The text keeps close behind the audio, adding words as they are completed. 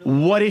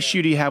what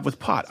issue do you have with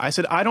pot? I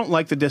said, I don't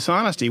like the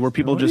dishonesty where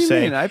people What do just you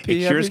say, mean? I it pee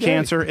cures every day.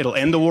 cancer, it'll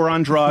end the war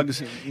on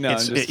drugs, No, I'm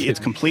just kidding. it's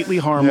completely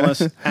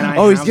harmless. And I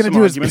Oh, he's have gonna some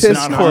do his arguments piss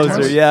it's not closer,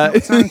 harmless. yeah. No,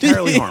 it's not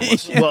entirely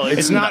harmless. Well,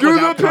 it's not Do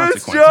without the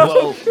piss, consequences.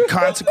 Joe. Well,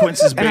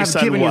 consequences And based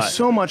I've on given you what?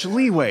 so much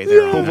leeway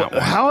there. on that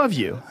one. How have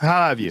you?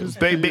 How have you?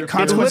 It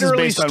Consequences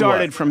literally based on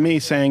started what? from me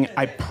saying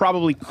I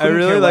probably couldn't I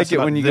really care like less it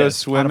about when you go this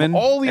swimming out of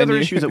all the and other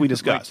you- issues that we like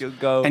discussed, you'll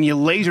go- and you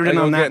lasered I in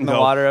go on get that in and the go,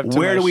 water up to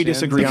where my do we shins.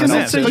 disagree on Because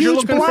that? it's a Because you're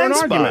huge looking for an blind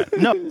spot.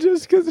 argument. No,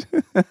 Just because.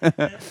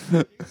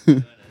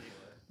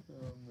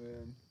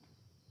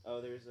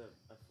 Oh, there's a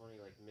funny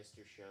like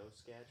Mr. Show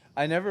sketch.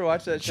 I never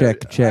watched that show.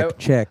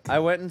 Check. I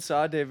went and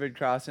saw David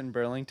Cross in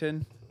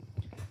Burlington,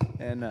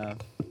 and a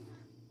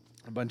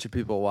bunch of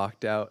people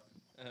walked out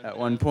at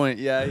one point.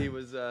 Yeah, he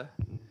was.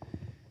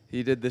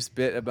 He did this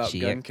bit about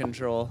gun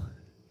control.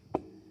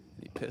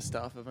 He pissed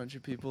off a bunch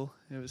of people.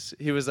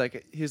 He was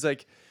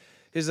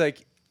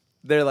like,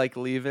 they're like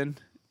leaving,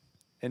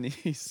 and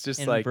he's just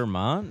In like,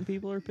 Vermont,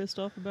 people are pissed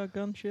off about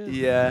gun shit.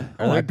 yeah.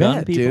 Are I there gun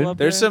bet, people dude. up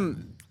There's there?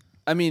 some,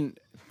 I mean,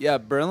 yeah,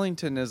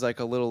 Burlington is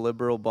like a little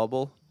liberal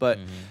bubble, but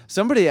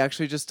somebody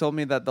actually just told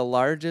me that the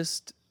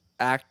largest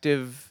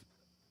active,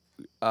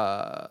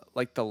 the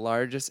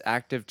largest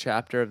active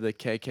chapter of the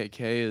KKK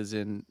is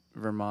in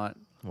Vermont.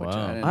 Which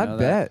Wow. I, didn't I know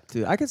bet,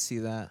 dude. I could see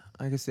that.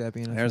 I could see that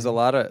being. There's a thing.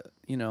 lot of,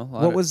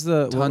 What was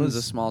the tons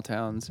of small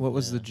towns. What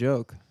was the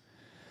joke?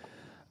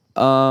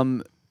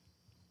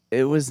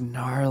 It was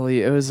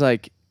gnarly. It was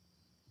like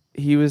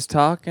he was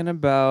talking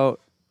about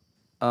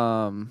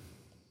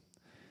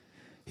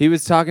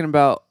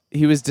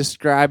he was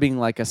describing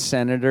like a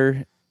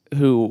senator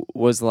who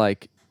was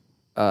like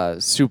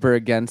super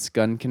against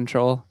gun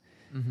control.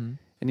 Mm-hmm.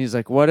 And he's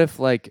like, what if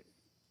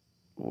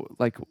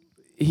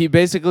he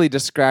basically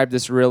described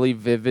this really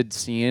vivid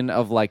scene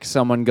of like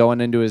someone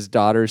going into his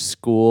daughter's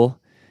school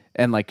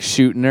and like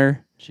shooting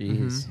her.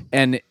 Jeez.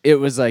 And it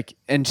was like,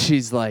 and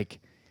she's like,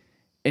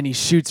 and he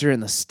shoots her in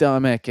the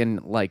stomach,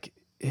 and like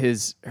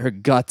her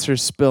guts are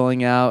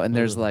spilling out, and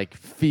there's like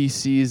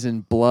feces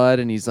and blood,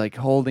 and he's like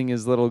holding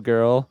his little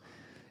girl,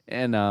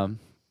 and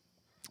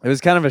it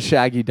was kind of a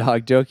Shaggy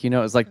Dog joke, it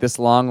was like this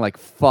long, like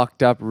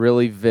fucked up,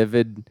 really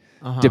vivid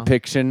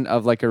depiction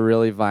of like a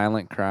really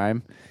violent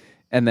crime.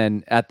 And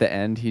then at the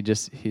end,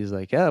 he's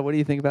like, yeah, what do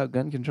you think about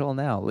gun control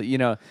now?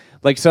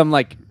 Like some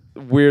like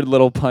weird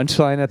little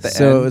punchline at the end.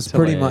 So it was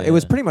pretty like, much. It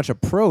was pretty much a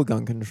pro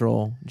gun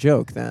control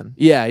joke then.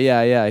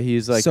 Yeah.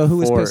 He's like, so who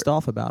was for pissed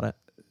off about it?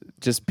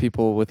 Just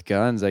people with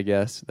guns, I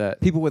guess. That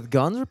People with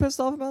guns were pissed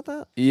off about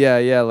that.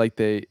 yeah, like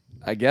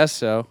I guess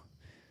so.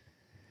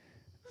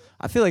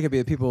 I feel like it'd be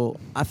the people.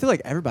 I feel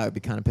like everybody would be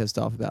kind of pissed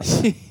off about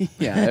that.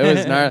 Yeah, it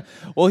was gnarly.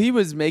 Well, he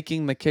was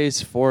making the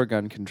case for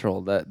gun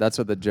control. That's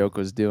what the joke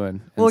was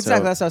doing. Well, And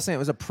exactly. so- That's what I was saying. It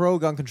was a pro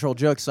gun control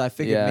joke, so I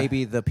figured Yeah.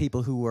 maybe the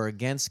people who were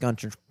against gun.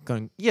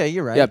 Yeah,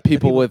 you're right. yeah, The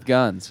people with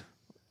guns.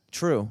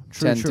 True.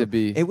 tend to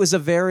be- It was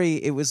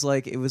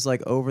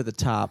like over the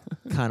top,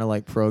 kind of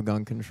like pro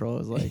gun control. It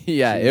was like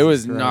Yeah, it Jesus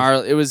was Christ.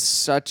 gnarly. It was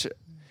such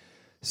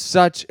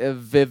a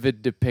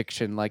vivid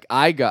depiction. Like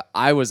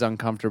I was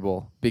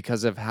uncomfortable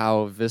because of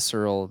how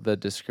visceral the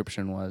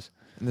description was.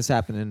 And this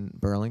happened in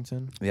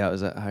Burlington. Yeah, it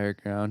was at Higher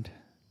Ground,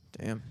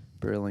 Damn.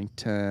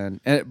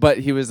 Burlington. But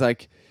he was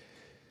like,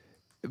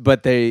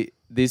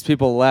 these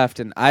people left,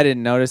 and I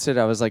didn't notice it.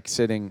 I was like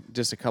sitting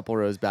just a couple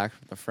rows back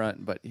from the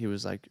front, but he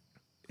was like,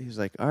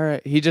 all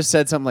right. He just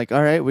said something like,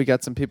 all right, we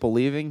got some people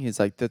leaving. He's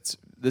like, this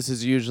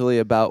is usually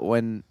about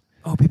when.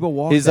 Oh, people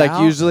walked He's like,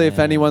 out? usually if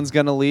Yeah. anyone's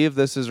gonna leave,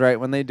 this is right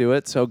when they do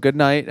it. So good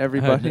night,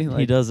 everybody. He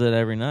Like, does it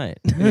every night.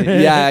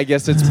 yeah, I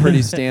guess it's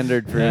pretty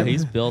standard for Yeah, him.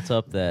 he's built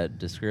up that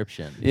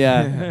description.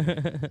 Yeah.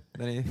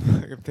 Then he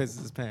fucking pisses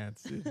his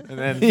pants, dude. And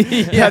then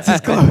Yeah. that's his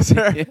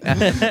closer. Yeah.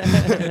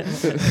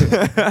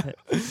 I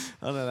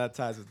don't know. That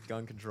ties with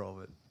gun control,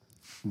 but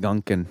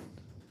Gunkin.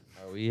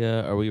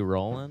 Are we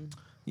rolling?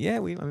 yeah,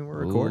 we're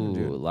recording,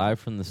 Ooh, dude. live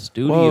from the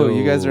studio. Whoa,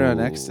 you guys are on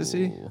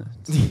ecstasy?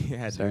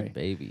 Yeah, Sorry. dude.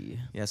 Baby.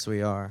 Yes,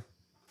 we are.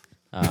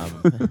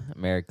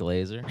 Merrick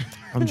Glazer.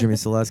 I'm Jimmy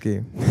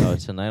Selesky. Oh,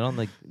 tonight on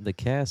the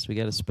cast, we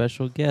got a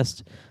special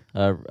guest,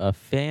 a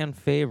fan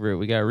favorite.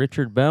 We got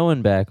Richard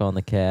Bowen back on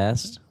the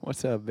cast.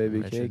 What's up, baby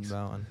Richard cakes?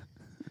 Bowen.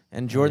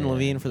 And Jordan Yeah,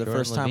 Levine for the Jordan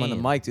first time on the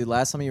Levine. mic, dude.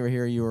 Last time you were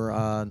here, you were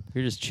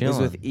You're just it was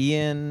chilling. with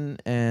Ian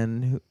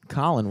and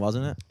Colin,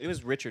 wasn't it? It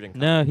was Richard and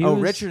No, he Oh,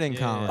 was, Richard and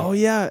Colin. Oh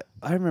yeah,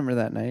 I remember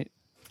that night.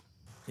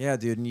 Yeah,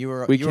 dude. And you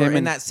were We you were came in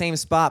in- that same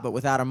spot, but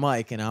without a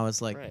mic, and I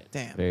was like, Right.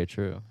 damn. Very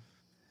true.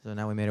 So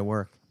now we made it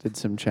work. Did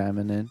some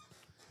chiming in.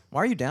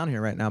 Why are you down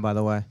here right now, by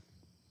the way?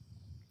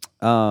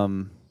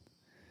 I'm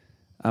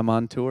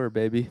on tour,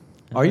 baby.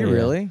 Are you yeah.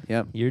 really?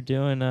 Yep. You're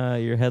doing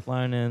your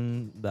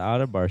headlining the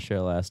Autobar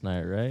show last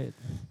night, right?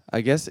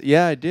 I guess.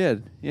 Yeah, I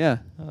did. Yeah.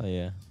 Oh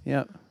yeah.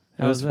 Yep.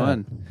 It How was was that?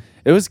 fun.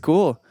 It was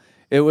cool.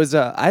 It was.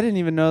 I didn't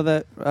even know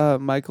that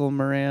Michael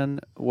Moran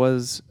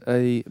was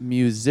a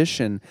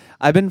musician.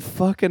 I've been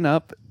fucking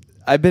up.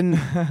 I've been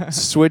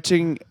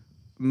switching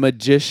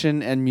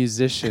magician and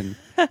musician.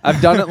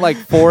 I've done it like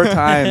 4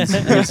 times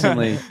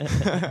recently.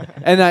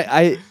 And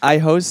I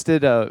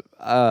hosted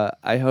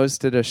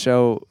a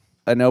show,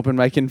 an open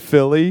mic in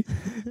Philly,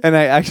 and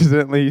I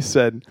accidentally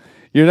said,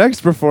 "Your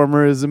next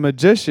performer is a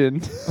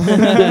magician,"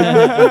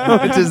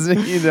 which is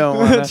you don't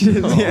want to.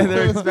 Yeah,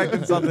 they're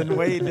expecting something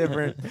way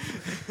different.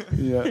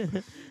 Yeah.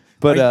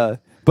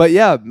 But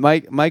yeah,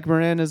 Mike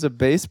Moran is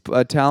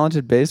a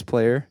talented bass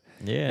player.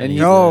 Yeah. And he's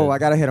No, a- I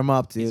gotta hit him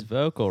up, He's dude.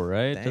 vocal,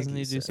 right? Thank Doesn't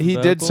he you, do sir. some He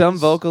did some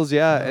vocals,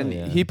 yeah, Oh, and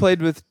yeah. he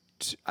played with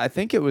I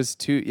think it was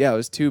 2. Yeah, it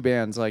was 2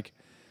 bands. Like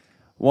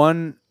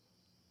one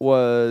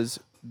was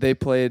they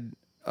played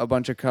a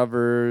bunch of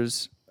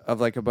covers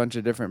of like a bunch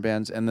of different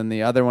bands, and then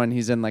the other one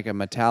he's in like a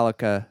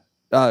Metallica,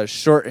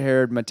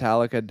 short-haired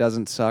Metallica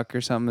Doesn't Suck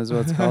or something is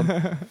what it's called.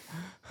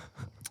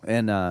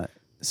 And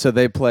so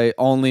they play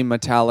only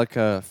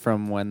Metallica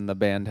from when the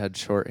band had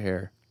short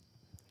hair.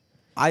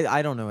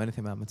 I don't know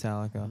anything about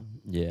Metallica.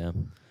 Yeah.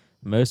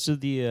 Most of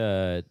the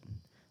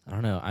I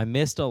don't know. I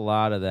missed a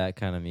lot of that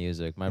kind of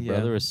music. My Yeah.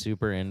 brother was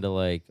super into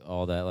like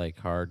all that like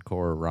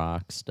hardcore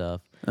rock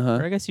stuff. Uh-huh.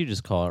 Or I guess you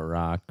just call it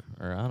rock,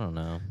 or I don't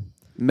know.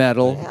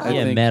 Metal, Yeah. I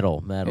yeah, think.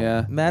 metal.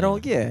 Yeah. Metal,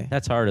 yeah.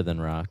 That's harder than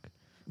rock.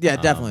 Yeah,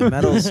 definitely.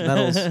 Metals.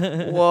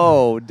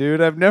 Whoa,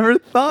 dude! I've never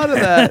thought of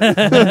that. I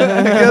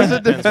guess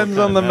it depends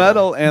on the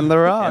metal and the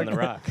rock. And the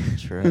rock.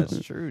 True. That's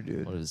true,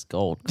 dude. What is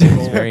gold?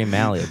 It's very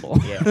malleable.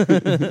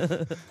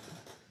 Yeah.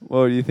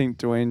 Whoa, do you think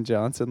Dwayne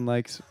Johnson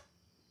likes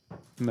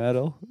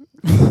metal?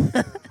 Is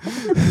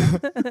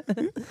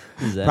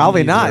that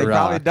Probably he's not. a He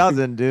probably rock?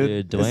 doesn't,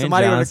 dude. Dude, If Dwayne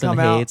somebody were to Johnson come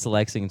out, hates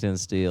Lexington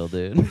Steel,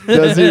 dude.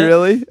 Does he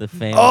really? The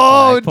famous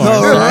Oh,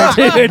 black porn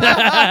star, dude.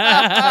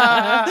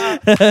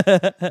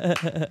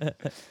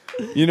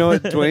 You know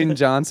what Dwayne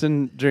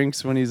Johnson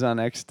drinks when he's on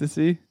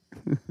ecstasy?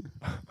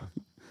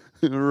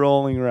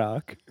 Rolling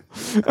Rock.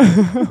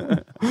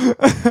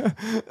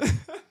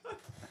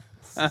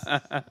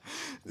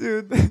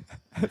 dude.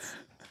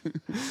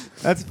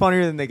 That's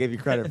funnier than they gave you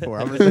credit for.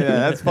 I'm gonna say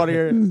that. That's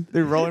funnier. Dude,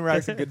 Rolling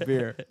Rock's a good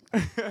beer.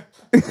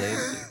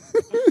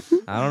 Tasty.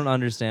 I don't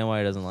understand why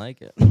he doesn't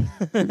like it.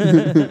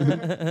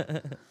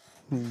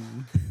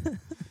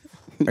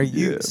 Are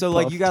you Yeah, so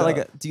like you got puffed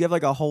like a? Do you have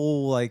like a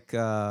whole like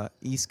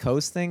East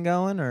Coast thing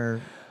going or?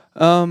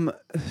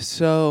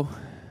 So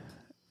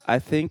I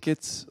think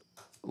it's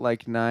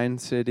like 9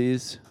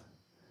 cities,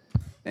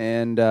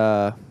 and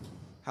How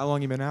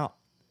long you been out?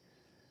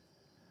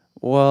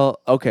 well,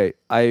 okay,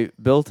 I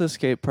built a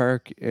skate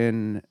park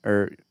I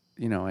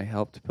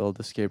helped build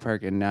a skate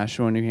park in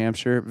Nashua, New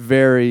Hampshire.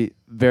 Very,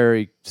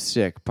 very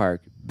sick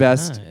park.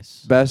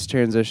 Nice. Best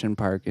transition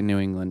park in New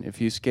England.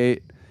 If you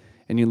skate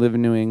and you live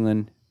in New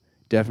England,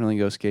 definitely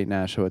go skate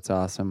Nashua. It's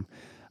awesome.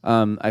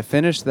 I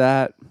finished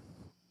that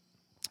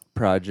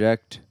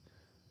project.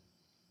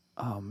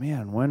 Oh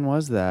man, when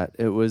was that?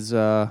 It was Is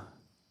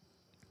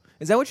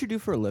that what you do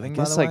for a I living?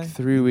 By guess the like way?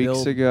 3 weeks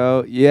Build-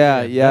 ago. Yeah.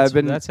 I've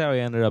been. That's how he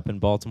ended up in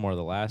Baltimore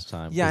the last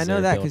time. Yeah, I 'cause know they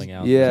were that because building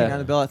out you Yeah. came out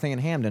to build that thing in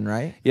Hamden,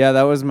 right? Yeah,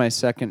 that was my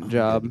second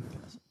job.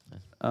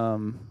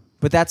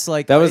 But that's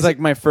like That was is like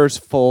it- my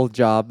first full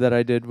job that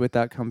I did with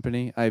that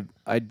company. I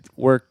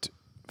worked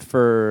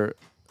for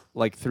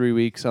like 3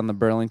 weeks on the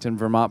Burlington,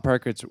 Vermont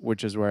park,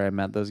 which is where I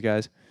met those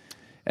guys,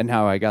 and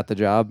how I got the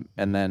job.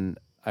 And then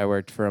I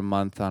worked for a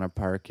month on a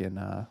park in.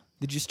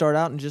 Did you start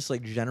out in just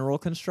like general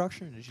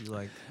construction? Or did you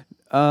like?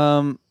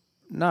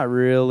 Not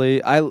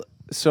really.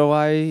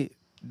 I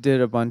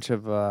did a bunch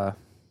of. I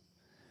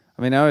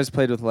always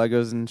played with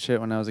Legos and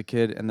shit when I was a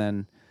kid, and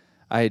then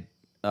I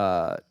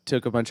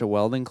took a bunch of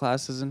welding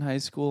classes in high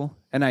school,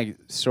 and I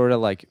sort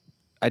of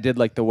I did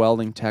like the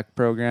welding tech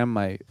program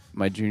my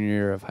junior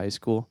year of high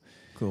school.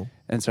 Cool.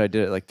 And so I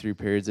did it like 3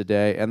 periods a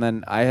day. And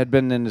then I had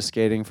been into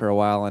skating for a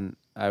while, and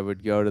I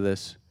would go to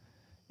this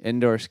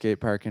indoor skate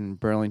park in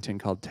Burlington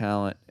called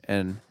Talent.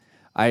 And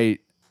I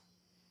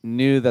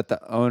knew that the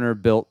owner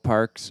built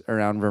parks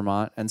around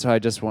Vermont. And so I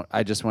just went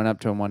up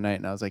to him one night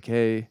and I was like,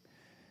 hey,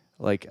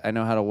 like I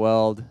know how to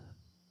weld.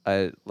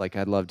 I'd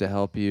love to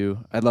help you.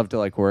 I'd love to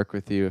like work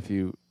with you if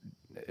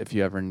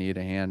you ever need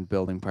a hand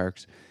building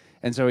parks.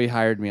 And so he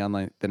hired me on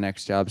like the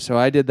next job. So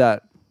I did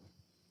that.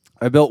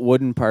 I built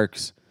wooden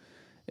parks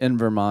in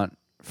Vermont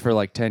for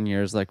like 10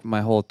 years, like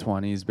my whole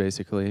 20s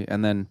basically.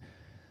 And then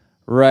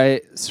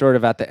right sort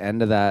of at the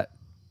end of that,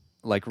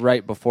 like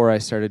right before I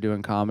started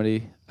doing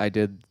comedy, I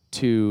did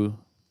 2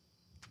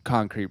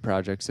 concrete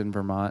projects in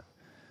Vermont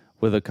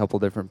with a couple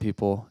different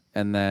people.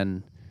 And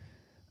then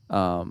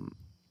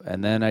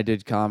I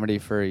did comedy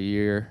for a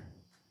year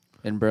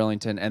in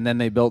Burlington, and then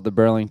they built the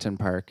Burlington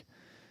Park.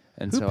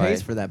 And Who so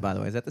pays for that, by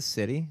the way? Is that the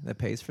city that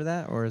pays for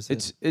that, or is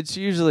it? It's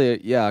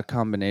usually a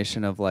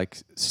combination of like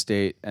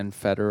state and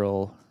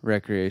federal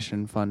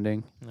recreation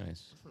funding,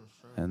 Nice.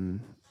 and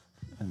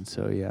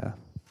so yeah.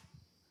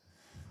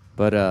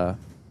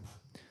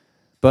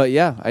 But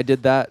yeah, I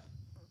did that.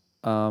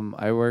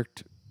 I've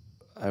worked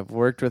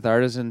with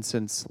Artisan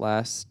since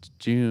last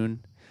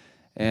June,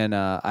 and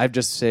I've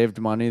just saved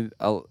money.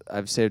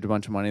 I've saved a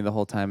bunch of money the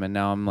whole time, and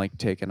now I'm like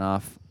taking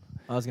off.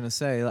 I was gonna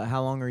say, like,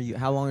 how long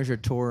is your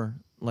tour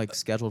like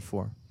scheduled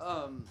for?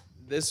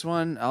 This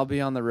one, I'll be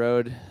on the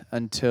road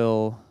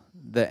until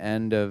the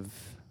end of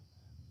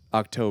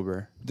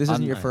October. This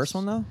isn't your Nice. first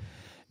one though.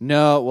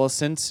 No, well,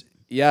 since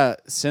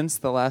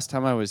the last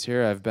time I was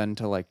here, I've been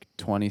to like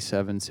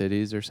 27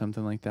 cities or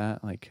something like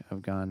that. Like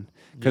I've gone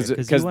Because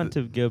you went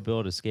to go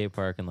build a skate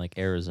park in like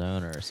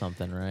Arizona or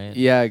something, right?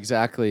 Yeah,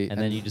 exactly. And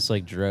then you just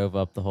like drove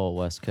up the whole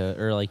West Coast,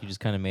 or like you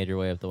just kind of made your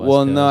way up the West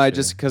well, Coast. no, I or-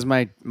 just because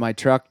my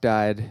truck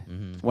died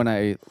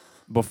Mhm.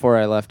 before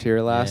I left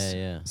here last.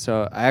 Yeah.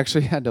 So I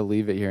actually had to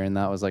leave it here, and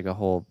that was like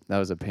that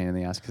was a pain in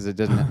the ass because it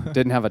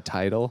didn't have a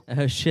title.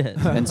 Oh shit.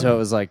 And so it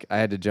was like I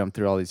had to jump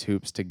through all these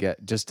hoops to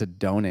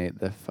donate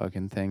the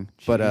fucking thing.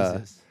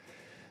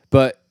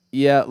 But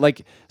yeah,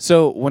 like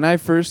so when I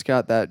first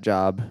got that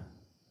job,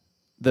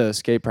 the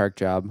skate park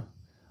job,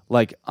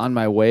 like on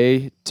my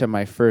way to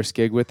my first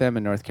gig with them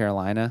in North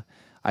Carolina,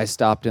 I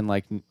stopped in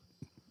like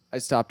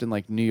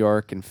New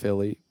York and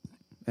Philly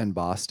and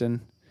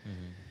Boston.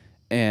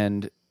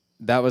 And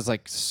that was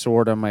like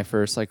sort of my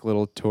first like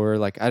little tour.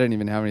 Like I didn't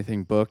even have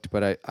anything booked,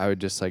 but I would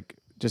just go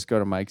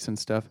to mics and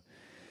stuff.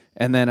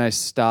 And then I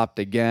stopped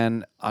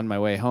again on my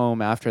way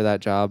home after that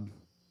job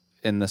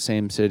in the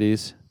same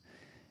cities.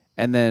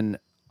 And then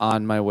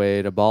on my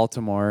way to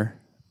Baltimore,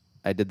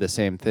 I did the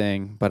same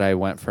thing, but I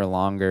went for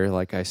longer.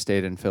 Like I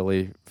stayed in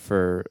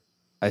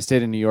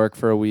New York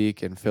for a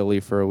week and Philly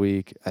for a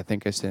week. I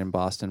think I stayed in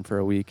Boston for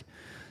a week.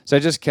 So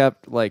I just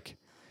kept like,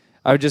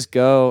 I would just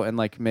go and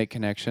like make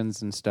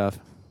connections and stuff.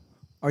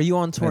 Are you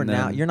on tour And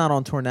now? then- You're not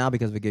on tour now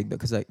because of a gig though,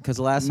 because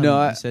the last time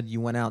No, you said you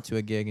went out to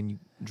a gig and you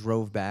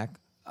drove back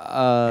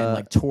and And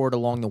like toured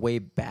along the way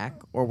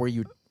back, or were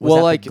you? Was Well,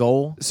 that like the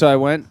goal? So I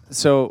went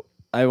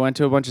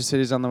to a bunch of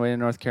cities on the way to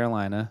North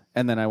Carolina,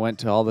 and then I went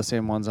to all the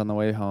same ones on the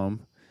way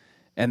home,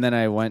 and then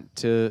I went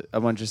to a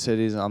bunch of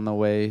cities on the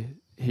way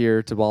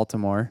here to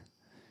Baltimore,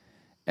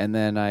 and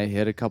then I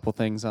hit a couple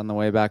things on the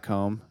way back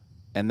home,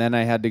 and then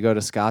I had to go to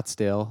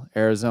Scottsdale,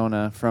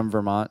 Arizona from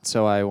Vermont,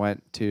 so I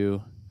went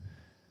to,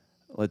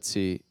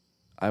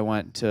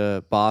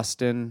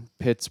 Boston,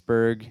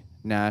 Pittsburgh,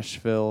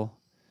 Nashville,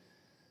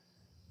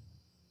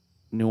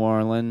 New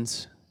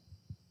Orleans,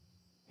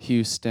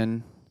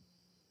 Houston,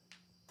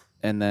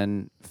 and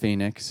then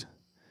Phoenix.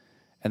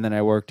 And then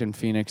I worked in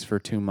Phoenix for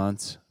 2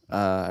 months.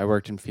 I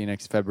worked in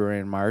Phoenix February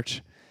and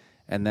March.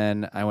 And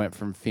then I went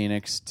from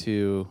Phoenix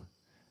to,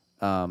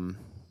 Are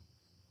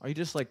you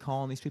just like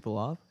calling these people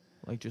up,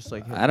 like just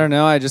like? I don't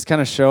know. I just kind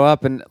of show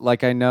up and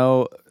like I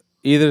know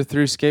either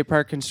through skate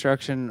park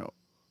construction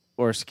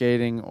or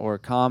skating or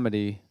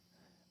comedy,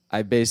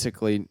 I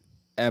basically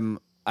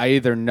I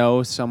either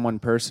know someone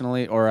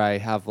personally or I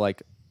have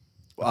like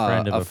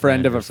a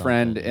friend of a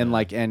friend in yeah.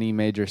 like any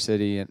major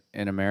city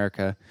in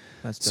America.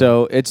 That's dope.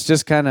 So it's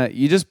just kind of,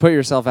 you just put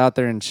yourself out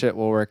there and shit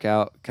will work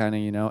out kind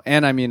of, you know.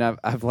 And I mean, I've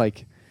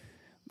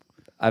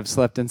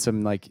slept in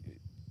some like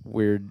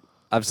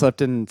I've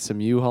slept in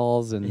some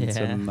U-Hauls and Yeah.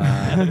 some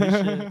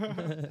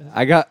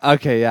I got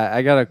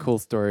a cool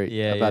story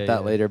Yeah, about yeah, that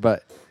yeah. later.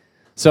 But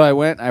so I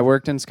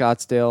worked in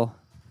Scottsdale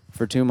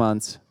for 2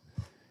 months.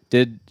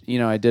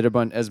 I did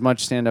as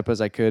much stand up as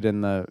I could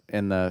in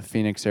the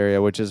Phoenix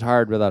area, which is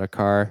hard without a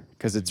car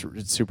because it's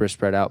super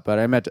spread out. But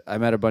I met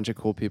a bunch of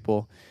cool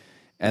people,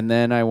 and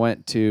then I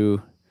went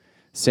to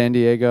San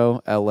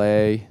Diego,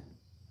 L.A.,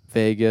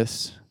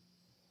 Vegas,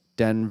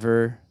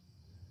 Denver,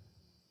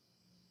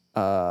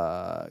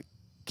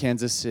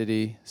 Kansas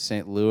City,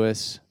 St.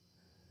 Louis,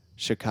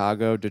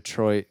 Chicago,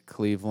 Detroit,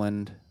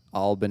 Cleveland,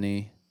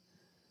 Albany,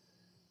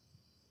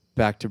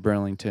 back to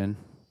Burlington,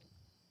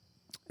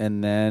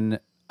 and then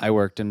I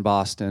worked in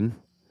Boston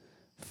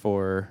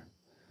for,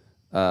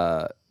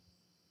 so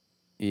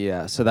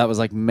that was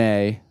like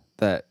May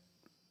that,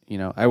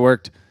 I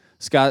worked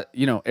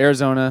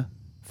Arizona,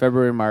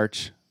 February,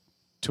 March,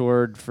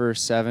 toured for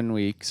 7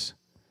 weeks,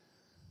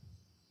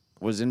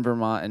 was in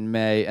Vermont in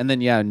May, and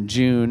then, in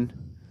June,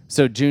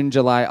 so June,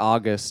 July,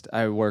 August,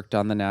 I worked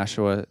on the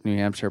Nashua, New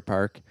Hampshire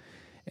park,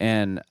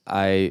 and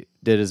I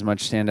did as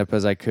much stand-up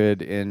as I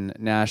could in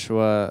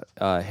Nashua,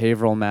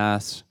 Haverhill,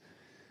 Mass.,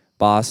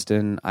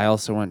 Boston. I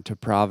also went to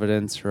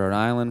Providence, Rhode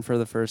Island for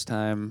the first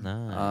time.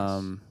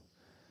 Nice.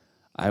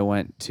 I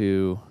went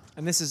to...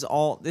 And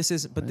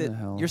but Where the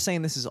hell? you're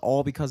saying this is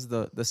all because of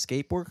the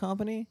skateboard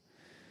company?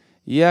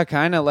 Yeah,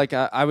 kind of. Like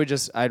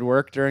I'd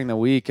work during the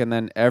week, and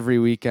then every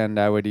weekend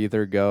I would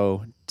either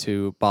go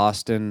to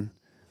Boston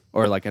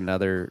or like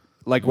another...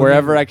 Like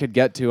wherever I could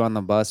get to on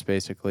the bus,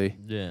 basically.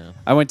 Yeah.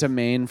 I went to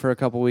Maine for a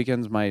couple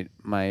weekends. My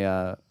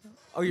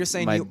Oh, you're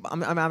saying My-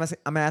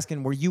 I'm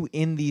asking, were you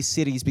in these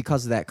cities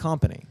because of that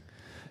company?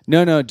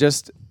 no,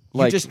 just You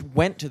like just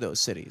went to those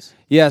cities.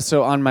 yeah.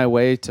 So on my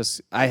way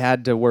I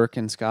had to work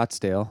in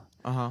Scottsdale,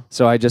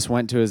 so I just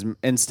went to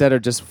instead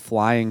of just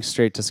flying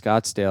straight to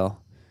Scottsdale,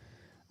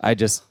 I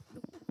just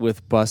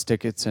with bus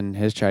tickets and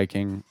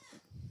hitchhiking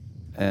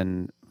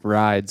and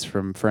rides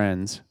from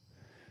friends,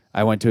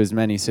 I went to as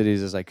many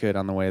cities as I could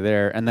on the way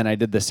there, and then I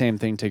did the same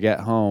thing to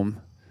get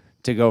home,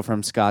 to go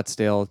from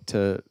Scottsdale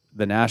to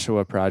the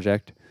Nashua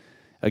project.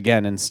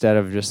 Again, instead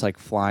of just like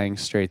flying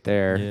straight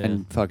there Yeah.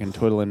 and fucking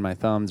twiddling my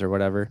thumbs or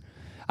whatever,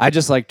 I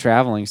just like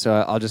traveling,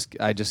 so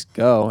I just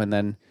go, and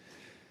then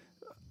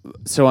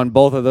so on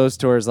both of those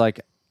tours, like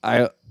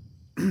I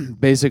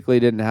basically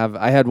didn't have.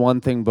 I had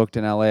one thing booked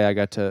in LA. I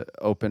got to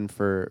open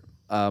for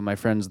my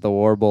friends The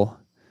Warble.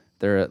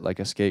 They're like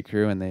a skate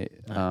crew, and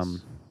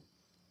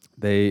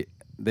they've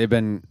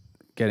been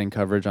getting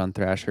coverage on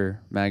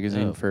Thrasher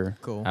magazine for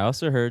Cool. I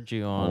also heard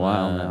you on a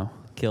while now.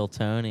 Kill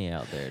Tony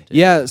out there. Too.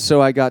 Yeah, so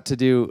I got to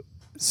do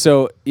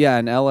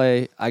in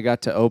LA I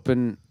got to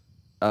open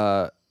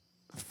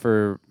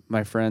for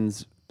my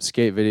friend's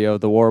skate video,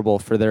 The Warble,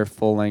 for their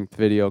full-length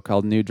video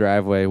called New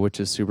Driveway, which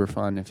is super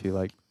fun if you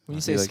like. When you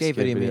if say like skate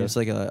video, I mean, videos.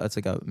 it's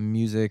like a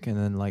music and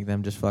then like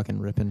them just fucking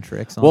ripping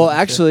tricks on Well, it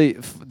and shit?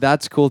 actually,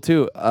 that's cool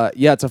too.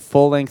 Yeah, it's a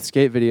full-length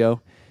skate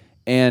video,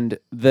 and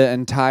the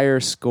entire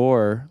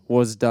score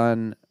was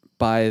done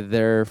by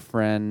their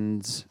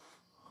friends'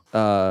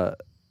 band,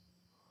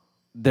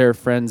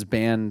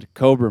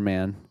 Cobra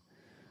Man,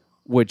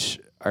 which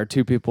are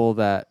two people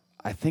that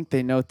I think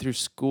they know through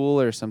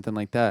school or something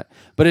like that.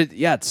 But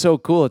it's so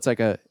cool. It's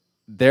like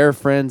their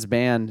friend's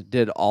band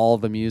did all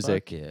the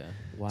music. Fuck yeah.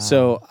 Wow.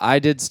 So I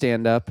did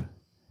stand up.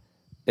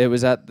 It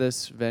was at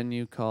this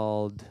venue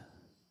called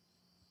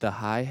the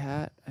Hi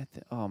Hat.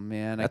 Oh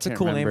man, That's I a can't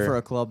cool remember. name for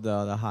a club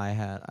though. The Hi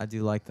Hat. I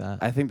do like that.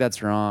 I think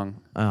that's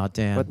wrong. Oh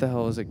damn. What the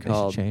hell is it They should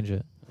called? change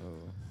it.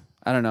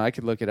 I don't know. I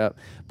could look it up.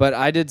 But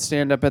I did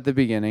stand up at the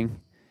beginning.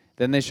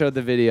 Then they showed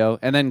the video,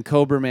 and then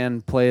Cobra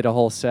Man played a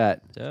whole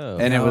set,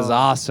 Dope. and it was Oh.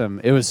 awesome.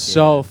 It was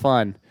so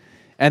fun.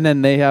 And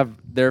then they have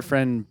their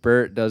friend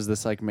Bert does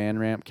this like man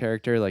ramp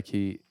character, like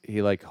he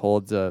like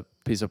holds a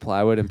piece of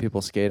plywood and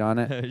people skate on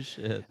it. Oh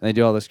shit. And they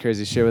do all this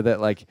crazy shit with it.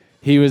 Like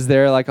he was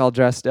there like all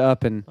dressed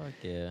up, and Fuck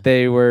yeah.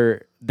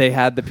 they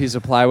had the piece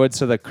of plywood,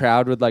 so the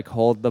crowd would like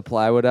hold the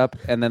plywood up,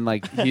 and then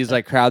like he's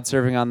like crowd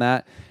surfing on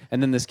that.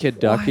 And then this kid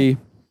Ducky,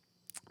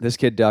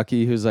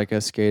 who's like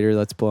a skater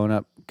that's blown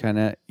up, kind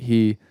of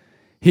he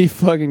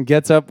fucking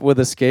gets up with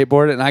a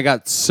skateboard, and I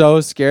got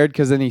so scared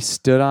because then he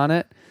stood on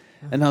it,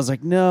 and I was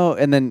like no,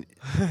 and then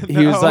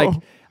he was like.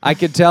 I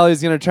could tell he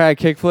was gonna try a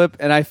kickflip,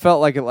 and I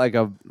felt like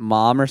a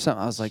mom or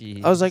something. I was like,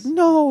 Jeez.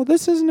 no,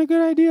 this isn't a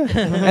good idea.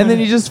 And then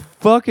he just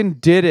fucking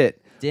did it.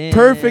 Damn.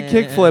 Perfect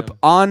kickflip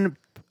on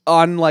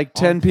like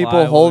 10 On people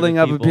plywood holding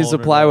and up a people piece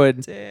of holding it up.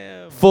 plywood.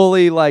 Damn.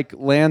 Fully like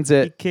lands He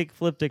it. kick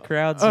flipped a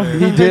crowd He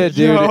surf. did,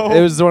 dude. Yo.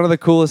 It was one of the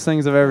coolest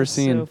things I've ever So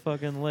seen.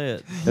 fucking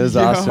lit. It was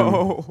awesome.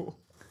 Yo.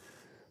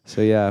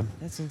 So yeah,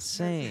 That's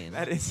insane.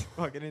 That is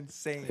fucking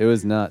insane. it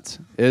was nuts.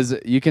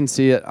 You can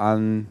see it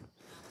on.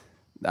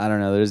 I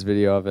don't know. There's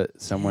video of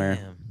it somewhere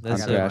Damn, on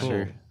that's so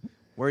Thrasher. cool.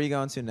 Where are you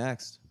going to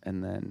next?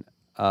 And then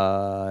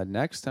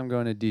next I'm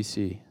going to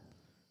DC.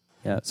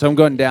 Yeah, so I'm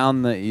going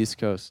down the East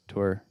Coast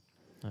tour.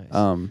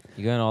 Nice.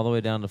 You going all the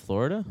way down to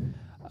Florida?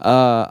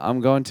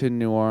 I'm going to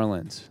New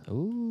Orleans.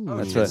 Ooh. Oh,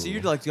 That's shit. right. So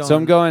you're like going. So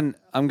I'm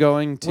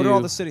going to. What are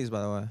all the cities,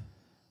 by the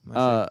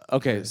way?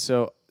 Okay,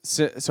 so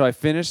I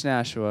finished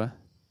Nashua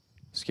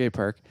skate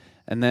park,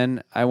 and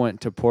then I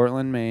went to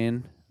Portland,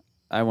 Maine.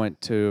 I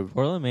went to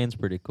Portland, Maine's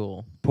pretty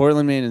cool.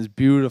 Portland, Maine is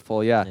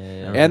beautiful, yeah.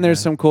 Yeah, And there's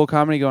okay. some cool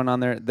comedy going on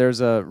there.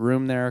 There's a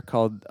room there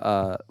called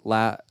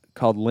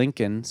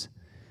Lincoln's,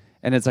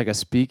 and it's like a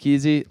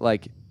speakeasy.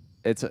 Like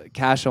it's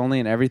cash only,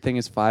 and everything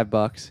is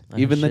 $5, Oh,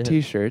 even the shit.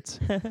 T-shirts.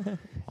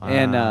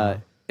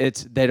 And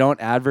they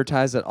don't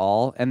advertise at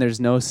all, and there's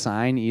no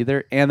sign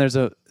either, and there's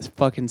a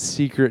fucking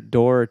secret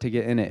door to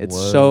get in it. It's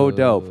so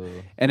dope, Whoa.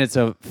 and it's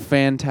a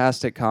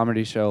fantastic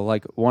comedy show.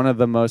 Like one of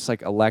the most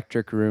like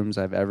electric rooms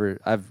I've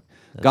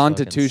That's gone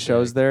to fucking 2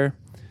 shows sick. there,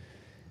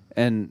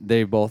 and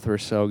they both were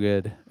so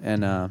good.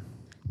 And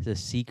It's a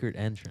secret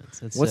entrance.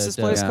 That's What's so this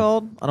place dope.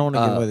 called? I don't want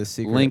to give away the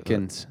secret.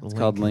 Lincoln's. It's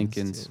called Lincoln's,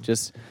 Lincoln's. dude.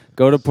 Just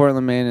go to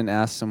Portland, Maine, and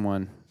ask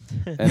someone,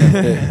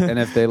 and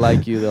if they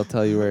like you, they'll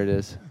tell you where it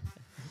is.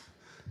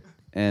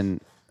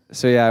 And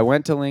so yeah, I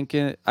went to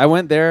Lincoln. I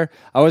went there.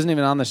 I wasn't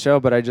even on the show,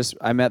 but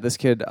I met this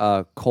kid,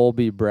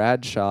 Colby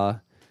Bradshaw,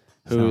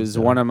 who Sounds is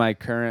dope. one of my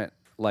current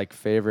like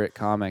favorite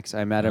comics.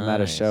 I met him at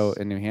a show Nice.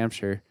 in New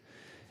Hampshire.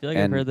 I feel like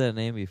I've And- heard that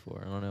name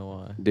before. I don't know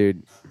why.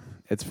 Dude,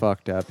 it's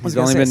fucked up. I was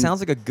gonna say, it sounds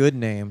like a good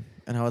name,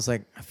 and I was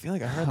like, I feel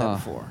like I heard that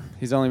before.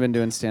 He's only been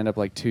doing stand up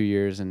like 2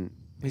 years, and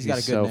He's he's got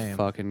a good so name.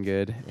 fucking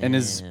good. And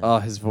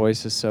Damn. his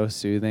voice is so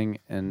soothing,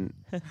 and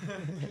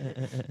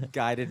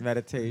Guided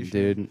meditation.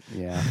 dude,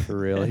 yeah, for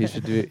real. He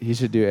should do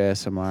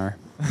ASMR.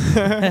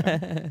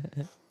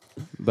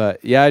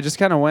 But yeah, I just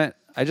went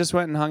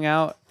and hung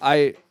out.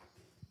 I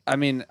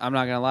mean, I'm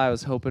not gonna lie, I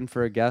was hoping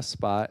for a guest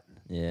spot.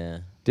 Yeah.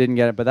 Didn't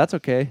get it, but that's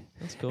okay.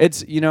 That's cool.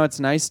 It's it's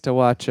nice to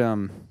watch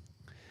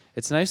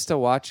it's nice to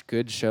watch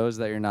good shows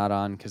that you're not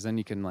on, because then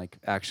you can like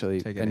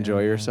actually Take it enjoy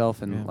in, yeah.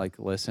 yourself and Yeah. like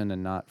listen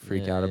and not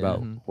freak Yeah, out yeah.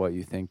 about Mhm. what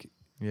you think.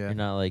 Yeah. You're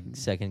not like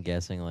second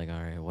guessing, like,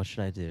 all right, what should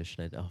I do?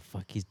 Oh,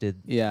 fuck, he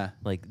did Yeah.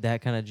 like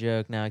that kind of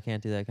joke. Now I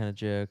can't do that kind of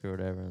joke or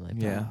whatever. Like,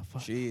 Yeah. oh,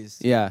 fuck. Jeez.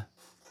 Yeah.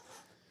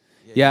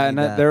 you Yeah, need and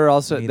that. there were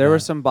also You need there were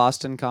that. some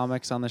Boston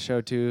comics on the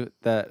show too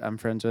that I'm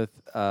friends with.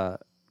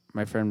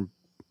 My friend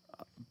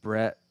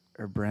Brett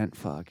or Brent.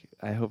 Fuck.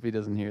 I hope he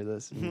doesn't hear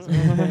this. He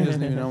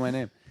doesn't even know my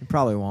name. You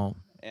probably won't.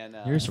 And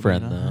You're his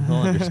friend, though. He'll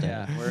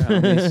understand. Yeah,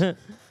 we're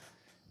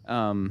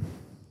homies.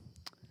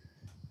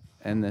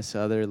 And this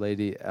other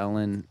lady,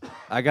 Ellen,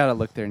 I gotta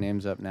look their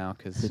names up now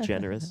because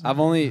DeGeneres.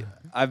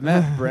 I've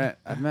met Brett.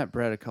 I've met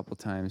Brett a couple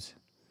times,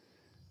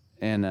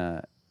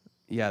 and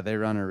yeah, they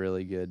run a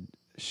really good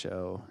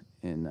show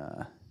in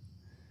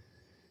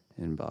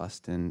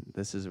Boston.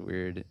 This is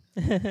weird.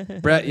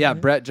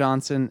 Brett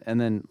Johnson,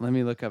 and then let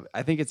me look up.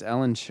 I think it's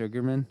Ellen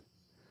Sugarman,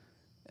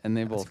 and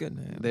they That's a both good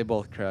name. they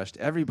both crushed.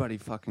 Everybody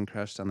fucking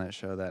crushed on that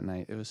show that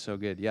night. It was so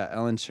good. Yeah,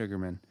 Ellen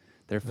Sugarman.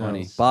 They're funny.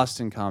 Nice.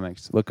 Boston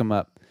comics. Look them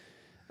up.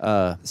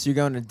 So you're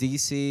going to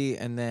DC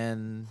and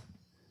then,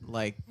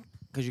 like,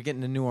 because you're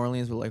getting to New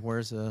Orleans, but like,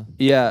 where's the?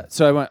 Yeah,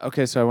 so I went.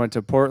 Okay, so I went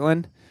to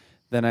Portland,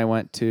 then I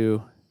went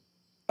to.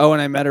 Oh,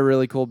 and I met a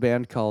really cool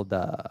band called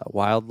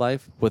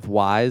Wildlife with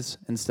Y's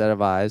instead of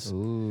I's,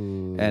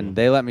 Ooh. and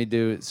they let me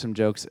do some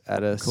jokes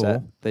at a set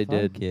Cool. they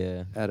Fuck did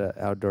yeah. at an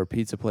outdoor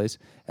pizza place,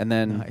 and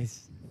then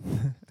Nice.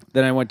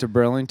 then I went to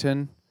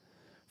Burlington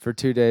for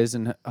 2 days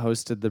and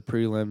hosted the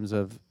prelims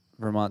of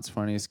Vermont's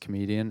Funniest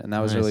Comedian, and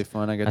that was Nice. really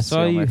fun. I got I to see saw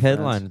all you my friends.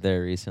 headlined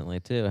there recently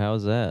too. How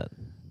was that?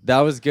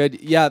 That was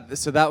good. Yeah,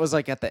 so that was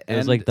like at the It end.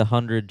 was like the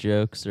 100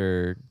 jokes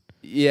or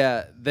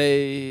Yeah,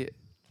 they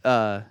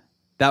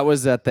that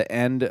was at the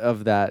end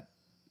of that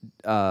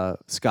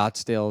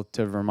Scottsdale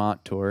to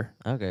Vermont tour.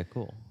 okay,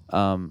 cool.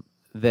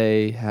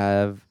 They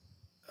had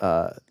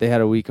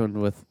a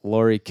weekend with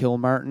Lori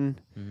Kilmartin.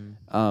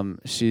 Mhm.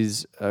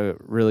 She's a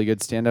really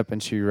good stand-up,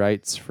 and she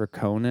writes for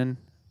Conan.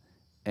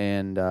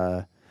 And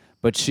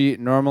but she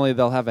normally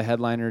they'll have a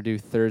headliner do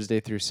Thursday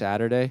through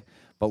Saturday,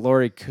 but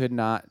Lori could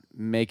not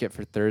make it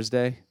for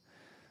Thursday,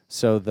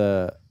 so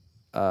the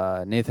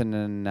Nathan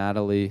and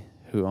Natalie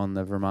who own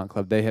the Vermont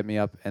Club, they hit me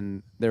up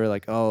and they were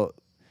like, "Oh,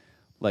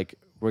 like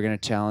we're gonna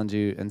challenge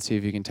you and see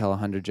if you can tell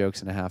 100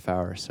 jokes in a half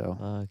hour." So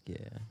Fuck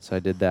yeah. so I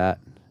did that,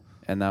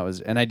 and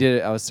I did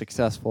it. I was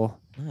successful.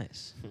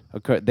 Nice.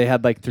 Of course, they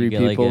had like 3 you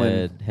get people like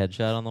a and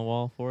headshot on the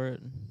wall for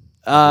it.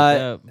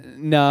 no,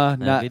 That'd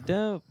not be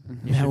dope.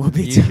 That would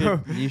be you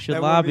dope. You should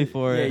That would lobby be-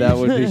 for yeah, it. That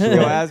would be cool.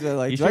 Go ask her,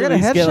 like, You do I should get a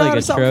at least get, headshot like, or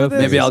a something for trophy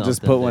this? Maybe or I'll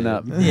just something, put one dude.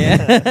 up.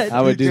 Yeah.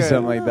 I would do You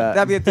something could. like that.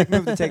 That'd be a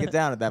move to take it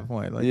down at that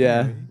point. Like,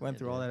 Yeah. you went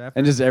through all that effort.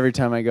 And just every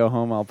time I go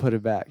home, I'll put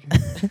it back.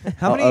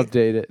 How I'll many?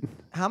 update it.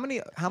 How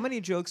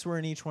many jokes were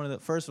in each one of the?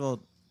 First of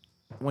all,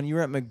 when you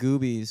were at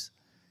Magoobies,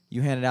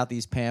 you handed out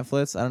these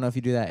pamphlets. I don't know if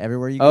you do that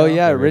everywhere you go. Oh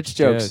yeah, The rich rich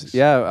jokes. jokes.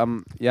 Yeah, How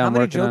I'm many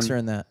working jokes on. are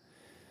in that?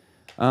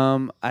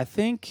 I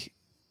think,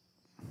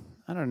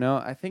 I don't know.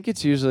 I think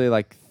it's usually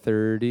like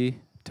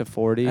 30 to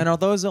 40. And are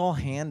those all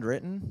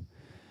handwritten?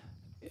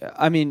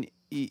 I mean,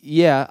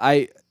 yeah,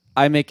 I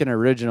make an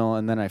original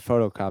and then I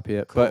photocopy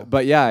it. Cool.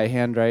 But yeah, I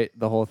handwrite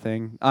the whole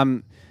thing.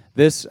 I'm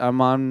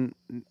on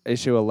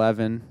issue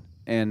 11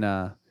 and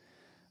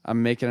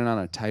I'm making it on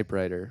a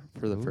typewriter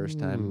for the first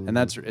time, and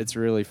it's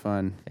really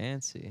fun.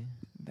 Fancy.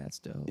 That's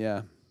dope.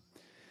 Yeah,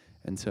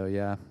 and so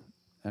yeah,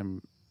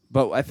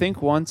 but I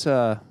think once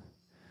I'm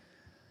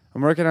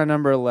working on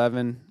number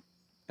 11,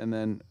 and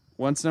then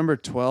once number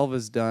 12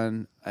 is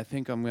done, I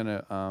think I'm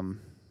gonna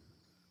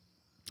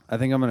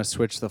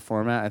switch the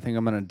format. I think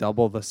I'm gonna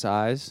double the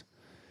size,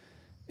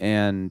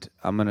 and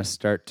I'm gonna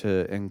start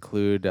to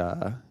include.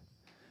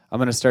 I'm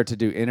gonna start to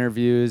do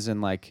interviews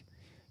and like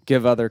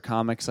give other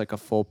comics like a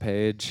full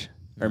page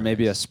or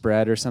maybe a Nice.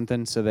 spread or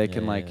something, so they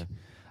can Yeah, like. yeah.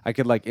 I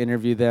could like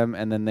interview them,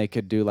 and then they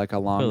could do like a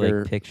Put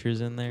longer like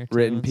pictures in there. Too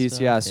written and piece.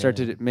 stuff? Yeah, start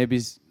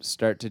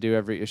to do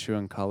every issue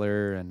in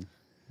color, and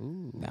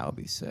Ooh. That would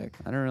be sick.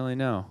 I don't really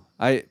know.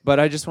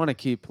 But I just want to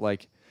keep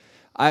like,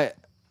 I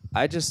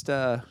just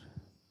yeah.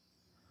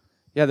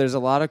 There's a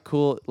lot of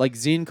cool like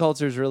zine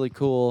culture is really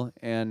cool,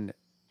 and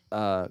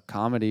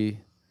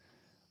comedy,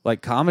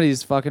 like comedy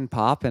is fucking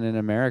popping in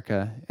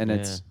America, and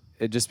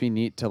it'd just be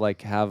neat to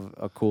like have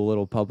a cool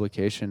little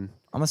publication.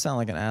 I'm gonna sound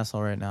like an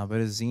asshole right now,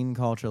 but is zine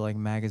culture like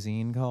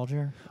magazine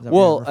culture? Is that what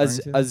Well, you're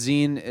a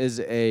referring to? zine is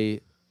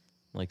a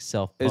Like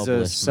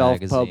self-published.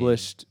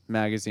 self-published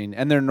magazine,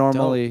 and they're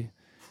normally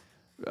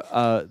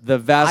the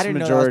vast I didn't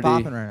know majority. that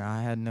was popping right now.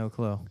 I had no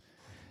clue.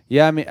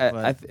 Yeah, I mean,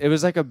 But- it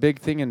was like a big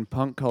thing in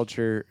punk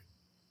culture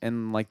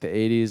in like the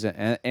 80s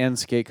and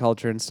skate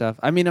culture and stuff.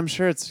 I mean, I'm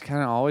sure it's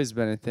kind of always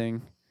been a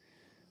thing,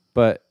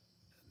 but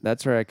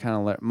that's where I kind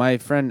of learned. My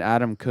friend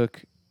Adam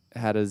Cook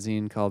had a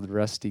zine called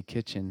Rusty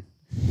Kitchen,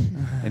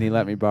 and he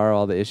let me borrow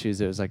all the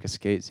issues. It was like a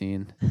skate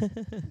zine,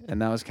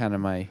 and that was kind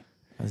of my.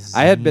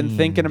 I had been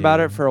thinking about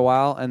it for a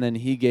while, and then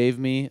he gave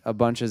me a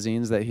bunch of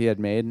zines that he had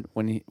made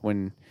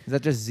when. Is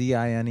that just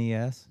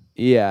ZINES?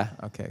 Yeah.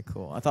 Okay,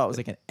 cool. I thought it was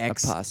like an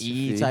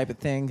Apostrophe. XE type of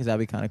thing because that'd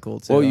be kind of cool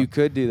too. Well, you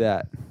could do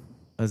that.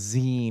 a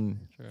zine,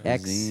 Sure.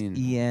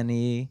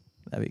 XENE.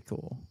 That'd be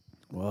cool.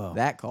 Whoa.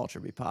 That culture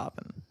be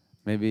popping.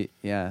 Maybe,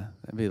 yeah.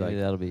 That'd be Maybe like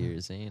that'll be your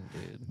zine,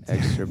 dude.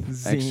 extra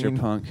Zine.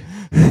 punk.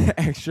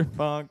 Extra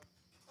punk.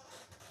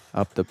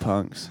 Up the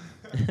punks.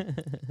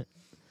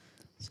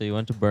 So you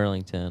went to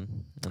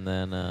Burlington, and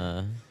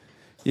then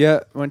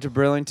Yeah, went to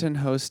Burlington,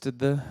 hosted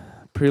the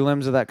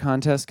prelims of that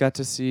contest, got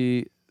to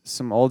see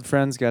some old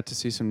friends. Got to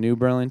see some new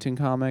Burlington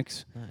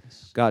comics.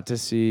 Nice. Got to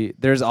see.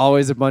 There's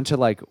always a bunch of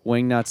like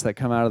wingnuts that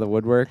come out of the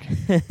woodwork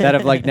that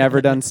have like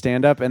never done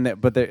stand up, and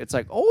it's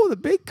like, oh, the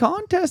big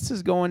contest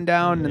is going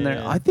down, and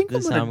they're I think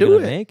This I'm how gonna do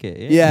it. Make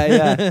it.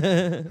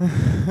 Yeah,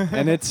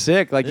 and it's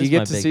sick. Like This you is my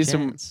get to big see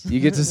chance. you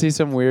get to see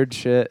some weird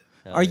shit.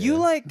 Hell Are you yeah.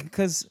 like,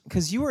 because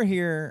you were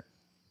here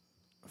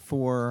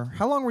for,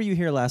 how long were you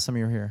here last time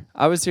you were here?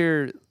 I was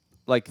here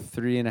like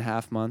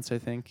 3.5 months, I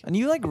think. And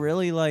you like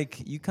really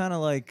like, you kind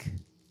of like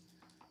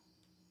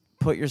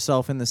put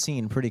yourself in the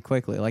scene pretty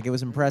quickly. Like it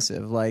was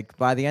impressive. Like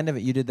by the end of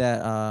it, you did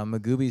that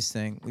Magoobies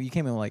thing. You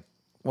came in like,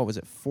 what was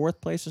it,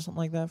 4th place or something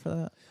like that for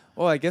that?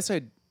 Well, I guess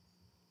I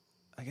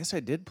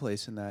did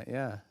place in that.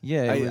 Yeah.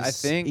 Yeah, it was I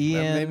think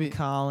Ian, maybe.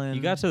 Colin.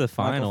 You got to the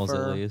finals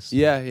Furr. at least.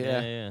 Yeah.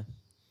 Yeah.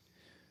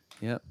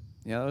 Yep.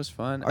 Yeah, that was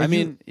fun. Are I you-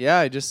 mean, yeah,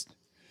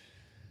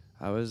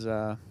 I was.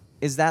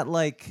 Is that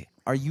like,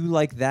 are you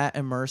like that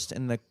immersed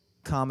in the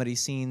comedy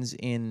scenes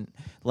in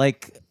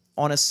like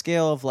on a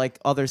scale of like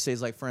other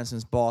cities, like for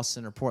instance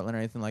Boston or Portland or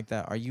anything like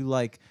that? Are you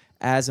like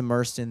as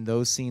immersed in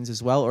those scenes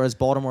as well, or is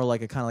Baltimore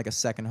like a kind of like a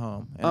second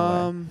home? In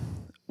a way?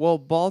 Well,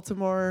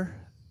 Baltimore,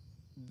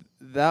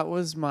 that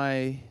was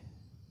my.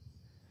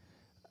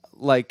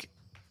 Like,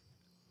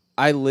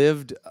 I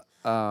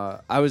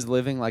was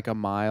living like a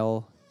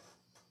mile,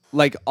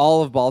 like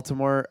all of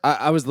Baltimore.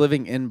 I was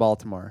living in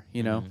Baltimore,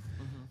 you know?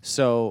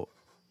 So,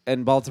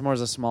 and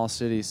Baltimore's a small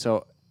city.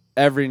 So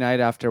every night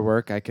after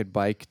work, I could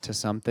bike to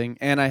something.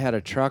 And I had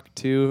a truck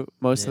too,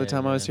 most of the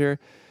time I was here.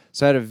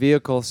 So I had a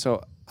vehicle.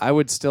 So I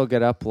would still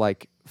get up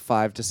like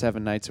 5 to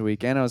 7 nights a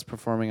week. And I was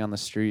performing on the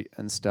street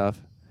and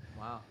stuff.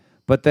 Wow.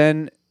 But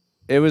then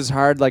it was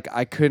hard. Like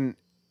I couldn't,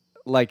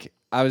 like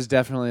I was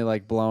definitely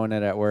like blowing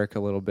it at work a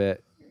little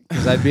bit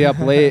because I'd be up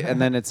late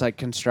and then it's like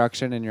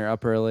construction and you're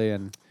up early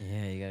and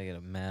Yeah, you gotta get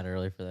up mad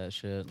early for that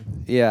shit.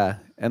 yeah.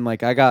 And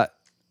like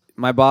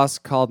my boss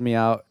called me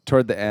out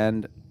toward the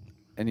end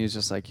and he was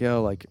just like,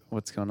 yo, like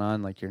what's going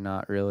on? Like you're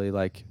not really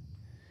like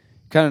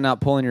kind of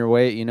not pulling your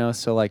weight, you know?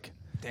 So like,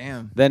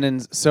 Damn. then in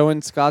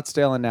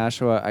Scottsdale and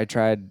Nashua, I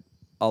tried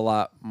a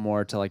lot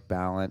more to like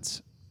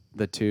balance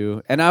the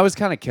two. And I was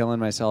kind of killing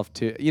myself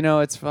too. You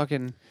know, it's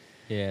fucking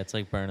Yeah, it's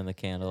like burning the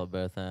candle at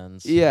both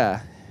ends.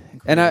 yeah.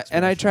 And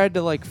I tried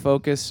to like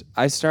focus.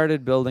 I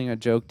started building a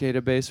joke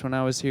database when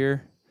I was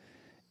here.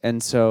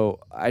 And so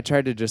I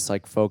tried to just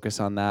like focus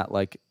on that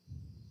like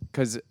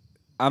cuz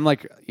I'm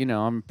like, you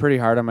know, I'm pretty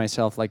hard on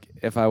myself like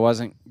if I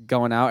wasn't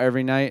going out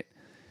every night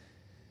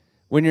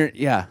when you're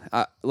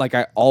like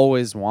I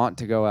always want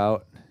to go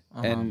out.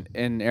 And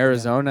in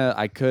Arizona,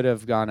 I could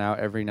have gone out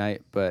every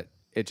night, but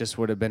it just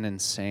would have been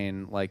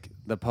insane. Like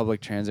the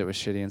public transit was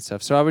shitty and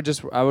stuff. So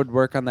I would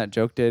work on that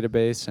joke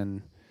database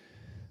and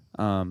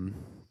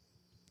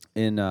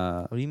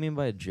What do you mean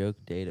by a joke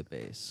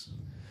database?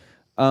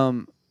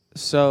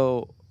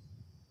 So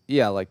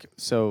yeah, like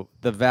so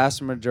the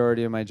vast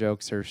majority of my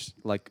jokes are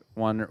like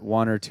one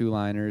or two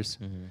liners,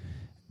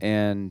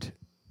 and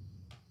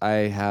I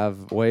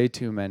have way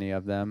too many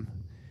of them,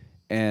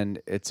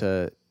 and it's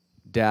a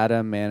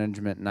data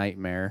management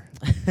nightmare.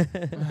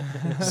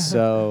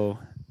 So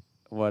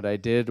what I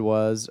did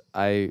was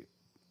I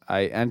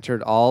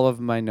entered all of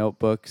my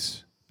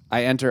notebooks.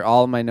 I enter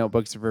all of my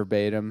notebooks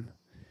verbatim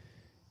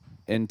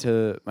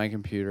into my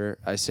computer.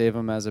 I save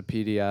them as a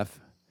PDF.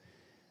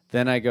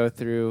 Then I go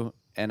through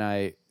and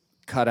I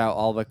cut out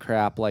all the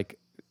crap. Like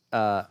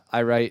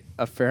I write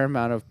a fair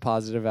amount of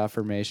positive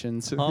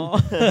affirmations.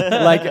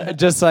 Like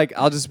just like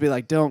I'll just be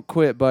like, "Don't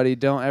quit, buddy.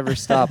 Don't ever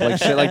stop." Like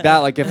shit like that.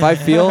 Like if I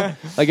feel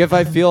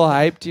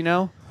hyped, you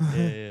know.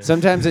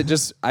 Sometimes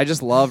I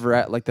just love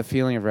like the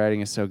feeling of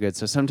writing is so good.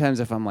 So sometimes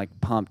if I'm like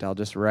pumped, I'll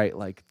just write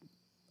like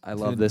I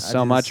love this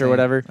so much or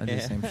whatever. I do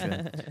the same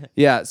shit.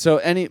 Yeah. So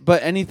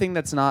anything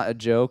that's not a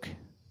joke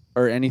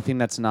or anything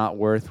that's not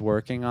worth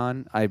working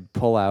on, I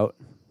pull out,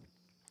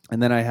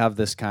 and then I have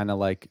this kind of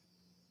like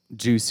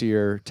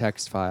juicier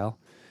text file.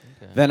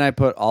 Okay. Then I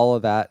put all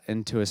of that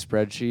into a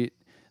spreadsheet.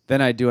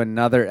 Then I do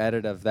another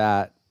edit of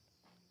that,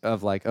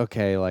 of like,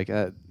 okay, like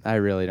I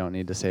really don't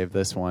need to save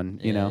this one,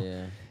 you know.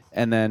 Yeah.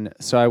 And then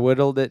so I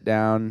whittled it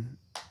down.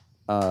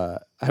 I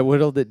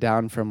whittled it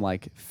down from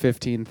like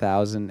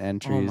 15,000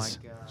 entries.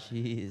 Oh my god.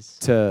 Jeez.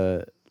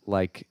 To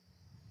like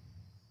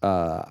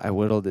I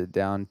whittled it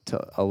down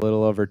to a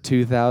little over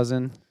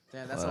 2,000.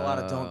 Damn, that's a lot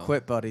of don't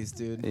quit buddies,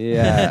 dude.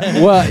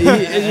 Yeah. Well,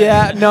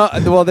 yeah, no,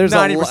 well there's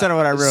 90% of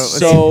what I wrote was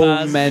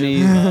so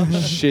many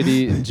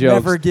shitty jokes.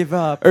 Never give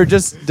up. Or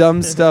just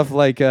dumb stuff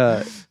like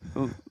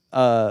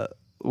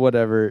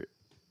whatever.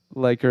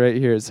 Like right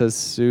here it says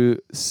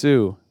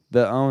Sue,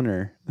 the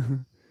owner.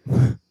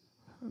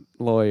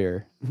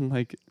 Lawyer.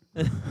 Like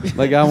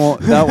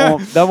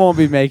that won't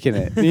be making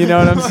it. You know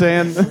what I'm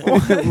saying?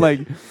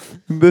 Like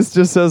this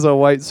just says a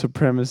white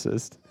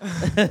supremacist.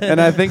 And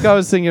I think I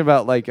was thinking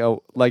about like a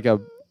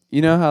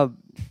you know how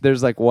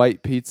there's like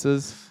white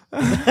pizzas?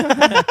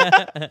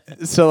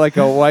 So like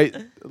a white,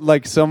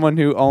 like someone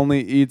who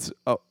only eats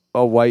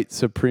a white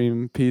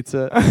supreme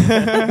pizza.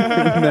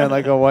 And they're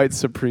like a white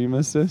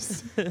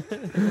supremacist.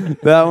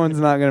 That one's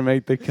not gonna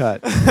make the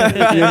cut.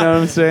 You know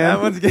what I'm saying?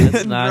 That one's getting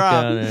That's not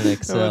dropped. going in That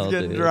Excel, one's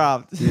getting dude.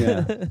 dropped.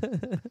 Yeah.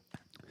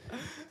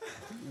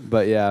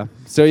 But yeah.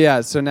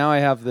 So now I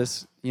have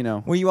this, you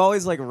know. Were you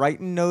always like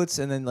writing notes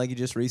and then like you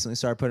just recently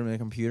started putting them in the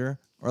computer?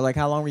 Or like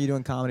how long were you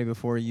doing comedy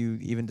before you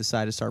even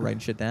decided to start writing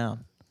shit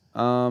down?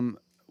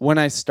 When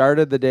I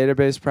started the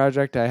database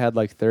project, I had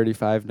like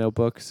 35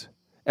 notebooks.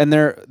 And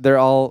they're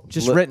all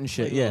Just written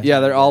shit, yeah.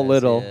 Yeah, they're all Yes,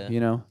 little, yeah. you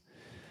know.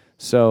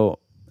 So,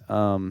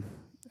 and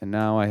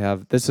now I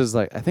have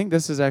I think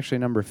this is actually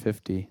number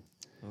 50.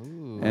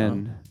 Ooh.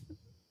 And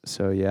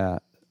so yeah.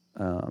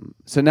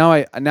 So now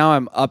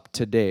I'm up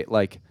to date.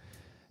 Like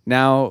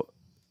now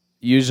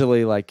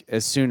usually like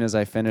as soon as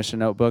I finish a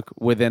notebook,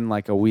 within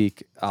like a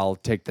week, I'll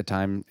take the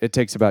time. It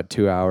takes about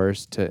 2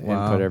 hours to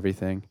Wow. input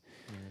everything.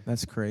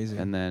 That's crazy.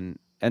 And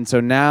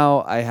so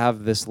now I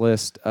have this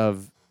list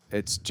of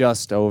it's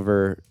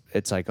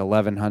like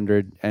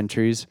 1,100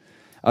 entries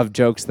of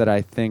jokes that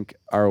I think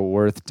are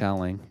worth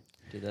telling.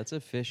 Dude, that's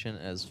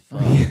efficient as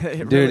fuck.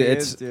 It Dude, really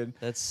it's- is, dude.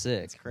 That's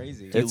sick. It's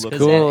crazy. It's Because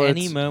cool. at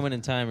any It's- moment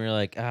in time, you're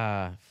like,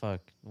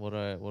 fuck, what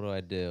do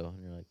I do?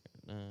 And you're like,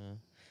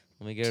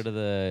 let me go to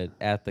the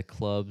at the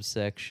club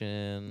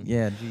section.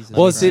 Yeah, Jesus.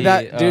 Well, Christ. see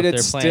that, oh, dude. if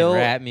It's they're still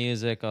playing rap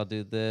music. I'll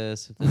do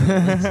this.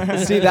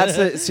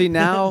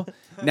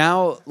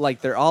 now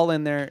like they're all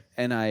in there,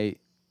 and I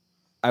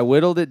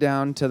whittled it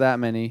down to that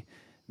many.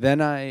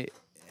 Then I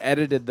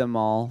edited them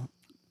all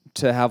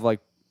to have like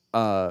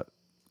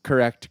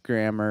correct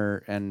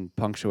grammar and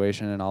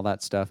punctuation and all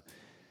that stuff.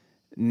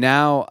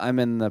 Now I'm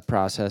in the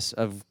process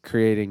of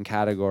creating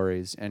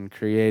categories and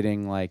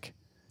creating like,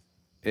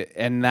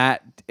 and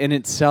that in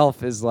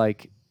itself is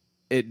like,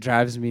 it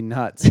drives me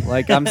nuts.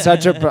 Like I'm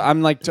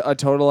I'm like a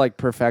total like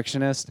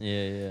perfectionist,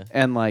 Yeah.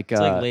 and like It's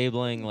like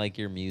labeling like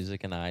your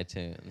music in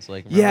iTunes.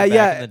 Like remember Yeah, back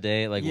yeah. in the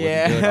day, like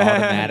Yeah. wouldn't do it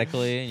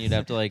automatically, and you'd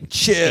have to like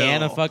Chill.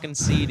 scan a fucking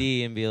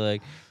CD and be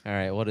like, all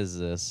right, what is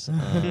this?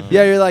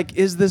 yeah, you're like,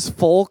 is this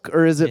folk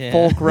or is it Yeah.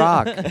 folk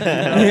rock?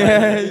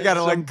 Yeah, you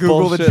gotta like Some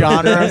Google the bullshit.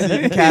 genre so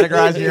you can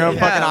categorize in your own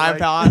Yeah,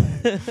 fucking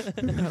iPod.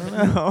 I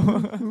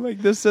don't know. Like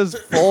this says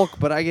folk,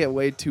 but I get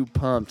way too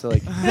pumped.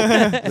 Like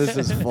this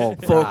is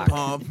folk rock.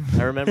 pump.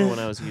 I remember when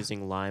I was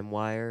using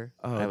LimeWire,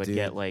 Oh, I would dude.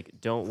 get like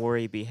 "Don't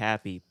Worry, Be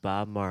Happy"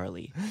 Bob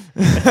Marley.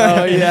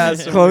 Oh yeah,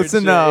 some Close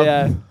weird shit, enough.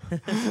 Yeah.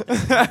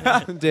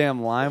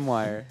 Damn,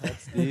 LimeWire.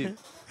 That's deep.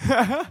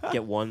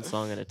 Get one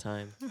song at a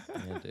time.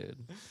 Yeah, dude.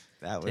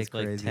 That was Take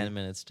like crazy. 10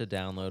 minutes to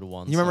download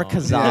one. You remember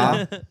song.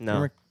 Kazaa? No.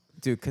 Remember-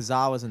 dude,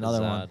 Kazaa was another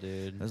Kazaa, one.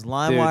 dude. There's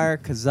LimeWire,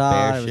 Kazaa.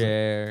 Bear it was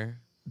Share.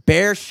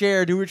 Bear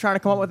Share, dude. We were trying to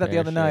come up with that the Bear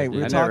other Share, night. dude. We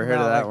were I talking never heard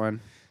about, of that like, one.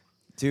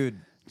 dude.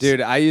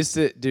 Dude,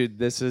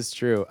 this is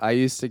true. I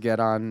used to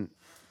get on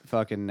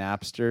fucking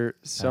Napster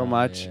so Oh,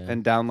 much yeah.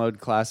 and download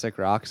classic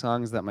rock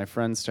songs that my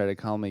friends started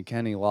calling me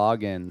Kenny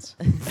Loggins.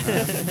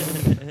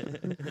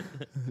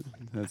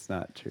 That's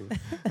not true.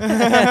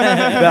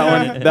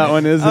 that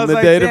one is I in was the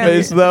like, damn,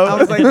 database you- though. I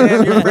was like,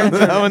 damn, your friends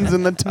that are- one's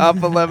in the top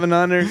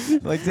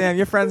 1100. Like, damn,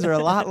 your friends are a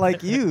lot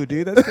like you,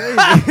 dude. That's crazy.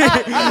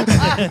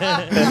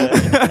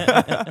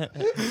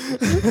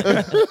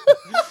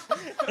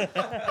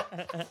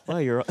 Wow,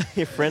 your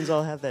friends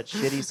all have that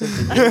shitty sense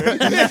of humor.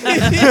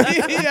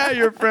 Yeah,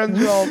 your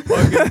friends are all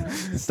fucking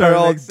they're Starting to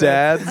all make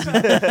sense.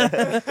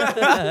 dads.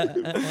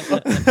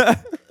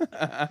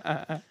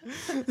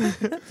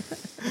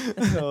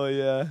 Oh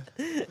yeah.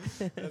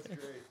 That's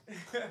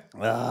great.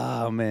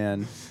 Oh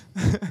man.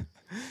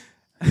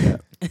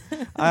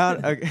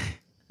 Okay.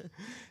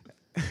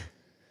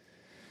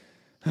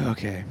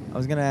 Okay. I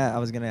was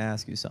gonna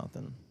ask you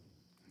something.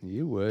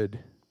 You would.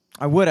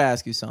 I would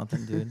ask you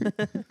something, dude.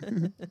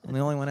 I'm the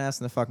only one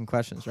asking the fucking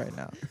questions right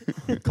now.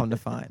 Come to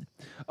find.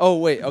 Oh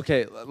wait,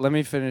 okay. Let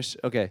me finish.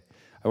 Okay,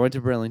 I went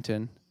to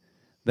Burlington,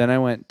 then I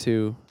went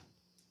to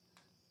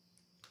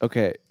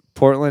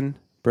Portland,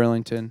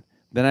 Burlington.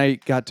 Then I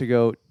got to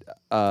go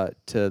to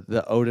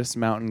the Otis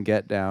Mountain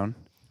Get Down,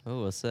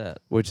 Oh, what's that?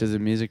 which is a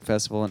music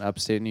festival in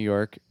upstate New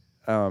York.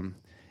 And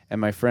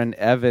my friend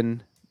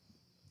Evan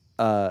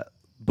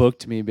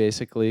booked me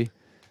basically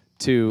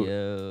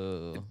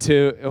to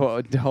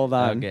hold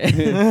on.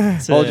 Okay.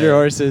 Hold your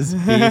horses. Be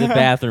the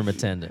bathroom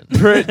attendant.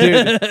 Dude,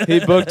 he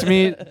booked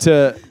me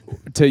to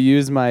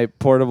use my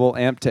portable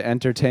amp to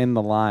entertain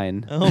the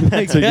line Oh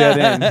my to get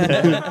in.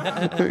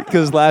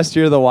 Because last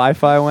year the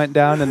Wi-Fi went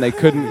down and they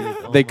couldn't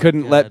my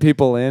let God.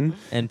 people in.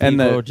 And And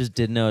people the- just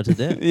didn't know what to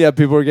do. Yeah,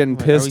 people were getting Are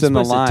we pissed in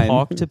the supposed to line.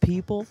 talk to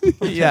people?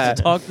 Yeah.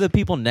 To talk to the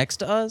people next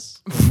to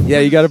us? Yeah,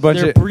 you got a bunch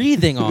They're of.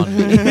 breathing on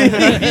me.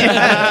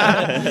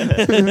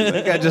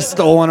 That guy just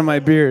stole one of my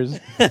beers.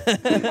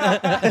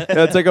 Yeah,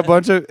 it's like a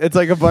bunch of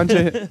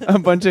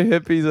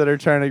hippies that are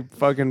trying to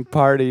fucking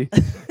party,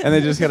 and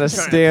they just gotta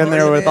stand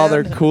there with all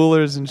their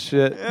coolers and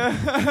shit.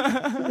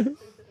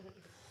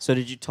 So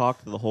did you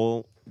talk to the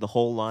whole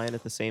line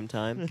at the same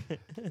time?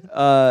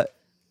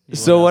 You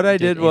So went what out I and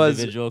did was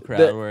individual crowd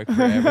the- work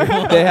for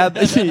everyone. They had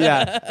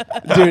yeah,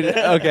 dude.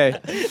 Okay,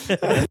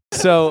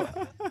 so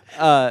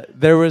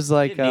there was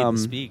like Didn't need the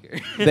speaker.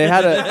 they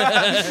had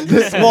a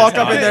Just walk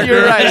up in there,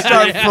 You're right.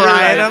 start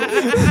frying them.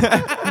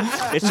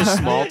 It's just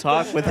small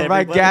talk with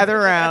Everybody everybody. gather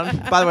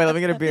around. By the way, let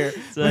me get a beer.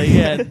 So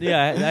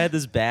yeah, I had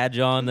this badge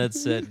on that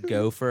said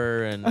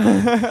Gopher, and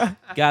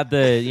got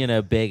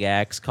the big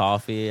axe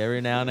coffee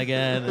every now and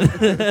again.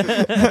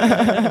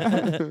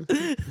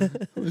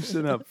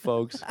 listen up,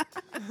 folks.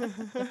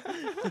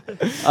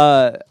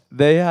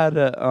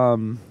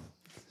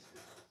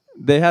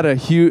 They had a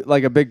huge,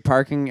 like a big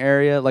parking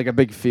area, like a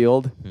big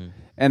field,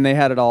 and they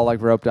had it all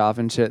like roped off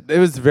and shit. It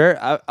was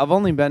I've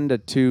only been to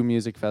 2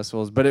 music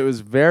festivals, but it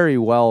was very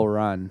well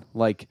run.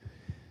 Like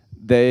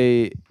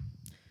my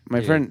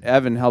Dude. friend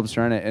Evan helps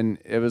run it, and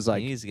it was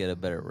like He needs to get a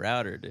better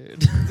router,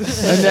 dude.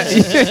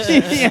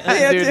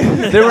 yeah,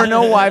 dude. There were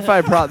no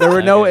Wi-Fi there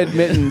were no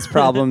admittance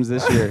problems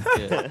this year.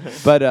 Yeah.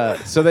 But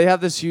so they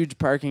have this huge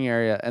parking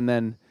area, and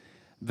then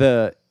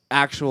the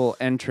actual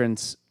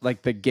entrance,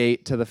 like the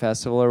gate to the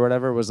festival or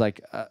whatever, was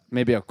like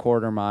maybe a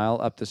quarter mile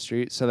up the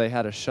street. So they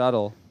had a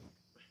shuttle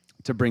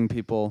to bring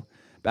people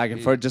back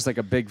and forth, just like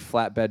a big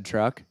flatbed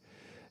truck.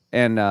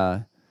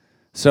 And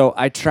so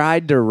I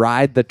tried to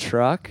ride the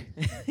truck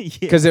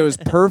because it was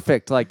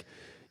perfect. Like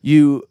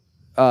you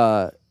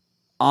on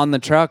the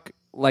truck,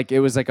 like it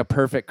was like a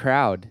perfect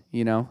crowd.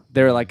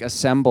 They were like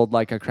assembled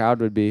like a crowd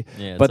would be.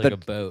 Yeah, it's but like a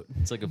boat.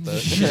 It's like a boat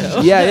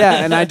show.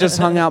 yeah, and I just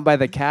hung out by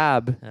the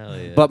cab. Hell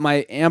yeah. But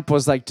my amp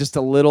was like just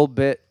a little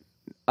bit.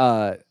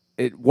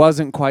 It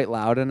wasn't quite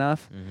loud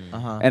enough.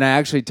 Mm-hmm. And I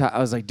actually, I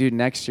was like, dude,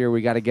 next year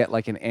we got to get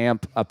like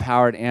a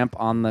powered amp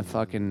on the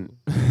fucking,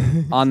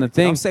 on the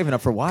thing. I'm saving up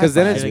for Wi-Fi. 'Cause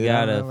then it's- Should dude.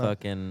 have I got don't a know.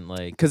 fucking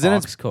like 'Cause then aux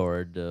it's-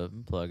 cord to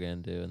plug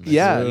into and the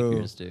Yeah.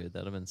 speakers, dude.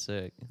 That'd have been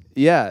sick.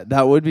 Yeah,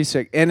 that would be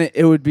sick. And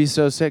it would be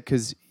so sick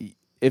because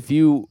if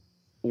you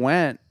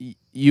went,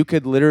 you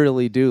could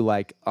literally do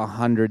like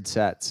 100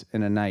 sets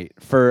in a night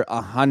for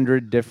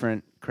 100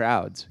 different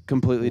crowds,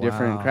 completely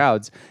different Wow.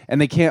 crowds.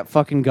 And they can't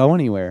fucking go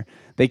anywhere.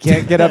 They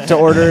can't get up to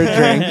order a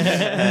drink.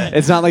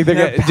 It's not like they're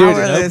They're gonna,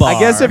 dude. powerless. I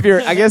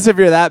guess if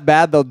you're that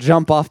bad, they'll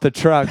jump off the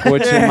truck,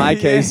 which in my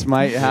case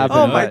might happen.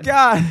 Oh my but-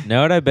 god.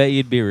 Know what I bet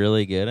you'd be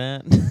really good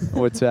at?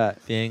 What's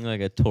that? Being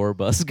like a tour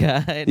bus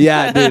guide.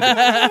 Yeah, dude.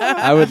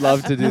 I would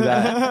love to do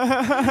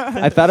that.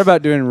 I thought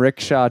about doing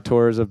rickshaw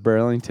tours of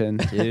Burlington.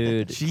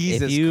 Dude,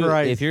 Jesus if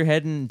Christ. if you're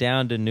heading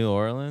down to New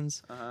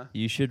Orleans,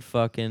 you should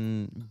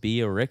fucking be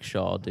a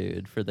rickshaw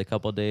dude for the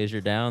couple days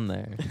you're down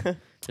there.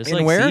 Just In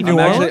like where? see New people,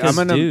 Orleans? 'cause,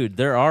 I'm gonna- dude,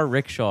 there are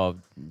rickshaws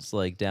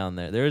like down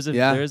there. There's a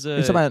Yeah. there's You a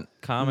talking about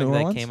comic New that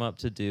Orleans? came up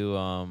to do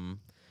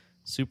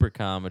super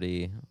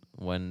comedy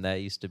when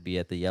that used to be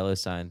at the Yellow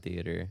Sign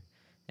Theater,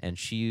 and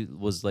she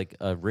was like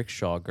a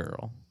rickshaw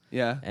girl.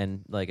 Yeah.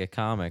 And like a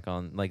comic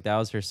on like that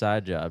was her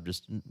side job,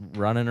 just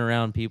running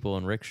around people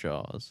in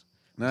rickshaws.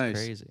 Nice.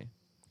 Crazy.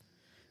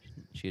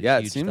 She had Yeah,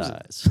 it huge seems-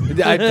 thighs.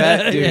 I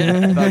bet,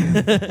 dude.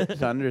 Fucking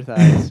thunder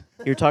thighs.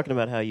 You're talking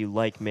about how you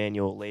like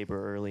manual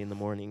labor early in the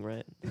morning,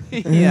 right?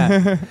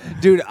 Yeah.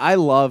 Dude, I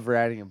love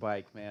riding a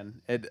bike, man.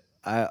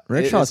 Rickshaw's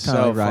it is kind of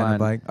so like riding fun. a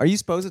bike. Are you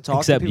supposed to talk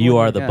Except to people? you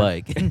when are the Yeah.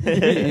 bike.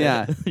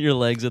 Yeah. Your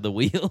legs are the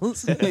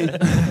wheels.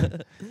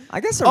 I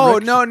guess a Oh,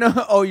 rickshaw-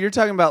 no. Oh, you're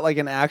talking about like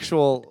an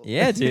actual...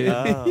 Yeah, dude.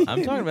 Oh.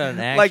 I'm talking about an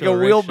actual Like a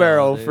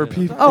wheelbarrow rickshaw, for dude.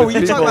 people. Oh,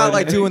 you're people talking about in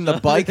like it. doing the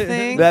bike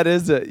thing? That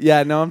is it.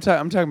 Yeah, no, I'm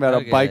talking about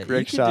Okay, a bike You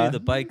rickshaw. could do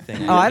the bike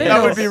thing. Oh, I didn't that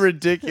know- would be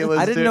ridiculous.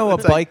 I didn't dude. know a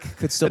It's like- bike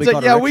could still It's be like,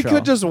 called yeah, a we rickshaw.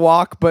 could just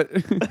walk, but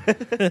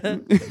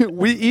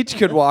we each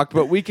could walk,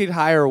 but we could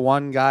hire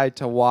one guy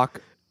to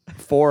walk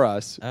for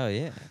us. Oh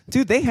yeah.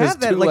 Dude, they 'Cause have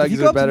that. two Like, if legs you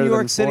are go up to better New than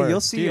York City, four. you'll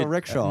see a Dude,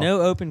 rickshaw.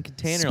 No open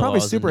container It's probably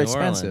laws super in New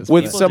Orleans. expensive.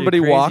 With People do somebody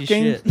crazy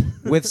walking? shit.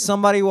 With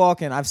somebody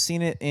walking, I've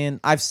seen it in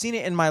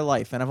my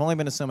life, and I've only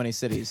been to so many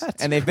cities,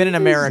 and they've been in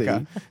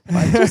America.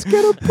 Just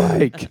get a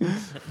bike.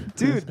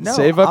 Dude, no,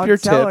 Save up I'm your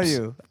telling tips.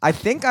 You. I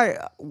think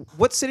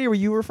what city were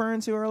you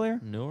referring to earlier?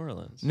 New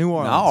Orleans. New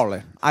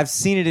Orleans. I've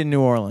seen it in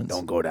New Orleans.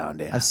 Don't go down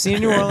there. I've seen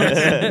New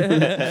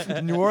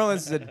Orleans. New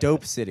Orleans is a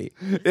dope city.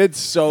 It's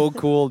so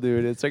cool,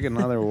 dude. It's like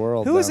another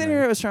world. Who was down in there.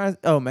 here that was trying to,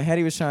 oh,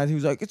 Mahedi was trying to, he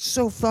was like, it's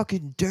so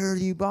fucking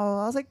dirty, blah, blah,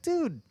 blah. I was like,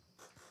 dude.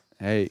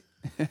 Hey,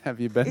 have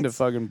you been to It's-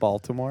 fucking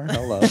Baltimore?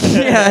 Hello.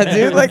 Yeah,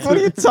 dude, like, what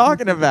are you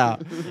talking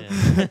about?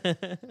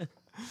 Yeah.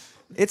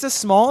 It's a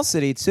small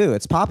city, too.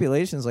 Its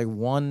population is like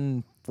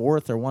 1/4 or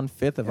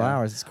 1/5 of Yeah.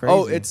 ours. It's crazy.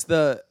 Oh, it's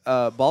the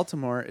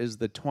Baltimore is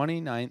the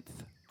 29th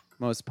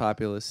most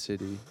populous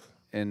city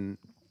in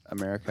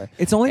America.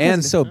 It's only because and-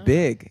 it's so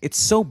big. It's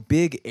so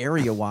big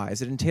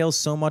area-wise. It entails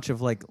so much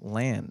of, like,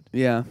 land.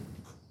 Yeah.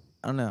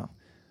 I don't know.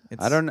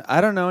 It's, I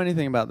don't know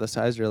anything about the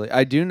size really.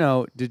 I do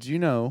know. Did you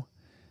know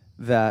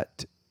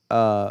that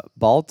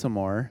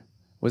Baltimore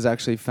was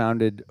actually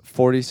founded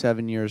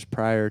 47 years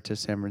prior to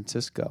San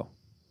Francisco?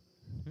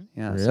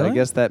 Yeah, so I Really?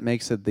 guess that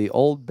makes it the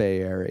old Bay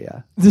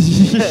Area.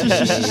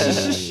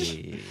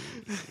 Hey.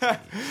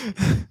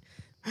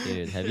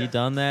 Dude, have you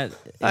done that in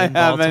I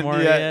haven't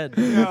Baltimore yet.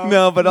 yet?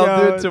 No, but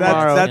I'll do it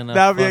tomorrow.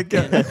 That would be a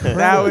Gonna good.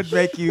 That would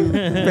make you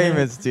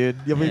famous, dude.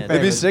 You'll be Yeah, It'd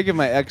be famous. sick if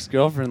my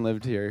ex-girlfriend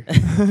lived here.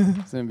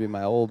 It's gonna be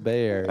my old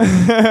Bay Area.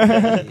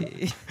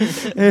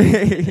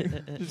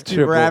 Just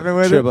keep rapping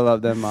with it. Triple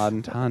up them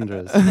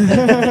entendres.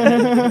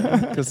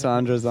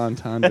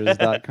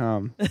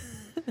 CassandrasEntendres.com.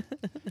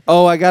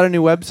 Oh, I got a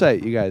new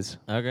website, you guys.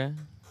 Okay.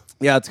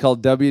 Yeah, it's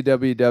called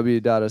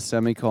www. A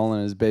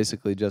semicolon is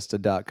basically just a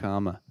dot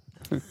comma.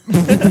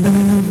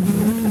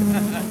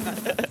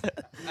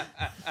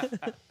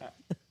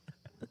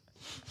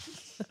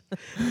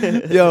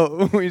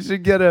 Yo, we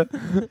should get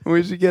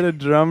a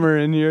drummer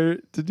in here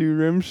to do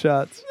rim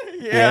shots.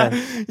 Yeah,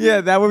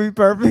 that would be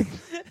perfect.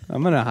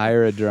 I'm gonna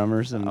hire a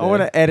drummer someday. I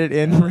want to edit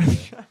in.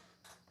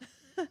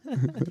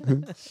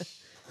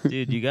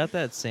 Dude, you got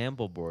that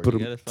sample board. You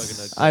gotta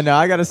fucking. I know.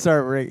 I gotta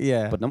start.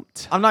 Yeah. But no,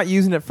 I'm not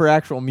using it for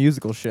actual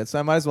musical shit, so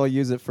I might as well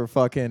use it for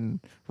fucking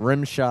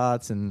rim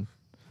shots and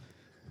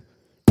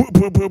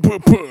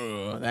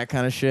that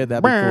kind of shit.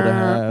 That'd be cool to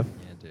have.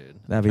 Yeah, dude.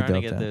 That'd be I'm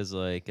trying dope, to get though. those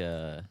like.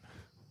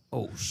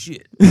 Oh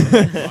shit.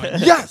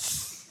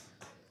 Yes.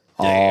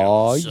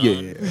 oh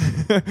yeah.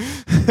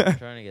 I'm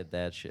trying to get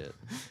that shit.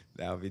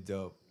 That would be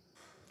dope.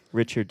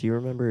 Richard, do you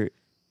remember?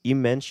 You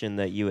mentioned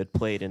that you had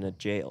played in a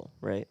jail,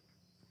 right?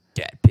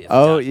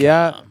 Oh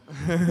yeah,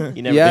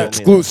 You never Yeah.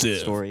 told me the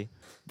story.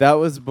 that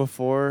was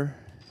before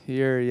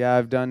here. Yeah,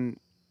 I've done.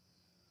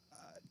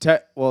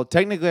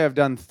 Technically, I've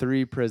done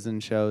 3 prison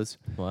shows.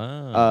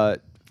 Wow.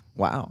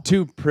 Wow.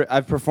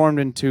 I've performed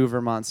in 2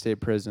 Vermont state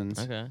prisons.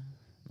 Okay.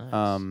 Nice.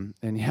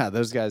 And yeah,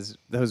 those guys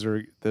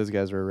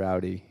were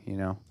rowdy. You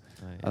know,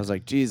 Oh, yeah. I was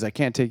like, geez, I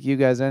can't take you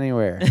guys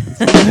anywhere.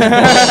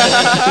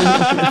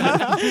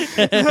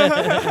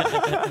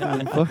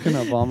 I'm fucking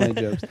up all my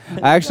jokes.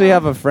 I actually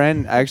have a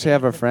friend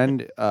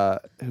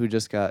who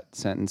just got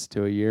sentenced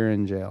to a year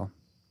in jail.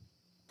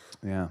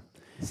 Yeah.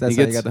 So that's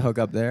He how you gets- got the hook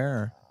up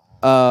there.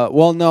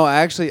 Well, no,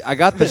 I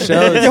got the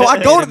shows. Yo,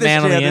 I go to this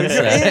Man on the jail. You're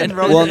inside. in,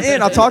 bro. Well- You're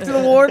in. I'll talk to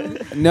the warden.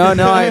 No,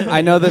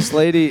 I know this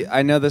lady.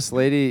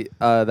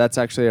 That's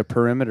actually a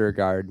perimeter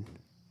guard.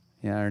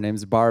 Yeah, her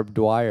name's Barb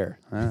Dwyer.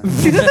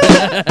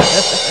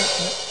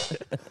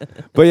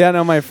 But yeah,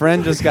 no, my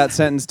friend just got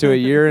sentenced to a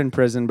year in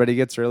prison, but he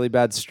gets really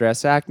bad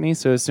stress acne.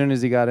 So as soon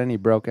as he got in, he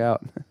broke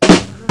out.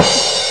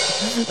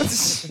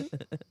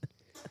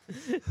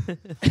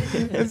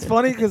 It's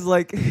funny because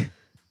like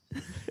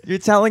you're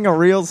telling a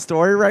real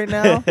story right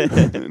now.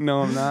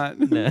 No, I'm not.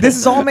 This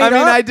is all made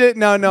up. I did.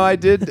 No, I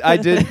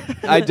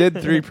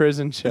did 3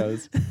 prison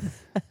shows.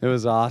 It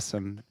was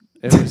awesome.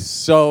 It was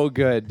so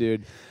good,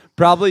 dude.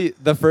 Probably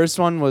the first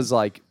one was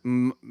like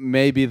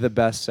maybe the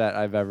best set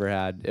I've ever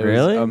had. It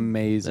Really? was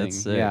amazing.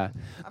 That's sick. Yeah,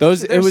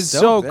 Obviously, it there's was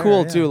soap so there,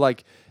 cool yeah. too.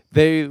 Like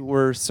they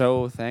were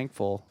so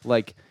thankful.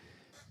 Like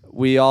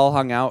we all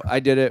hung out. I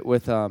did it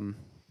with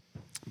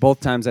both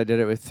times. I did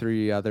it with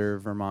 3 other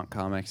Vermont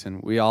comics,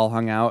 and we all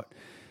hung out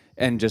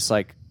and just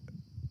like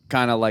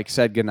kind of like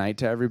said goodnight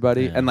to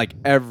everybody, Yeah. and like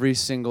every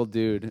single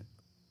dude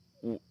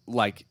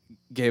like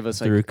gave us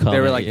Threw like cum they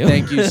were at like you.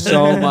 thank you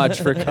so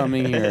much for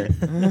coming here.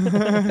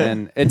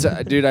 And it's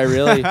dude, I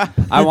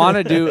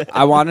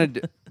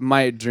wanted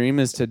my dream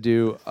is to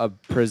do a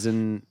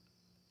prison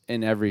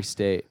in every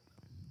state.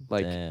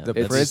 Like Damn, The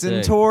that's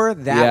prison sick. tour,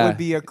 that Yeah. would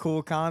be a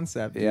cool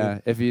concept. Dude. yeah,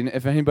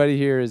 if anybody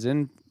here is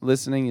in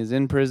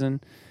prison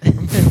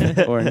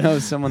or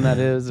knows someone that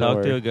is, Talk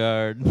or to a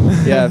guard.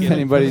 yeah, if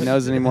anybody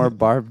knows any more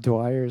Barb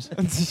Dwyers.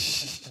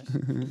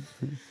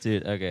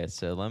 Dude, okay,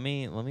 so let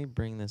me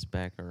bring this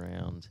back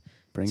around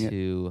Bring it.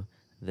 to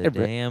the Hey,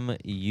 Bri- damn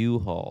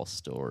U-Haul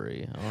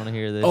story. I want to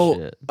hear this Oh,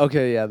 shit.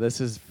 okay, yeah,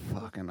 this is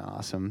fucking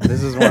awesome.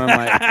 This is one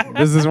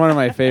of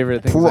my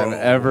favorite things I've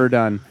ever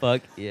done.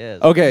 Fuck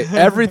yes. Okay,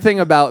 everything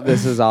about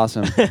this is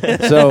awesome.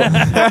 So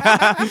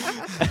I'm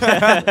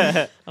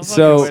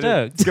so- fucking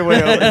stoked. Good way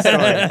to open a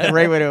story.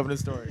 Great way to open a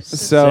story.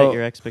 Set your so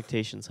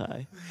expectations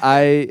high.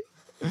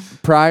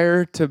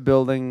 prior to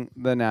building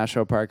the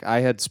national park, I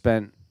had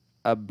spent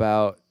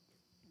about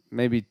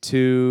maybe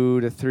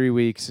 2 to 3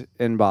 weeks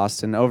in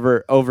Boston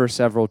over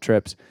several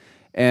trips,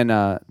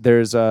 and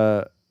there's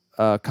a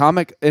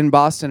comic in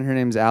Boston. Her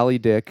name's Allie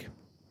Dick,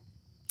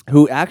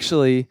 who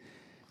actually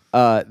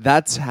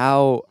that's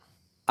how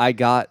I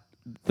got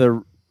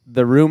the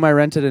room I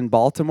rented in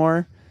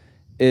Baltimore.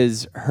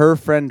 Is her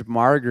friend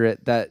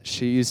Margaret that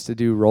she used to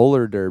do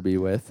roller derby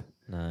with.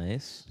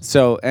 Nice.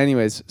 So,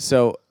 anyways,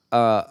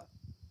 I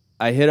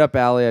hit up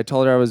Allie. I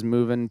told her I was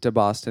moving to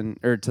Boston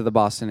or to the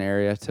Boston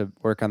area to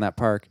work on that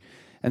park.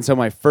 And so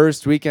my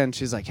first weekend,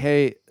 she's like,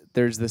 "Hey,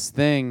 there's this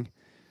thing.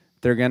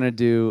 There's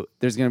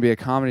gonna be a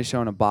comedy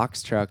show in a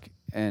box truck,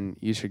 and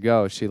you should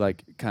go." She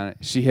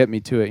she hit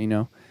me to it, you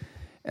know.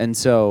 And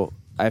so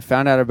I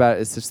found out about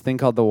it. It's this thing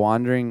called the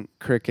Wandering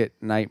Cricket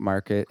Night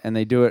Market, and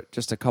they do it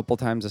just a couple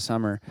times a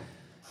summer.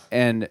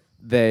 And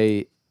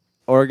they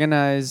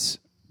organize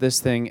this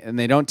thing, and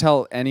they don't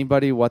tell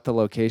anybody what the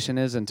location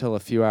is until a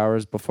few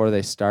hours before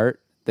they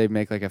start. They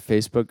make like a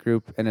Facebook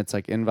group, and it's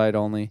like invite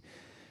only.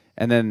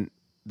 And then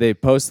they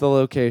post the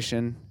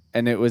location,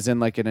 and it was in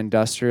like an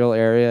industrial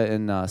area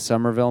in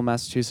Somerville,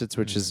 Massachusetts,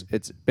 which is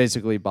it's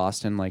basically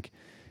Boston. Like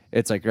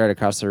it's like right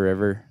across the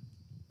river,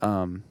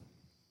 and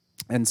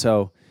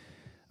so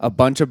a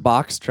bunch of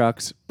box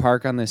trucks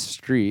park on this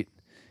street,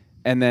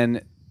 and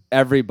then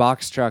every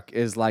box truck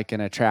is like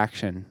an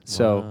attraction.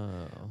 So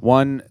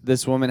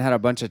this woman had a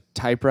bunch of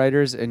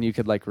typewriters, and you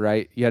could like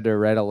you had to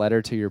write a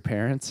letter to your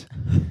parents,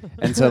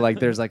 and so like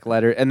there's like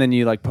letter, and then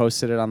you like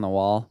posted it on the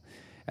wall.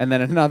 And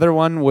then another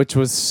one, which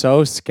was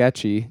so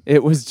sketchy.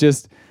 It was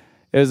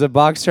a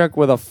box truck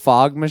with a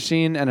fog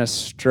machine and a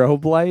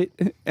strobe light.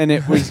 And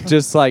it was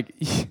just like,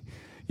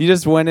 you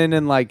just went in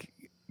and like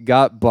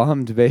got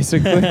bummed,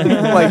 basically.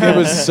 Like it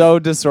was so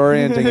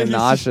disorienting and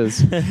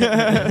nauseous.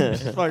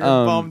 Just fucking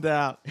bummed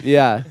out.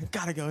 Yeah.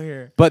 Gotta go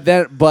here. But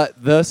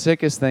the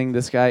sickest thing,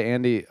 this guy,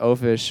 Andy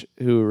Ofish,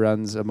 who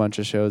runs a bunch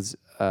of shows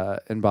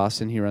in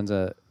Boston, he runs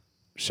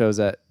shows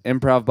at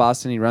Improv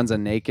Boston. He runs a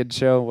naked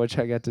show, which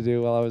I got to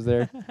do while I was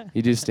there.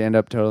 You do stand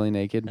up totally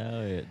naked.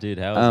 Oh yeah, dude,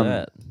 how was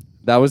that?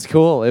 That was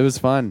cool. It was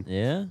fun.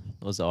 Yeah,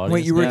 was the audience?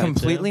 Wait, you were naked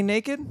completely too?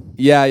 naked?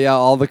 Yeah.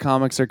 All the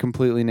comics are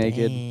completely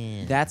naked. Damn.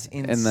 That's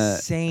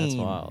insane. That's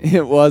wild.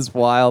 It was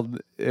wild.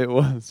 It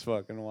was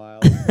fucking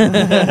wild.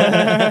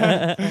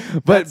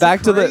 But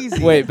back to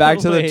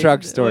the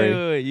truck story.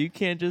 Wait, you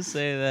can't just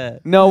say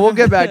that. No, we'll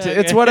get back to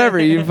it's whatever.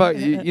 You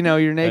know,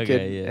 you're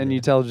naked Okay, yeah, and yeah.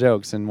 you tell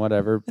jokes and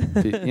whatever.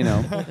 You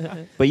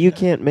know. But you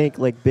can't make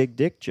like big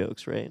dick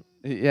jokes, right?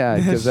 Yeah,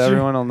 because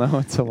everyone will know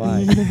it's a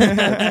lie.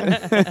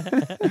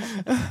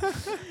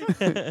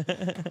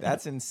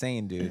 That's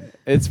insane, dude.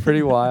 It's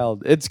pretty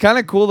wild. It's kind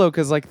of cool though,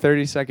 because like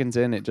 30 seconds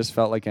in, it just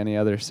felt like any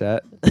other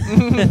set,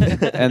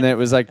 and it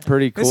was like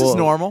pretty cool. This is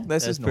normal.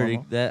 This That's is pretty.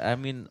 normal. I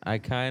mean, I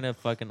kind of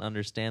fucking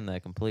understand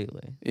that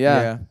completely.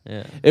 Yeah.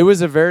 Yeah. It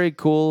was a very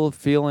cool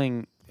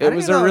feeling. How It do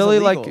was you know a really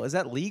illegal? like. Is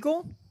that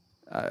legal?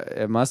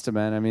 It must have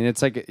been. I mean,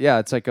 it's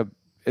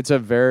a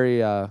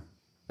very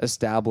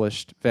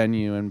established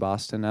venue in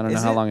Boston. I don't know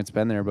Is how it? long it's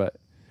been there, but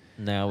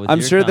Now with I'm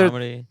your sure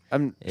comedy,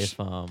 I'm if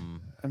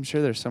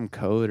sure there's some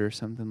code or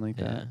something like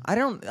yeah.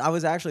 that. I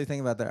was actually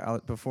thinking about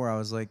that before. I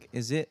was like,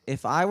 is it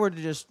if I were to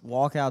just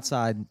walk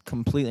outside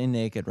completely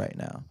naked right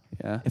now?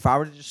 Yeah. If I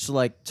were to just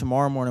like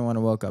tomorrow morning when I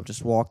woke up,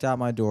 just walked out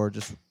my door,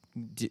 just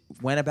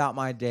went about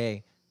my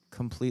day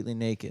completely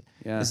naked.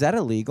 Yeah. Is that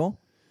illegal?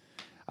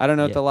 I don't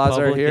know what the laws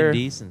are public here.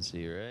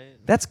 indecency, right?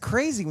 That's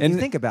crazy when you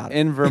think about it.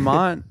 In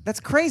Vermont.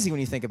 That's crazy when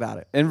you think about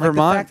it. In Like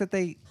Vermont- the fact that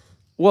they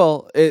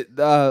Well,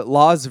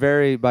 laws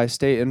vary by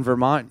state. In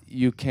Vermont,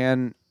 you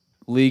can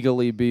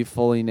legally be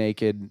fully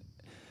naked,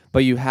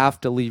 but you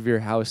have to leave your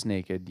house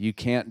naked. You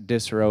can't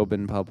disrobe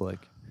in public.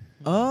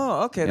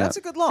 Oh, okay, Yeah. that's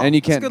a good law. And you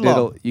That's a can't good law.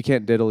 diddle. You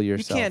can't diddle You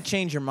yourself. can't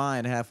change your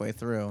mind halfway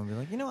through and be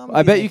like, I'm I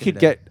gonna bet be you naked could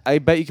today. I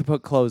bet you could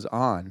put clothes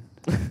on.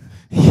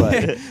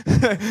 But,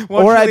 Once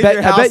or you I leave bet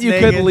your I bet house you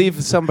naked- could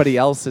leave somebody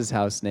else's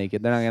house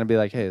naked. They're not gonna be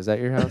like, "Hey, is that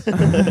your house?"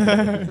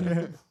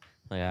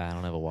 Like, I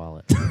don't have a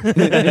wallet.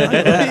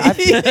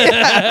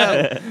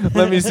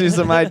 Let me see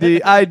some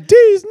IDs.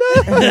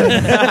 No.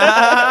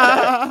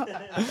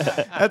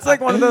 That's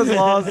like one of those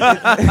laws.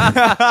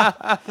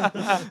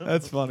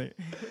 That's funny.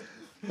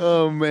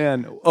 Oh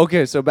man.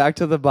 Okay, so back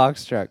to the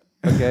box truck.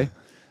 Okay,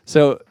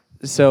 so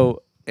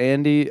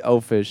Andy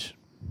Ofish.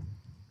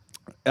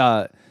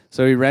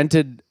 So he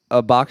rented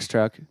a box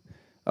truck,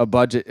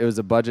 It was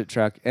a budget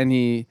truck, and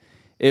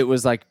it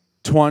was like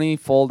 20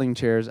 folding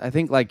chairs. I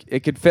think like it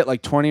could fit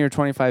like 20 or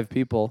 25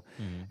 people,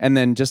 and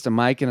then just a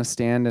mic and a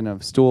stand and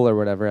a stool or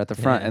whatever at the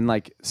front, Yeah. and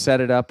like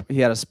set it up. He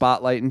had a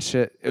spotlight and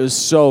shit. It was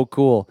so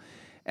cool.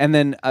 And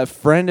then a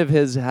friend of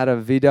his had a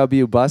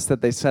VW bus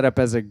that they set up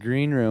as a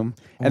green room,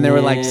 and there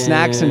were like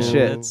snacks and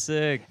shit. That's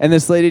sick. And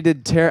this lady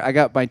did I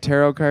got my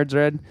tarot cards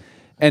read,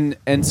 and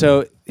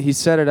so he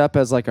set it up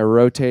as like a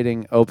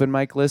rotating open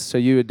mic list. So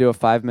you would do a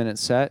 5-minute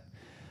set,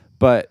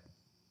 but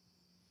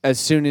as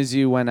soon as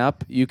you went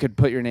up, you could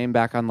put your name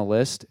back on the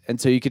list, and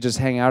so you could just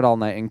hang out all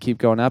night and keep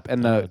going up.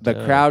 And the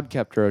dope. crowd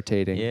kept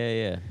rotating.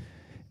 Yeah.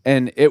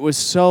 And it was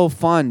so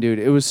fun, dude.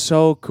 It was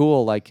so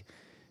cool. Like,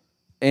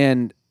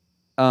 and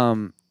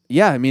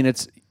yeah, I mean,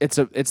 it's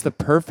the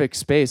perfect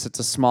space. It's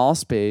a small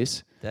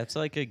space. That's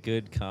like a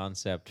good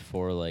concept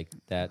for like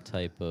that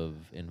type of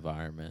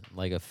environment,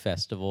 like a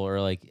festival or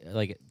like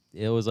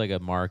it was like a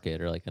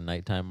market or like a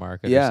nighttime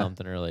market Yeah. or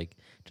something, or like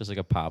just like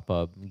a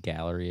pop-up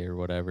gallery or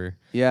whatever.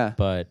 Yeah.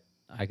 But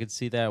I could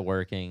see that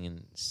working,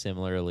 and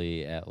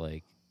similarly at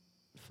like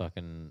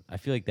fucking, I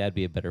feel like that'd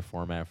be a better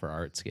format for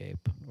Artscape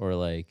or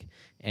like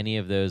any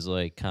of those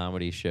like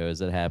comedy shows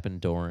that happen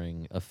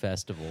during a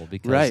festival,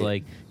 because Right.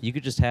 like you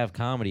could just have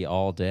comedy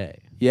all day.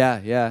 Yeah.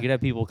 You could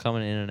have people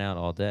coming in and out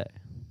all day.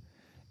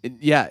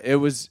 It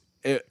was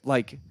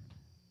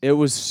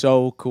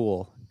so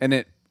cool, and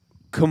it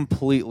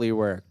completely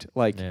worked.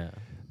 Like Yeah.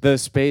 the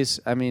space,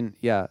 I mean,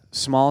 yeah,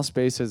 small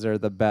spaces are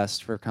the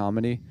best for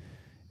comedy,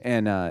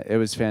 and it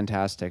was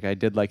fantastic. I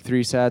did like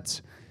 3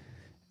 sets,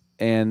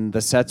 and the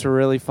sets were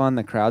really fun.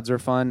 The crowds were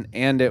fun,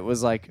 and it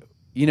was like,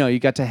 you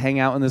got to hang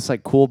out in this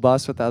like cool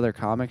bus with the other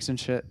comics and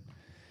shit.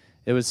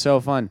 It was so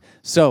fun.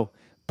 So,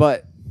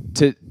 but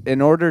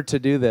in order to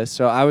do this,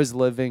 so I was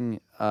living.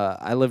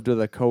 I lived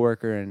with a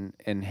coworker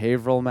in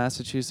Haverhill,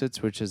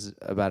 Massachusetts, which is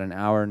about an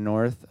hour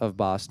north of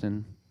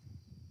Boston,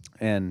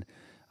 and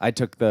I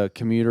took the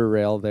commuter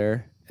rail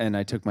there, and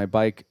I took my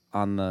bike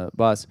on the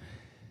bus,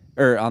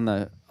 or on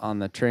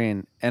the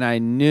train, and I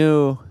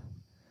knew,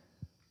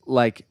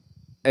 like,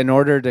 in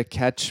order to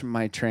catch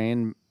my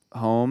train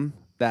home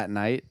that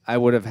night, I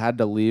would have had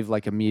to leave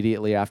like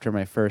immediately after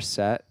my first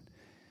set,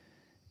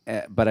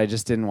 but I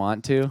just didn't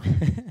want to,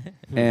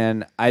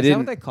 and I Is that didn't.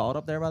 what they call it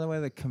up there, by the way?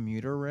 The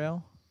commuter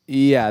rail?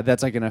 Yeah,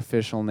 that's like an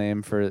official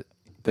name for.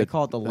 They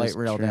call it the light those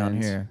rail down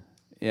trains. here.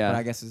 Yeah, But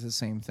I guess it's the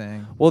same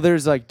thing. well,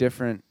 there's like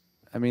different.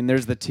 I mean,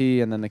 there's the T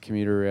and then the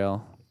commuter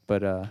rail,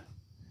 but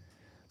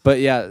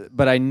yeah,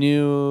 but I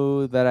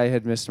knew that I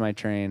had missed my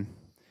train,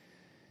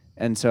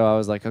 and so I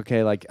was like,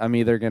 okay, like I'm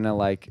either gonna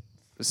like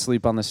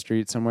sleep on the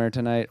street somewhere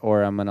tonight,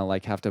 or I'm gonna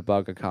like have to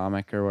bug a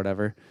comic or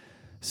whatever.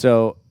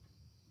 So,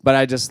 but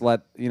I just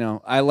let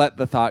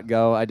the thought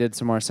go. I did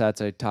some more sets.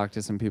 I talked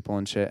to some people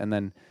and shit, and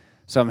then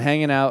so I'm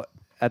hanging out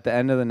at the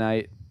end of the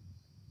night,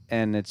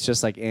 and it's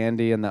just like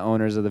Andy and the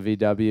owners of the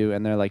VW,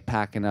 and they're like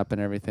packing up and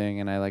everything,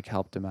 and I like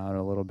helped him out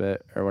a little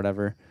bit or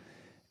whatever.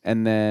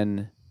 And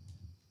then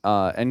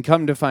and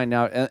come to find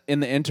out, in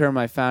the interim,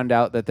 I found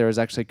out that there was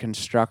actually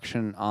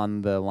construction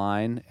on the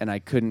line, and I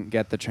couldn't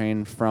get the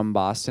train from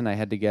Boston. I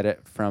had to get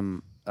it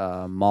from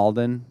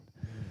Malden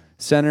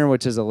Center,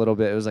 which is it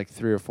was like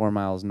 3 or 4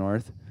 miles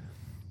north.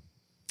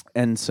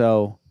 And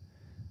so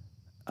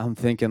I'm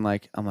thinking I'm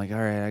like, all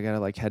right, I gotta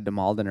like head to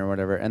Malden or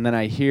whatever. And then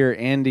I hear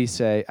Andy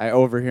I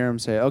overhear him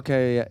say,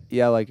 okay,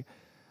 yeah, like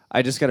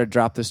I just gotta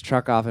drop this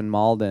truck off in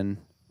Malden,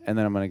 and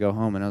then I'm gonna go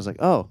home. And I was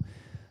like, oh.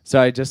 So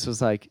I just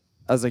was like,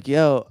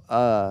 yo,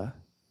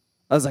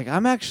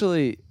 I'm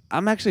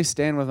actually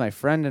staying with my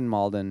friend in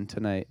Malden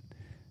tonight.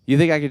 You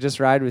think I could just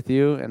ride with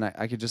you, and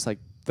I could just like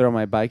throw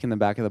my bike in the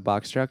back of the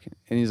box truck?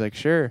 And he's like,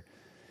 sure.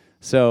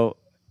 So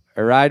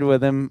I ride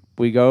with him.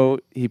 We go.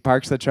 He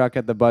parks the truck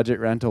at the budget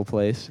rental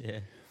place. Yeah.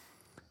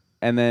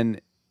 And then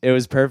it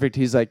was perfect.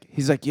 He's like,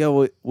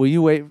 yo, will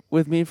you wait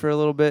with me for a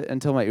little bit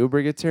until my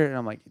Uber gets here? And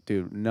I'm like,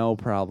 dude, no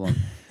problem.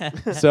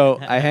 So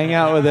I hang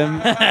out with him.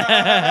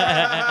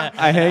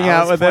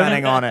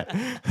 Planning on it.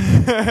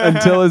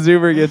 Until his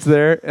Uber gets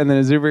there, and then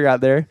his Uber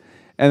got there,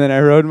 and then I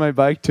rode my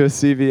bike to a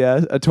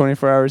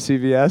 24-hour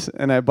CVS,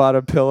 and I bought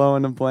a pillow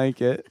and a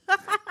blanket.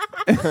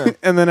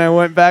 And then I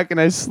went back and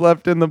I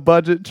slept in the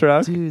budget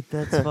truck. Dude,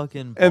 that's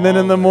fucking And then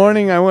in the baller.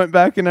 morning I went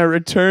back and I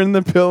returned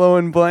the pillow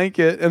and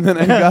blanket, and then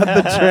I got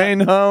the train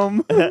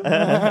home.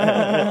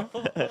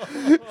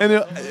 And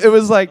it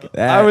was like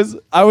I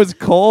was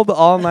cold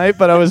all night,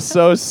 but I was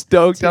so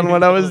stoked on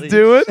what I was Holy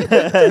doing,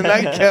 and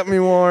that kept me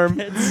warm.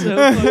 It's so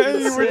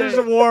fucking You were sick.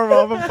 just warm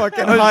off a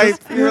fucking I was hype.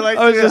 just- You were like,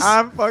 I was dude, just-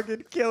 I'm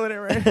fucking killing it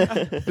right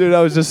now. Dude,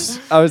 I was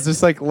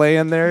just like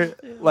laying there,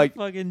 like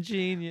fucking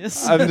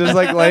genius. I'm just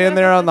like laying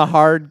there on the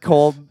hard,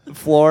 cold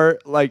floor,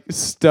 like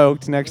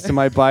stoked next to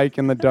my bike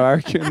in the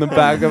dark in the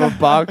back of a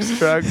box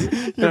truck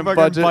in Your a fucking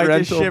budget bike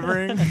rental. is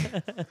shivering.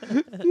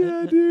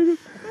 Yeah, dude.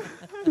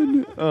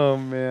 Oh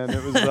man,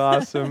 it was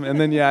awesome. And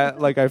then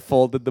like I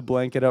folded the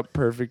blanket up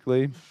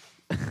perfectly,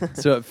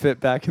 so it fit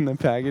back in the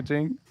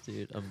packaging.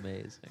 Dude,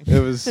 amazing. It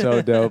was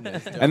so dope.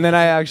 And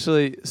then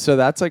so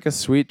that's like a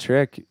sweet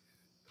trick,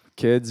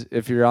 kids.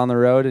 If you're on the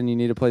road and you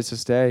need a place to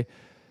stay,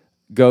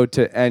 go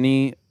to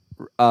any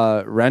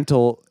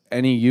rental,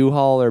 any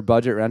U-Haul or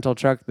budget rental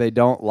truck. They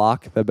don't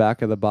lock the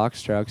back of the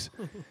box trucks.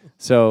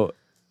 So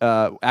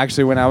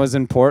actually, when I was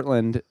in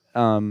Portland,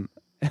 I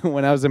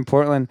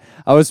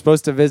was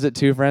supposed to visit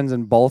 2 friends,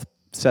 and both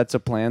sets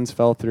of plans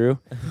fell through.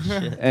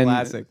 And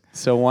Classic.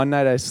 So one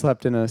night I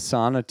slept in a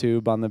sauna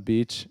tube on the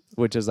beach,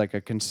 which is like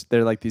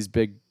they're like these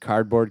big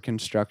cardboard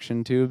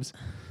construction tubes.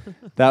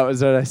 That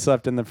was what I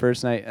slept in the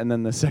first night, and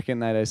then the second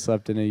night I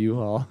slept in a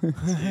U-Haul. Dude,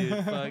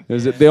 fuck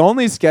The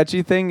only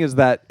sketchy thing is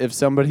that if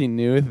somebody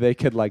knew, they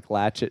could like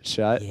latch it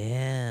shut,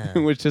 yeah.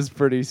 which is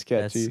pretty That's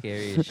sketchy.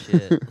 scary as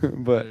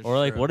shit. But Or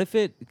like, what if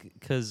it?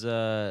 Because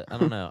I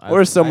don't know.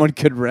 or someone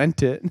could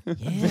rent it.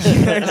 Yeah.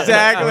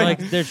 Exactly. Or, like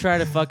they're trying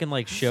to fucking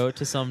like show it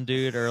to some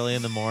dude early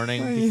in the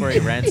morning before he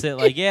rents it.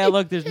 Like, yeah,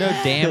 look, there's no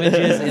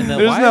damages in the.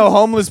 There's why- no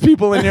homeless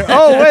people in here.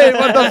 Oh wait,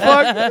 what the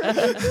fuck?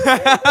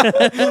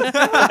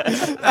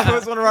 That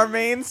was one of our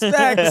main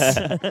specs.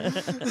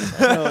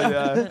 Oh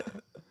yeah.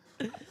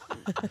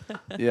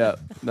 Yeah,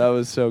 that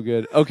was so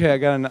good. Okay, I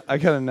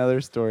got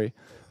another story.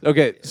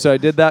 Okay, so I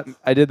did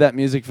that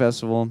music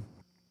festival.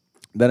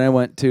 Then I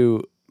went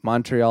to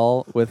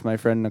Montreal with my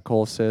friend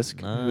Nicole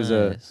Sisk, who's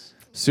a Nice.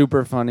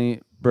 super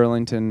funny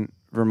Burlington,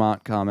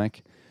 Vermont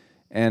comic.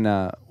 And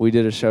we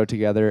did a show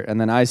together. And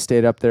then I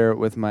stayed up there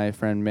with my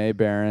friend May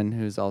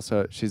Barron,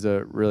 she's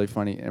a really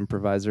funny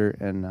improviser.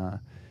 And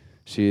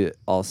she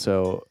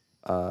also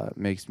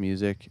makes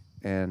music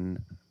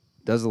and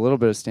does a little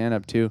bit of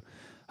stand-up too.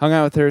 Hung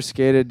out with her,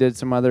 skated, did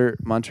some other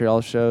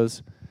Montreal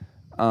shows.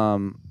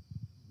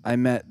 I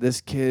met this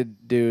kid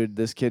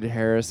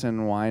Harrison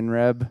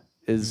Weinreb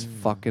is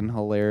fucking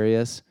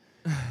hilarious.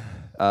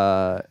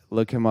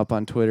 Look him up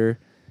on Twitter.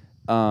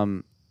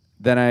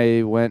 Then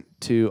I went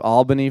to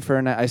Albany for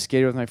a night. I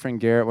skated with my friend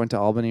Garrett. Went to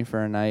Albany for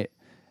a night.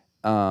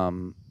 I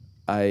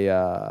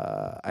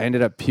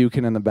ended up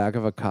puking in the back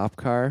of a cop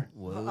car.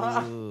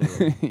 Whoa.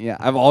 Yeah,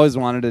 I've always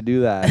wanted to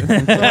do that.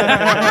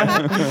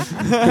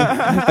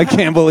 I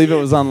can't believe it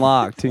was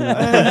unlocked. You know?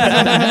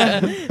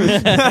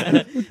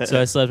 So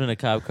I slept in a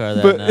cop car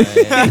that But-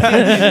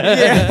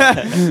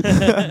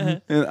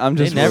 night. I'm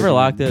They just never working.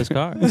 lock those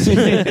cars.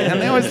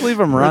 And they always leave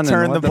them running.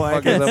 Return What the the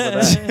fuck is up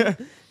with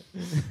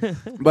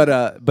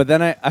that? But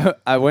then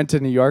I went to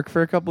New York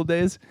for a couple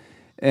days,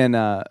 and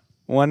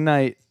one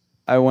night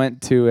I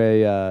went to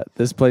a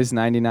this place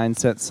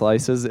 99-cent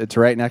slices. It's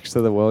right next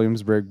to the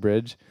Williamsburg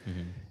Bridge,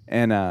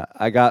 and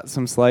I got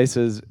some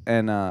slices,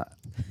 and I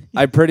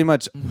pretty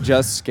much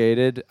just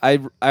skated. I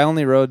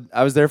only rode.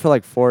 I was there for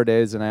like 4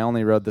 days, and I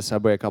only rode the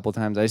subway a couple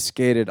times. I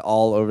skated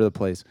all over the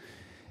place,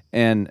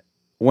 and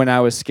when I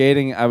was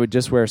skating, I would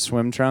just wear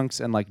swim trunks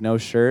and like no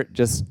shirt,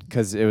 just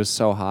because it was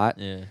so hot.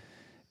 Yeah.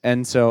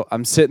 And so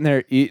I'm sitting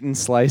there eating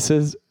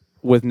slices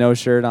with no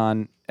shirt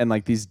on and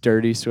like these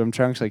dirty swim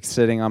trunks, like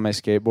sitting on my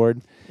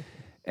skateboard.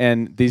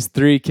 And these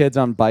 3 kids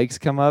on bikes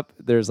come up.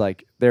 They're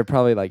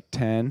probably like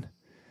 10.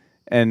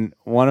 And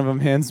one of them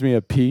hands me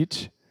a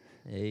peach.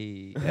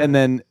 Hey. And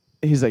then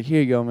he's like,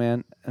 "Here you go,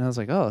 man." And I was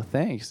like, "Oh,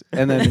 thanks."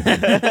 And then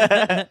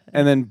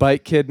and then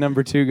bike kid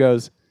number 2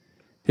 goes,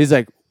 he's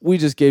like, "We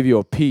just gave you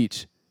a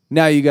peach.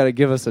 Now you got to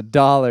give us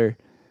 $1."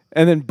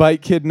 And then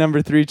bike kid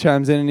number 3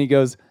 chimes in and he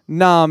goes,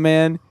 "Nah,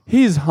 man,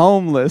 he's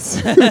homeless."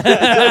 And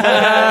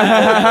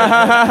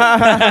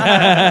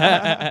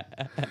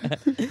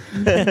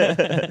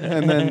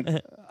then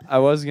I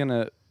was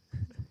gonna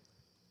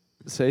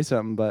say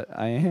something, but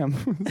I am.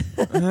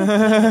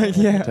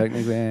 Yeah.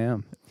 Technically, I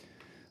am.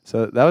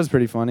 So that was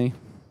pretty funny,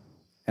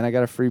 and I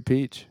got a free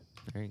peach.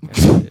 There you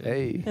go, dude.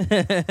 Hey,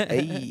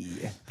 Hey.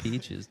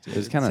 Peaches, dude. it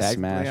was kind of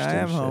smashed. I and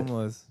am shit.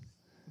 homeless.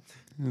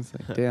 It's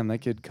like, damn, that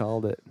kid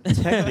called it.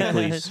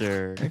 Technically,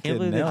 sir. I can't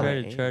believe they nailed tried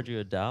it. to charge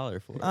you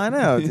 $1 for it. I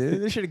know, dude.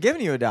 They should have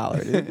given you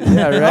 $1, dude.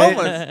 Yeah, right.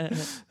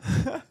 Homeless.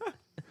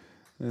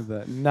 I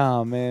thought,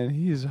 nah, man,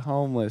 he's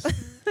homeless.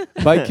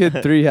 Bike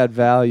kid 3 had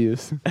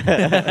values.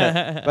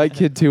 Bike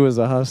kid 2 was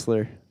a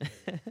hustler.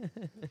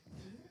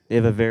 They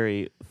have a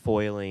very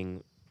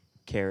foiling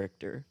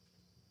character.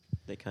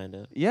 They kind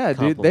of. Yeah, dude,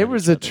 complement they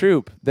was each a other.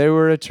 troop. They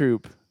were a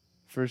troop,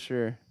 for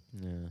sure.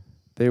 Yeah.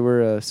 They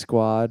were a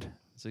squad.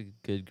 It's a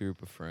good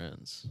group of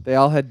friends. They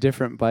all had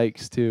different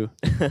bikes too.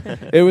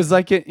 It was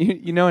like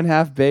you know in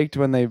Half Baked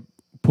when they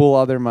pool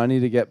all their money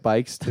to get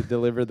bikes to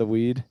deliver the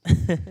weed,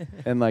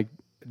 and like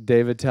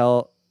Dave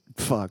Attell,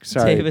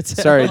 sorry Dave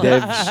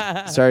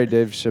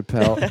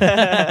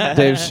Chappelle,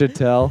 Dave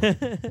Chattel.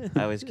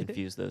 I always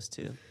confuse those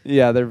two.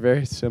 Yeah, they're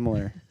very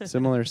similar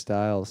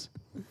styles.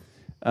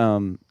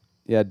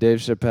 Yeah, Dave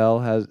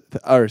Chappelle has,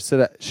 or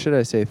should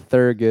I say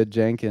Thurgood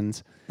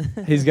Jenkins?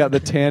 He's got the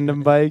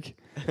tandem bike.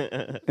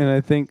 And I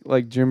think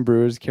like Jim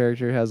Brewer's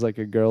character has like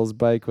a girl's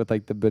bike with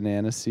like the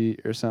banana seat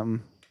or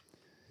something.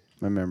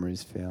 My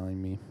memory's failing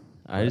me.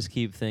 I just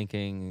keep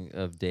thinking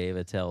of Dave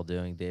Attell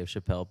doing Dave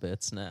Chappelle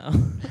bits now.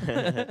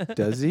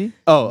 Does he?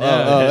 Oh,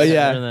 No, just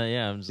yeah. remember that,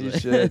 yeah, I'm just He like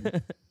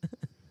should.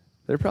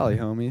 They're probably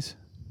homies.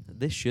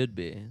 They should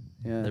be.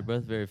 Yeah. They're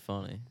both very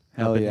funny.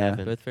 Hell Up in yeah.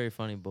 heaven. Both very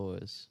funny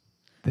boys.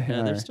 They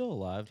Yeah, are. they're still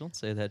alive. Don't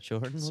say that,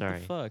 Jordan.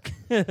 Sorry. What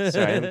the fuck?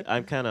 Sorry,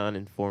 I'm kind of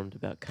uninformed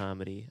about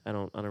comedy. I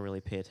don't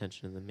really pay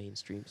attention to the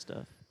mainstream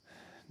stuff.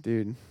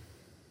 Dude.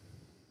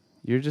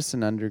 You're just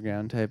an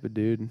underground type of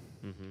dude.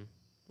 Mm-hmm.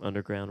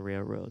 Underground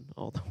Railroad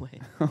all the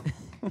way.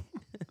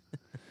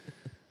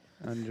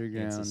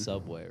 Underground. It's a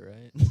subway,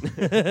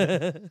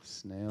 right?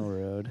 Snail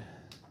Road.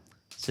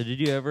 So did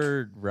you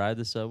ever ride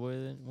the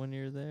subway when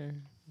you were there?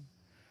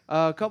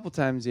 A couple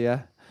times,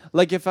 yeah.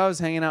 Like if I was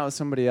hanging out with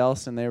somebody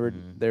else and they were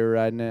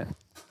riding it.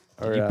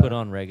 Did you put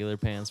on regular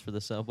pants for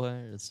the subway?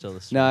 Or it's still the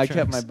swim No, I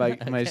trunks?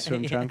 kept my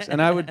swim trunks,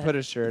 and I would put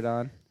a shirt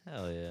on.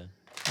 Hell yeah.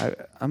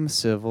 I'm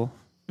civil.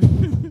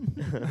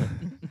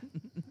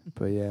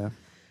 But yeah.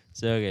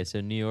 So okay,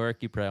 so New York,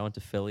 you probably went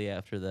to Philly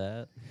after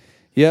that.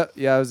 Yep.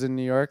 Yeah, I was in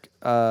New York.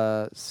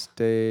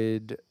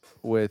 Stayed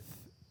with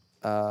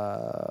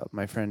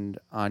my friend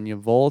Anya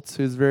Volts,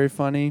 who's very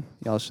funny.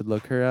 Y'all should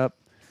look her up.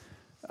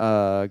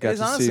 Got It's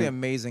to honestly see.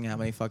 amazing how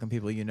many fucking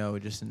people you know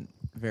just in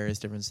various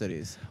different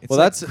cities. It's Well,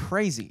 like that's-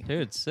 crazy.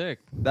 Dude, sick.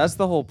 That's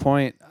the whole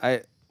point.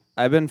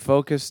 I've been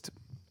focused.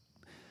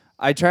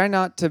 I try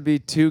not to be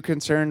too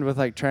concerned with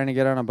like trying to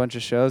get on a bunch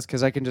of shows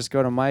because I can just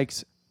go to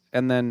mics,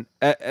 and then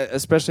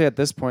especially at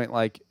this point,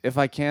 like if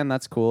I can,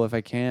 that's cool. If I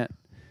can't,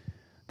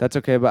 that's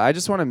okay. But I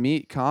just want to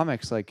meet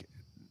comics. Like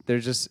they're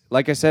just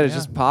like I said, it's Yeah.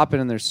 just popping,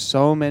 and there's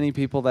so many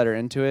people that are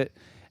into it,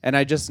 and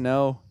I just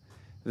know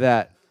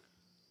that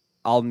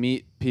I'll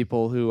meet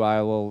people who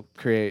I will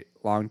create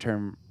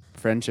long-term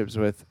friendships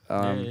with.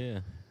 Yeah.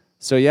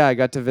 So yeah, I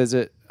got to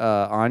visit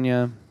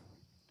Anya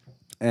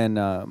and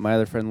my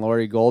other friend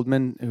Lori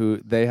Goldman,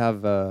 who they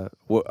have a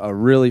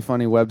really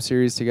funny web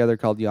series together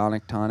called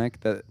Yonic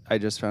Tonic that I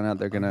just found out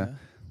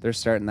they're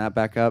starting that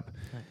back up.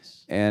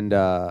 Nice. And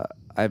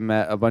I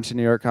met a bunch of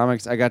New York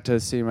comics. I got to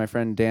see my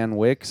friend Dan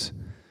Wicks,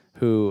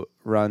 who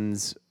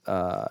runs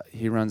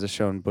he runs a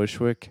show in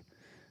Bushwick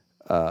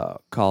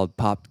called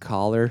Popped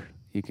Collar.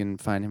 You can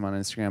find him on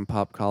Instagram,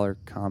 Pop Collar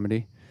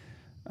Comedy.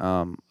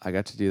 I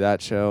got to do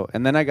that show,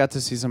 and then I got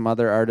to see some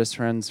other artist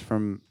friends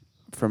from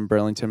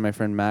Burlington. My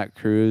friend Matt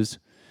Cruz,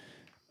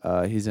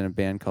 he's in a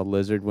band called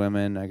Lizard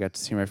Women. I got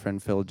to see my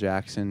friend Phil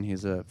Jackson.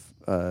 He's a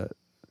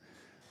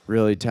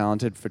really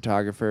talented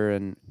photographer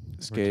and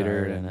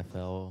skater. Retired And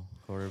NFL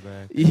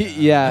quarterback.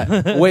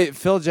 yeah, wait,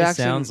 Phil It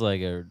Jackson. sounds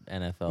like a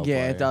NFL. Yeah,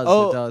 player. it does.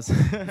 Oh. It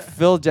does.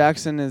 Phil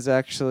Jackson is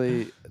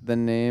actually the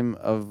name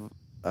of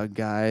a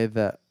guy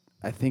that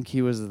I think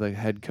he was the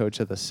head coach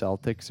of the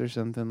Celtics or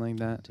something like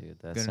that. Dude,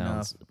 that Good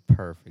sounds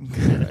perfect.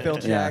 Phil Yeah.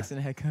 Jackson,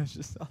 head coach.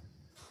 Just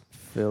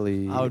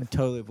Philly. I would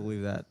totally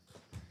believe that.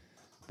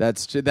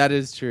 That's true. That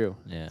is true.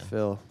 Yeah.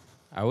 Phil.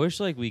 I wish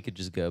like we could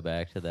just go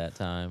back to that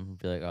time and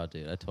be like, oh,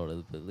 dude, I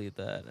totally believe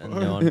that, and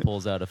no one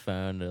pulls out a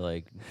phone to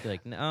like be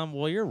like,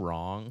 well, you're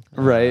wrong.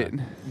 Right.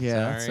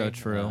 Yeah, that's so sorry,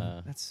 true.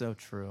 That's so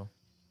true.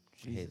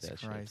 I hate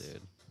Jesus that Christ. shit,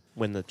 dude.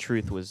 When the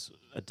truth was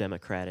a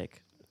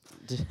democratic.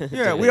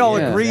 Yeah, we all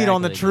Yeah. agreed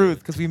on the Exactly, truth dude.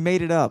 because we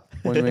made it up.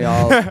 When we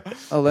all.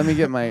 Oh, let me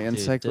get my Dude,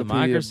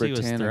 Encyclopedia democracy was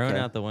thrown Britannica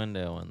out the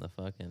window when the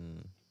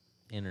fucking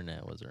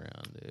internet was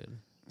around, dude.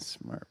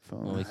 When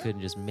we smartphone.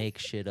 couldn't just make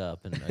shit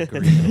up and agree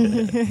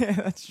on it. Yeah,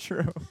 that's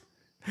true.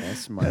 That's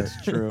smart.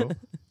 That's true.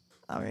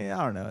 I mean,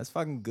 I don't know. It's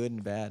fucking good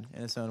and bad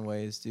in its own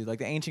ways, dude. Like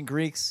the ancient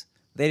Greeks,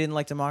 they didn't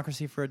like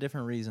democracy for a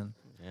different reason.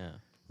 Yeah.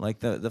 Like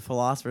the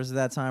philosophers of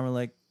that time were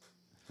like,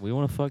 We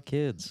want to fuck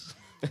kids.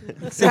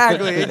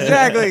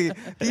 exactly.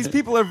 These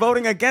people are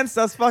voting against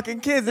us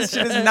fucking kids. This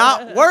shit is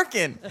not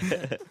working.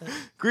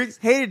 Greeks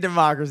hated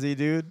democracy,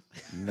 dude.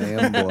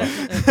 Nambla.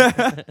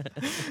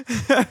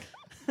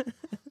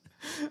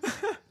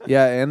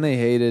 Yeah, and they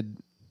hated.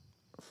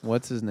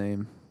 What's his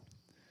name?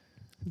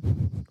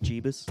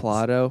 Jeebus.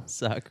 Plato.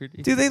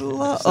 Socrates. Dude, they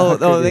love. Oh,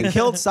 they Socrates.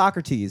 killed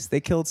Socrates. They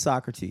killed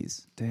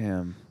Socrates.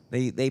 Damn.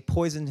 They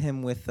poisoned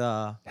him with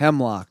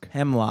Hemlock.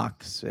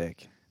 hemlock.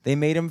 Sick. They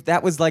made him.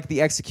 That was like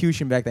the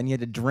execution back then. You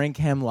had to drink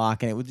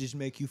hemlock, and it would just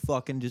make you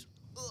fucking just.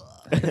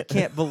 I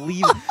can't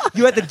believe it.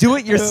 You had to do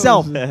it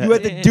yourself. You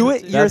had to do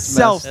it That's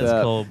yourself. messed That's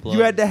up. cold blood.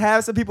 You had to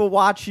have some people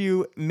watch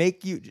you,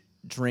 make you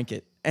drink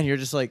it, and you're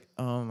just like,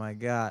 oh my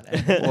god,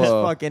 and you just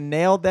Whoa. fucking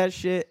nailed that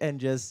shit, and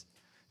just,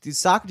 dude,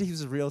 Socrates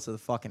was real to the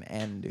fucking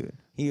end, dude.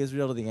 He was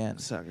real to the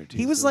end. Socrates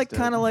He was was like dead.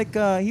 kind of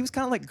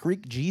like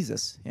Greek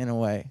Jesus in a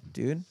way,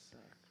 dude.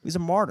 He was a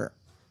martyr.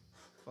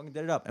 Fucking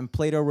did it up, and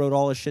Plato wrote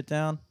all his shit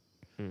down.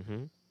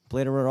 Mm-hmm.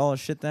 Plato wrote all his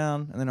shit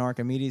down, and then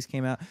Archimedes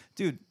came out.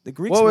 Dude, the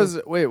Greeks. What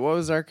were-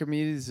 was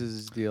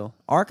Archimedes' deal?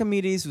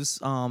 Archimedes was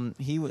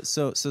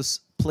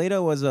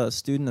Plato was a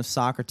student of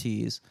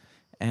Socrates,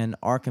 and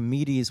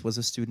Archimedes was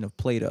a student of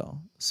Plato.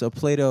 So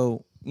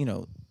Plato,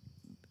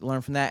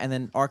 learned from that, and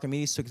then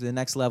Archimedes took it to the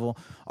next level.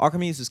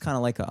 Archimedes was kind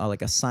of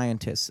like a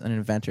scientist, an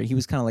inventor. He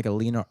was kind of like a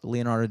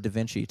Leonardo da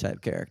Vinci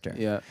type character.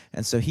 Yeah.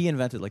 And so he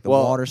invented like the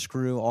Well, water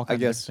screw, all kinds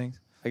guess- of things.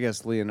 I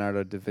guess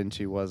Leonardo da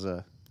Vinci was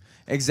a.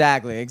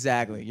 Exactly.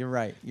 You're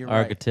right.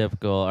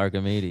 Archetypical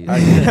Archimedes.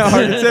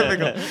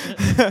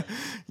 Archetypical.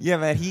 Yeah,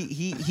 man.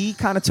 He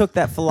kind of took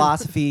that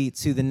philosophy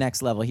to the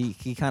next level.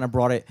 He kind of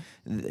brought it.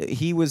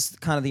 He was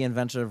kind of the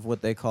inventor of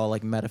what they call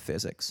like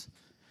metaphysics.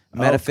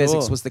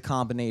 Metaphysics cool. was the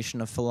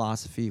combination of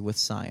philosophy with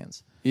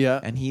science, Yeah.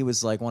 and he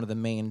was like one of the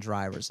main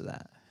drivers of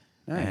that.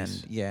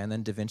 Nice. And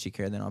then Da Vinci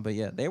carried that on. But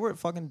yeah, they were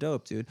fucking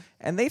dope, dude.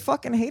 And they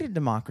fucking hated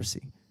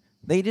democracy.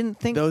 They didn't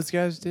think Those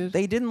guys did.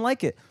 they didn't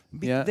like it.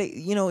 Yeah.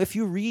 If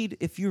you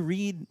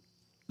read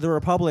the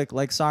Republic,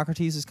 like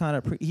Socrates is kind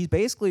of he's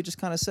basically just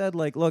kind of said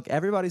like, look,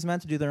 everybody's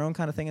meant to do their own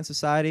kind of thing in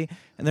society,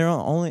 and there are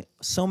only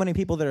so many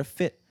people that are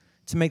fit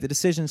to make the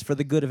decisions for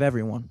the good of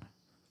everyone.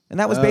 And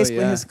that was Oh,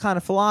 basically yeah. his kind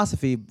of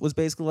philosophy. Was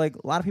basically like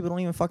a lot of people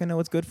don't even fucking know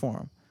what's good for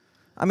them.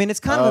 I mean,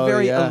 it's kind of a Oh,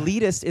 very yeah.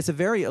 elitist. It's a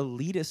very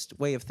elitist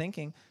way of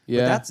thinking.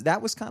 Yeah. But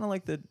that was kind of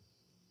like the,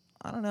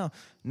 I don't know. Whoa,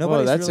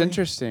 Nobody's that's really,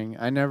 interesting.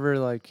 I never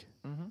like.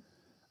 Mhm.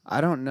 I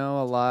don't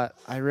know a lot.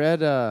 I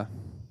read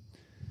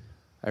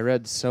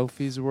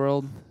Sophie's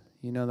World.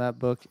 You know that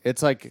book?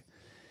 It's like,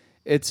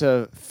 it's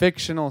a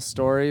fictional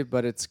story,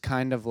 but it's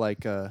kind of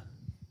like a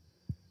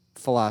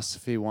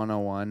philosophy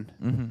 101.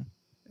 Mhm.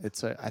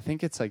 I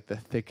think it's like the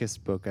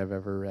thickest book I've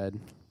ever read.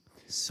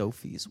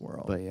 Sophie's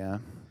World. But yeah,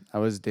 I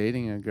was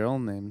dating a girl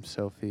named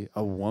Sophie,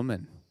 a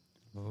woman.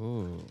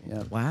 Ooh.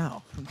 Yeah,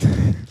 Wow.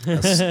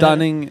 a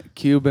stunning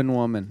Cuban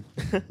woman.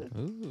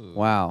 Ooh.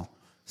 Wow.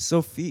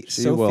 Sophie.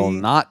 She will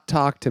not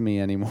talk to me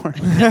anymore.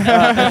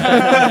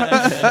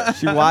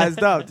 She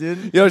wised up,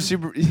 dude. Yo,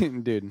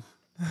 dude.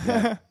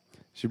 Yeah.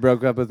 She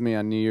broke up with me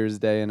on New Year's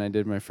Day, and I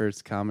did my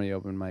first comedy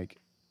open mic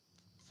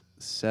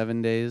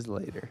 7 days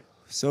later.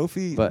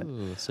 Sophie. But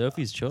Ooh,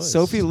 Sophie's choice.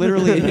 Sophie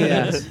literally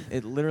Yeah. means,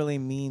 it literally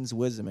means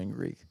wisdom in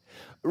Greek.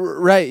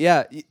 right,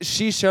 yeah,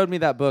 she showed me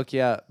that book,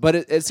 yeah. But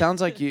it sounds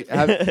like you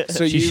have.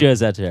 So She you, shows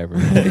that to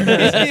everyone.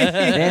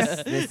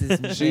 this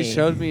is She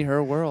showed me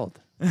her world.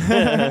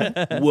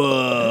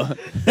 Whoa.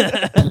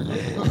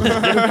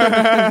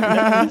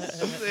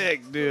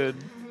 Sick, dude.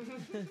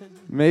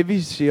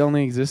 Maybe she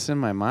only exists in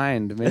my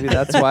mind. Maybe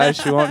that's why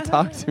she won't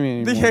talk to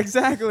me anymore.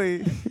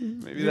 Exactly.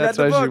 Maybe that's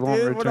why she won't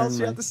return What else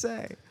you my- have to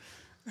say?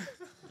 Yeah,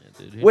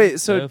 dude, here's Wait, the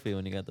so- trophy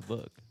when you got the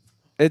book.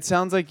 It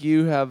sounds like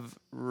you have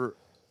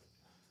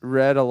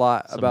read a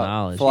lot Some about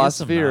knowledge. He has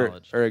some philosophy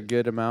knowledge. or a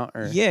good amount.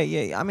 Or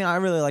Yeah. I mean, I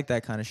really like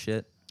that kind of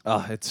shit.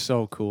 Oh, it's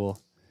so cool.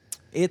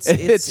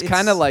 It's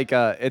Kind of like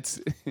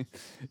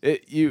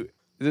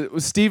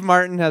Steve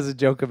Martin has a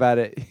joke about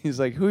it. He's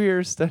like, "Who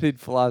here studied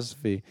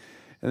philosophy?"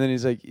 And then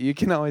he's like, "You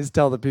can always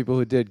tell the people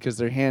who did because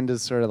their hand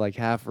is sort of like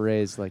half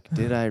raised. Like,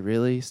 did I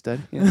really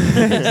study it?"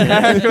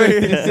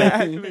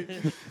 exactly.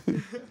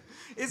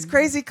 It's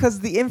crazy because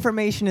the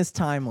information is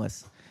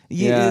timeless.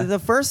 Yeah. The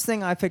first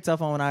thing I picked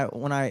up on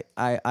when I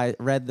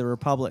read The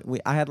Republic,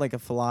 I had like a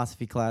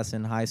philosophy class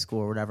in high school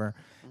or whatever,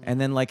 and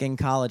then like in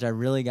college I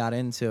really got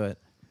into it,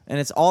 and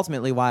it's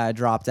ultimately why I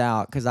dropped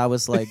out because I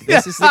was like,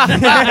 this is. I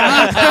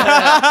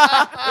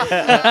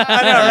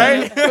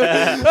know, right?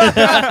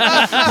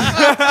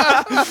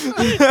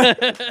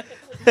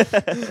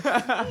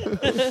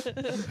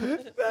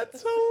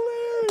 That's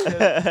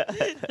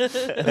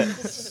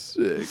hilarious.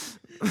 Sick.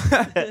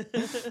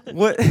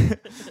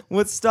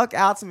 What stuck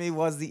out to me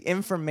was the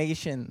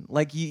information.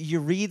 Like you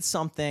read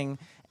something,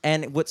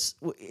 and it was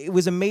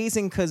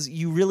amazing because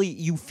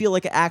you feel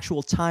like an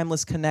actual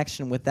timeless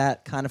connection with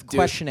that kind of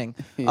questioning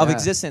of yeah.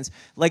 existence.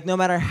 Like no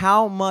matter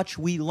how much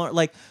we learn,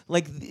 like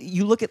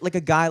you look at like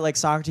a guy like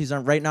Socrates.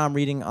 Right now I'm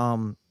reading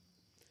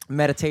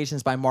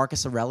Meditations by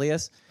Marcus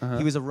Aurelius.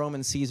 He was a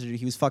Roman Caesar.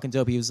 He was fucking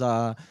dope. He was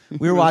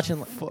we were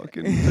watching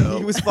fucking he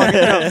dope. was fucking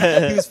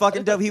dope. He was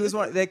fucking dope. He was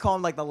one. They call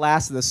him like the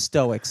last of the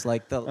Stoics.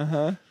 Like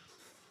the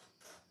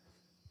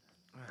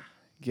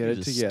Get it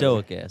He's a together.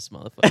 stoic ass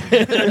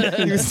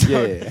motherfucker. he was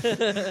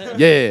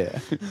Yeah.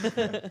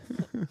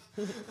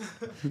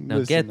 Now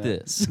Listen get up.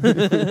 this.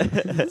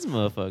 This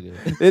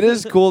motherfucker. It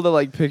is cool to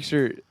like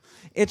picture.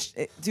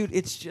 dude.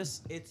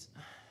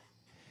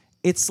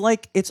 It's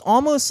like it's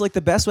almost like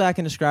the best way I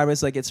can describe it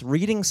is like it's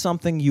reading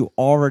something you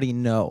already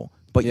know,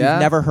 but Yeah.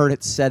 you've never heard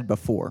it said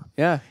before.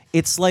 Yeah.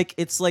 It's like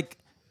it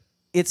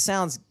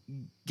sounds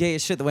gay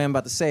as shit the way I'm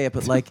about to say it,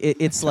 but like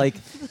it's like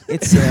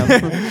it's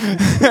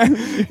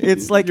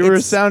like You were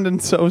it's- sounding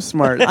so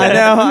smart. I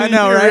know,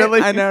 You right?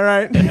 really- I know,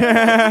 right?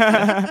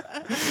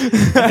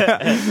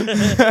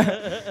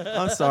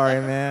 I'm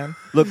sorry, man.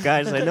 Look,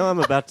 guys, I know I'm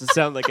about to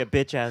sound like a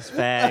bitch ass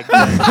fag.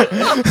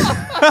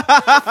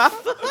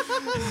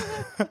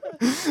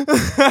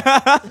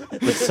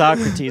 But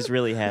Socrates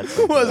really had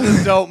something.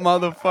 was a dope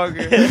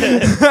motherfucker.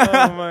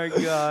 Oh my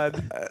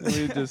god.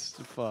 We just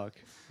fuck.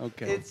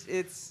 Okay.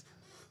 It's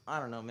I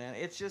don't know, man.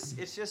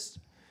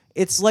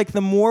 It's like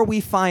the more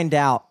we find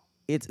out,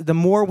 it's the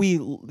more we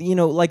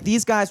like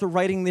these guys were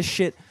writing this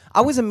shit.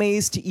 I was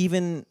amazed to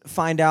even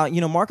find out,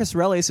 Marcus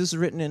Aurelius, this was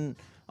written in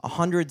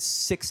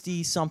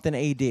 160 something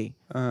AD,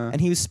 and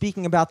he was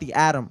speaking about the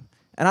atom.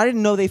 And I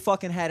didn't know they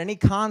fucking had any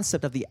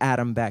concept of the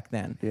atom back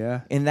then.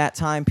 Yeah. In that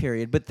time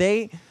period. But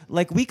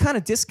we kind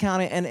of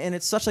discount it, and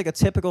it's such like a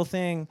typical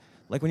thing.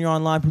 Like when you're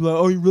online, people are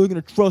like, oh, you're really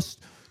gonna trust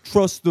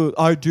the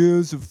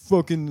ideas of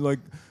fucking like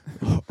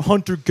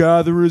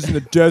hunter-gatherers in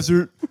the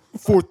desert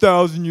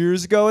 4,000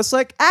 years ago. It's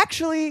like,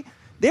 actually,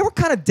 they were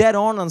kind of dead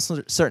on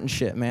certain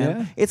shit, man.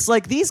 Yeah. It's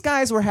like these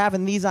guys were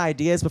having these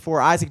ideas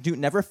before Isaac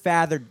Newton ever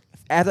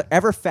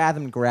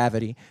fathomed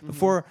gravity,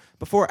 before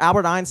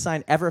Albert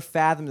Einstein ever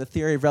fathomed the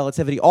theory of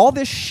relativity. All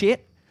this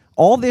shit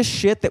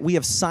that we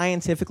have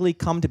scientifically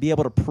come to be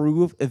able to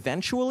prove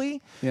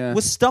eventually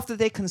was stuff that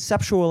they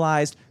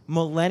conceptualized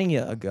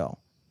millennia ago.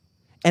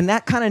 And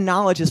that kind of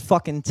knowledge is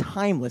fucking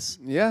timeless.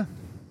 Yeah.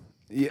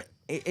 Yeah.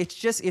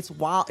 It's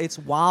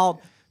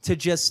wild to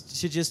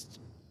just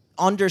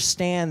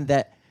understand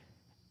that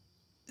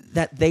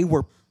they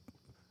were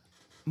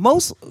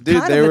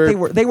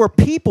they were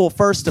people,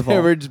 first of all.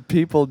 They were just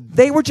people.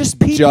 They were just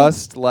people.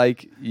 Just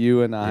like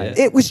you and I. Yeah.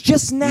 It was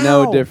just now.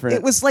 No different.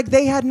 It was like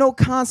they had no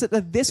concept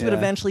that this would Yeah.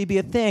 eventually be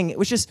a thing. It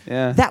was just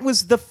Yeah. that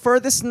was the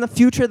furthest in the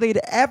future they'd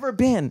ever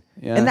been.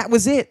 Yeah. And that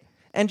was it.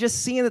 And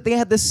just seeing that they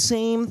had the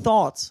same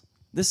thoughts.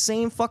 The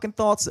same fucking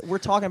thoughts that we're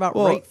talking about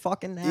Well, right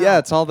fucking now. Yeah,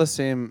 it's all the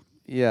same.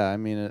 Yeah, I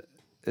mean,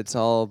 it's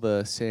all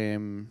the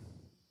same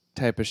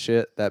type of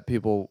shit that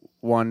people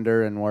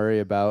wonder and worry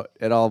about.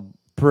 It all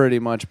pretty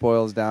much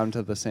boils down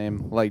to the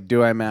same. Like,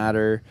 do I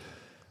matter?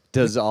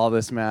 Does all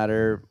this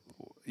matter?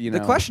 You know.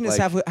 The question is,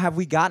 like, have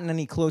we gotten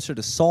any closer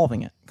to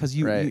solving it? Because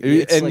right,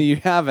 it's and like- you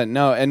haven't.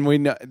 No, and we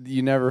know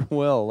you never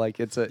will. Like,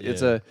 it's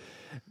a.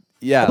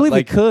 Yeah, I believe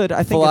like we could.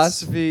 I think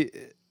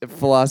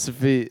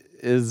philosophy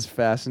is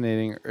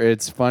fascinating. Or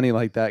it's funny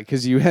like that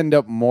because you end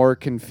up more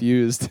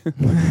confused.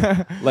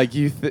 Like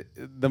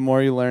the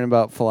more you learn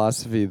about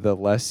philosophy, the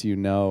less you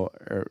know,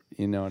 or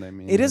you know what I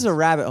mean. it is a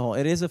rabbit hole.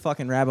 It is a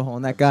fucking rabbit hole.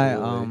 And that guy,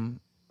 Absolutely.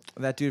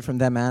 that dude from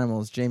Them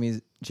Animals,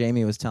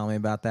 Jamie was telling me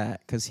about that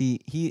because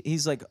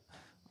he's like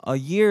a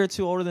year or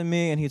two older than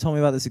me, and he told me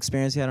about this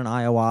experience he had on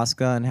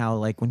ayahuasca and how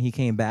like when he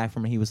came back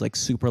from it, he was like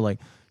super like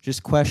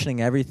just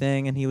questioning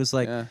everything, and he was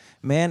like, Yeah.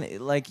 man,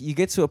 like you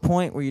get to a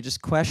point where you're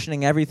just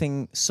questioning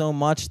everything so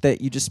much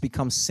that you just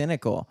become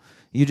cynical.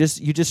 You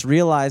just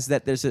realize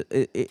that there's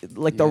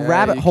like the Yeah,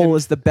 rabbit you hole can-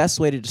 is the best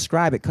way to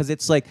describe it, because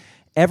it's like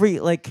every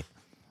like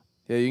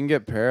Yeah, you can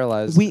get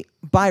paralyzed. we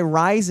by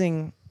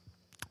rising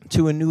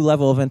to a new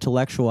level of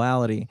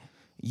intellectuality,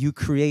 you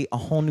create a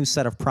whole new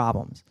set of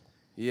problems.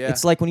 yeah.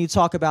 It's like when you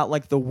talk about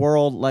like the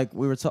world, like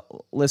we were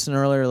listening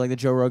earlier, like the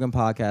Joe Rogan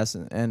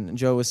podcast, and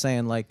Joe was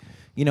saying like,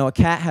 you know, a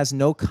cat has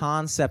no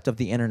concept of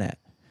the internet.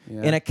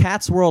 Yeah. In a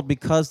cat's world,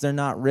 because they're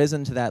not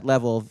risen to that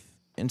level of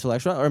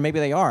intellectual, or maybe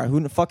they are.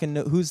 Who fucking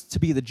who's to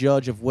be the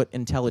judge of what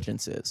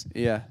intelligence is?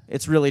 yeah.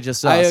 It's really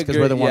just I us because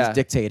we're the agree, ones yeah.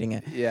 dictating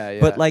it. Yeah,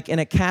 But yeah. like in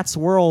a cat's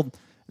world,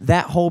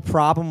 that whole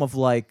problem of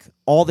like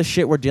all the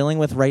shit we're dealing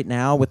with right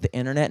now with the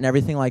internet and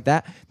everything like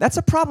that, that's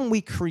a problem we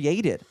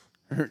created.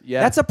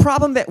 Yeah. That's a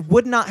problem that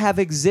would not have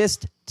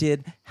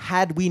existed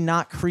had we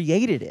not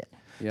created it.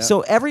 Yeah.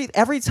 So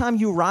every time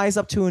you rise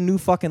up to a new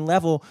fucking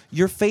level,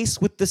 you're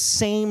faced with the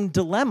same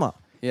dilemma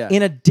Yeah.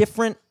 in a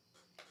different.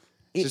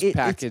 Just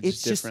packaged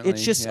it's just differently,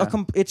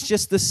 yeah. it's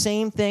just the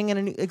same thing in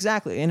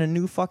a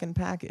new fucking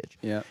package.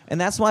 Yeah.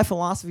 And that's why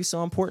philosophy is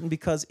so important,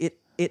 because it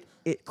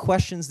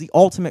questions the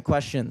ultimate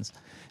questions,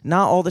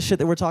 not all the shit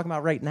that we're talking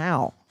about right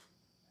now.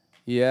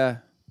 Yeah.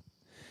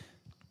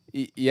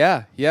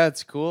 Yeah,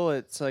 it's cool.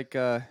 It's like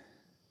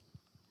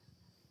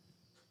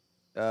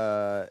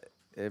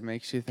it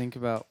makes you think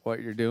about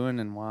what you're doing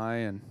and why,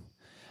 and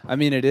I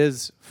mean it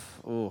is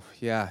oh,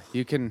 yeah,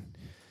 you can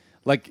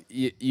like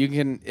you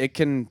can it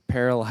can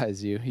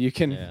paralyze you. You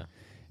can Yeah.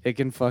 it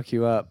can fuck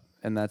you up,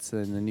 and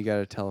then you got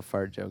to tell a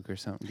fart joke or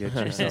something, get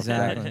yourself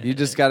Exactly. back. You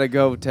just got to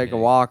go take a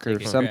walk or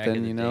Take a crack at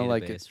something, the you know,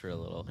 like database for a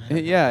little.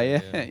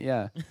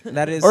 yeah.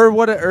 That is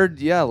Or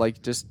yeah,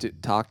 like just to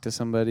talk to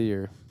somebody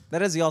or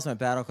That is the ultimate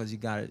battle, because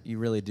you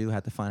really do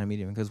have to find a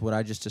medium, because what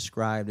I just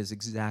described is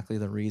exactly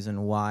the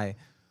reason why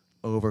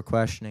over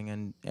questioning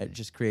and it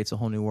just creates a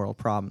whole new world of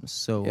problems.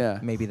 So Yeah.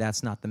 maybe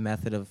that's not the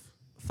method of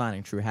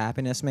finding true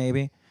happiness,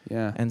 maybe.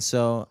 yeah. And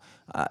so,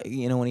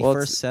 you know, when he Well,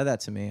 first it's- said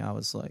that to me, I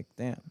was like,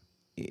 damn.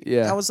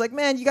 Yeah. I was like,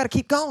 man, you got to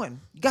keep going.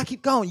 You got to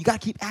keep going. You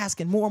got to keep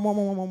asking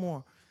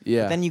more.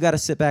 Yeah. Then you got to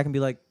sit back and be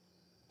like,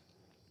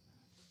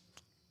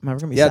 am I ever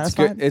going to be Yeah,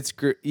 satisfied? it's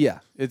good. Yeah,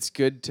 it's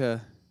good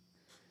to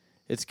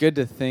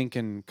think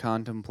and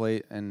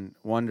contemplate and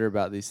wonder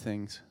about these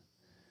things.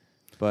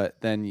 But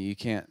then you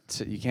can't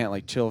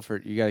like chill for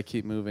it. You got to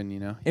keep moving, you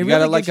know. It You got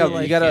to really like gives you, you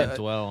like- You can't got to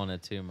dwell on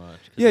it too much.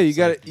 'cause Yeah, you it's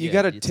gotta- like- you yeah,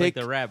 gotta it's take-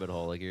 like the rabbit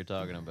hole, like you're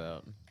talking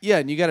about. yeah,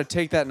 and you got to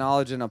take that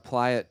knowledge and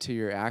apply it to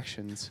your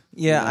actions.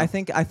 Yeah, you know?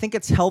 I think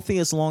it's healthy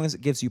as long as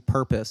it gives you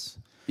purpose.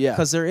 Yeah.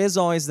 Because there is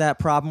always that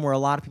problem where a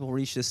lot of people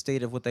reach this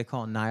state of what they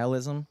call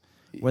nihilism,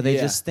 where they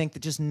Yeah. just think that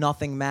just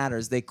nothing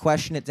matters. They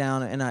question it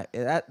down, and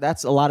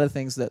that's a lot of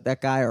things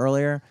that guy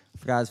earlier, I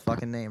forgot his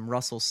fucking name,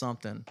 Russell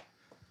something,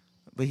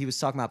 but he was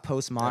talking about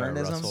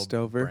postmodernism. Russell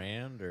Stover.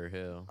 Brand or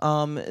who?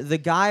 The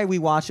guy we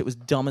watched, it was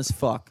dumb as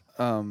fuck.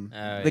 Oh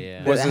the-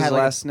 yeah. Was that his had, like,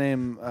 a- last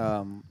name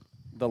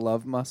the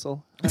Love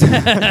Muscle?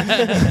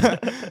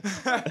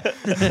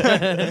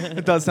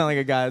 It does sound like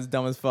a guy that's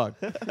dumb as fuck.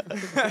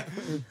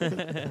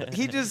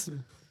 He just,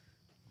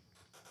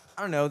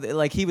 I don't know,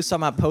 like he was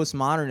talking about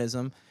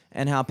postmodernism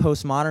and how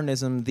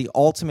postmodernism, the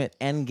ultimate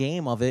end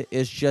game of it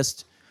is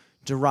just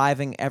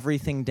deriving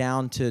everything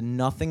down to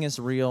nothing is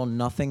real,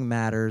 nothing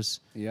matters.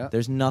 Yeah.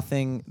 There's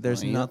nothing,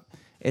 there's Well, yeah. not,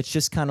 it's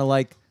just kind of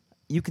like,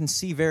 you can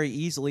see very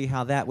easily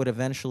how that would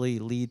eventually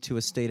lead to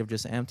a state of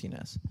just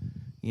emptiness,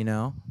 you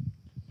know?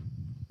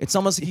 It's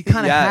almost you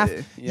kind of Yeah,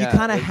 have yeah, you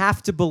kind of it-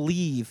 have to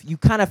believe. You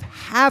kind of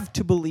have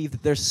to believe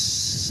that there's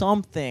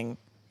something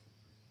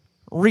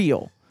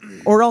real,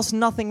 or else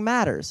nothing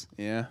matters.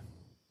 Yeah.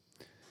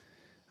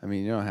 I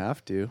mean, you don't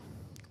have to.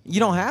 You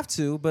don't have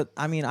to, but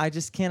I mean, I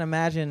just can't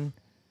imagine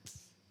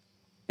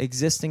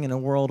existing in a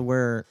world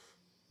where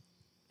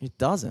it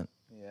doesn't.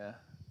 Yeah.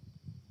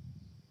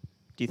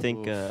 Do you think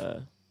Oof.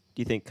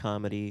 do you think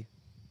comedy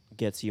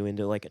gets you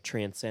into like a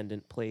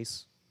transcendent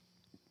place?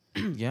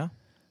 Yeah.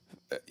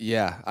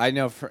 Yeah, I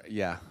know.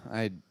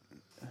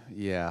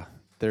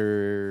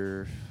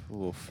 They're.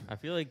 Oof. I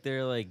feel like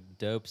they're like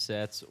dope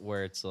sets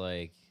where it's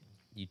like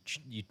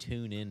you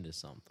tune into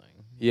something.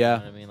 You Yeah.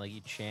 know what I mean? Like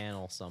you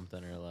channel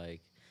something or like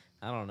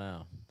I don't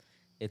know.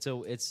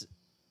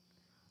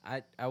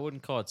 I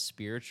wouldn't call it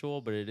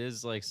spiritual, but it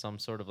is like some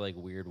sort of like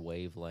weird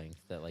wavelength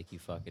that like you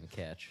fucking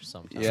catch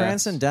sometimes. Yeah.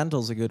 Transcendental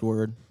is a good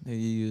word that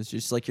you use.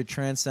 Just like you're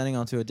transcending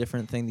onto a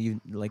different thing that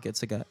you like.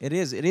 It's like it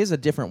is a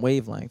different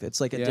wavelength. It's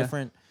like a Yeah.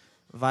 different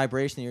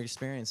vibration that you're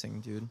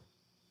experiencing, dude.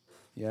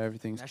 Yeah,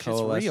 everything's That shit's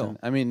coalescing. real.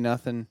 I mean,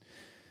 nothing.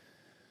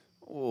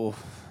 Oh,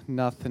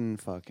 nothing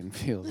fucking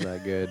feels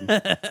that good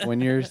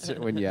when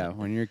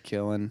you're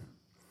killing.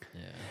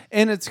 Yeah.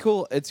 And it's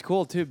cool. It's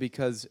cool too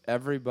because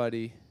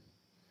everybody,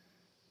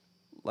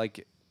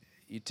 like,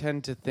 you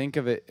tend to think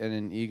of it in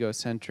an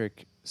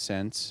egocentric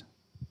sense,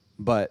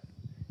 but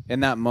in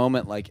that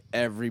moment, like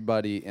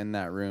everybody in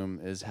that room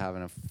is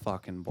having a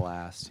fucking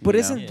blast. But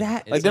you isn't know?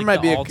 that- It's Like, there might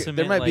the be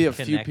ultimate, a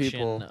few connection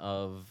people-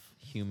 of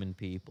human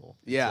people.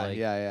 It's Yeah, like,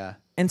 yeah.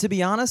 And to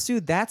be honest,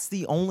 dude, that's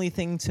the only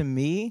thing to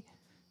me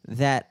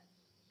that,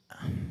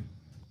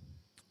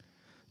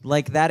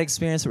 like that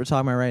experience that we're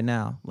talking about right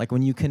now, like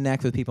when you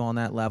connect with people on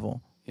that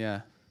level,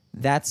 Yeah.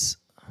 that's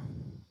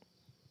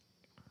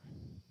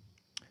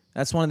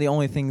one of the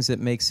only things that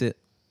makes it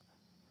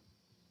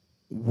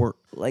work.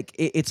 Like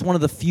it's one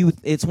of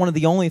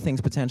the only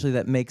things potentially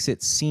that makes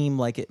it seem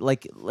like it,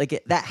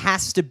 that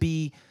has to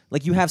be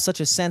like you have such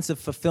a sense of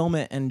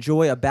fulfillment and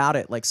joy about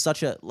it, like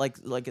such a like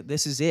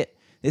this is it.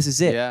 This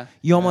is it. Yeah,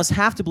 You almost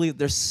have to believe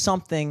there's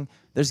something.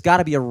 There's got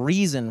to be a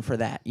reason for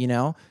that, you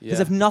know? Because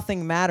Yeah. if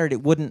nothing mattered,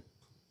 it wouldn't.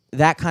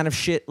 That kind of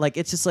shit. Like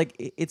it's just like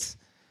it's.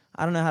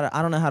 I don't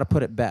know how to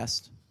put it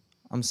best.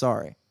 I'm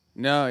sorry.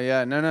 No,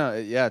 yeah, no.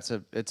 Yeah,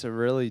 it's a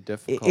really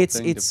difficult It's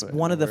thing it's to put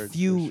one in of the words, for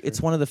few. sure. It's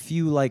one of the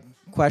few like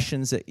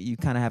questions that you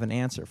kind of have an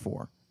answer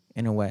for,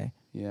 in a way.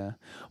 Yeah.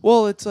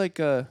 Well, it's like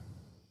yeah,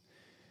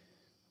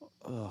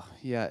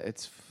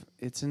 it's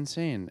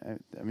insane.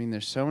 I mean,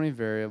 there's so many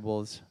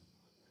variables.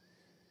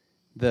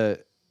 The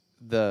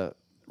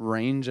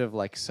range of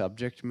like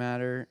subject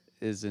matter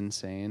is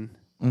insane.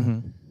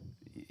 Mm-hmm.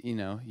 You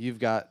know, you've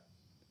got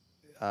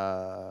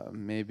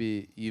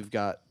maybe you've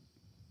got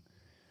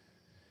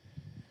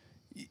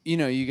you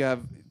know, you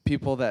have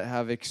people that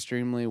have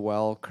extremely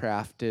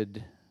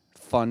well-crafted,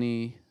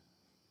 funny,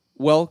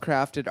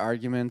 well-crafted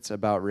arguments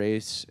about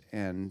race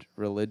and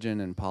religion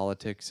and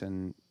politics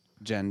and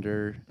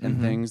gender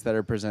and things that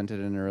are presented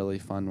in a really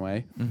fun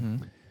way. Mm-hmm.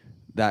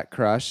 That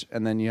crush.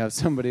 And then you have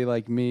somebody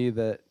like me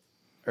that,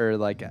 or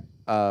like,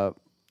 well,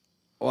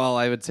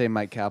 I would say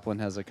Mike Kaplan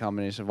has a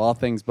combination of all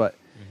things, but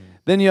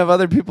then you have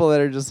other people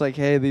that are just like,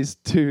 hey, these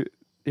two,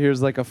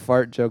 here's like a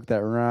fart joke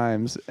that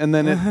rhymes. And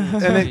then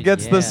it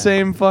gets Yeah. the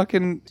same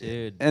fucking,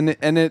 Dude.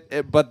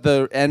 but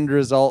the end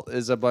result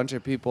is a bunch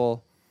of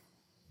people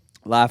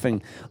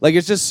laughing. Like,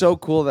 it's just so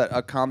cool that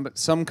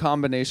some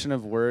combination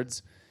of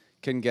words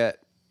can get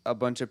a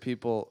bunch of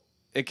people.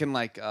 It can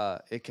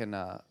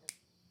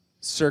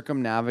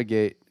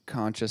circumnavigate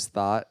conscious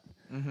thought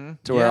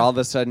to where Yeah. all of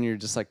a sudden you're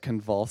just like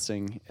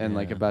convulsing and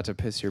like about to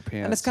piss your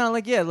pants. And it's kind of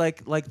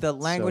like like the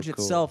language cool.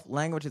 itself.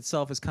 Language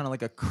itself is kind of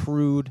like a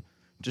crude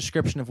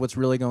description of what's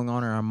really going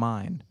on in our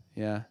mind.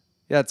 yeah,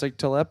 it's like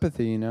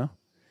telepathy. You know,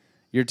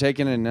 you're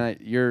taking a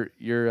night.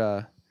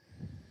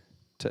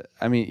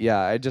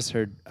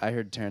 I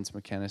heard Terrence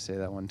McKenna say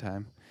that one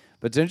time.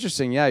 But it's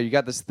interesting. Yeah, you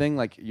got this thing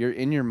like you're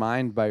in your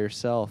mind by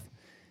yourself.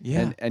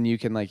 Yeah. And you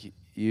can like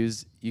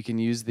use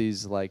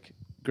these like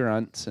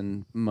grunts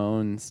and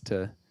moans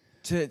to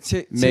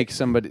make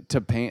somebody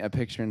to paint a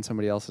picture in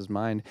somebody else's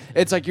mind.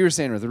 It's like you were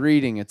saying with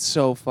reading. It's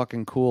so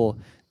fucking cool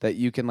that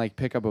you can like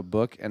pick up a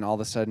book and all of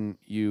a sudden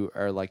you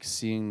are like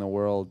seeing the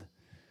world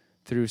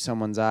through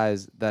someone's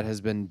eyes that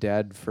has been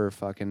dead for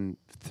fucking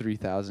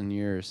 3,000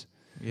 years.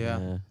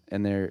 Yeah.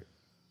 And they're,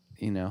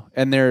 you know,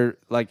 and they're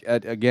like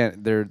again,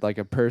 they're like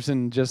a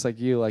person just like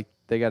you. Like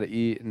they got to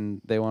eat and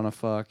they want to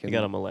fuck. You And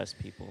gotta molest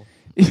people.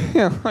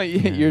 you're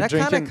That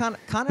drinking. kind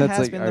of that's has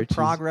like been Archie's. the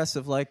progress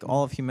of like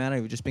all of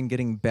humanity. We've just been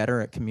getting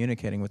better at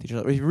communicating with each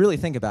other. If you really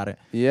think about it,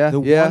 Yeah,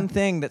 the yeah. one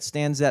thing that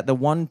stands out, the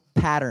one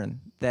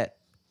pattern that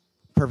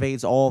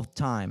pervades all of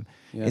time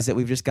Yeah. is that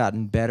we've just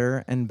gotten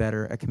better and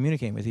better at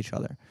communicating with each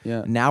other.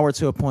 Yeah. Now we're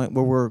to a point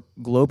where we're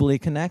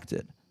globally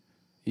connected.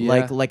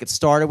 Yeah. Like it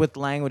started with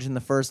language in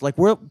the first. Like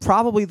we're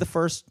probably the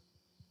first.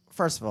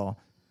 First of all,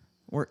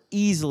 we're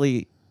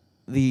easily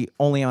the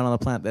only one on the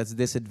planet that's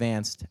this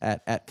advanced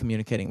at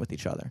communicating with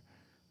each other.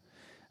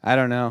 I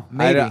don't know.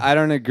 Maybe. I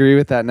don't agree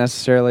with that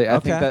necessarily.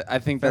 Okay. I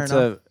think Fair that's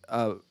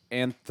a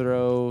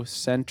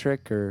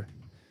anthrocentric or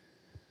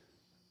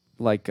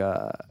like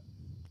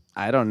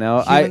I don't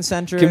know.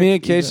 Human-centric,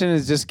 Communication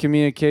is just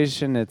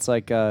communication. It's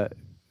like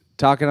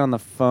talking on the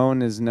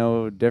phone is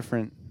no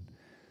different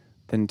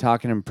than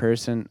talking in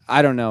person.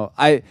 I don't know.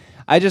 I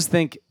just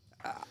think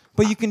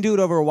But you can do it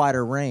over a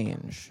wider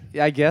range.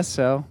 I guess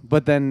so.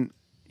 But then,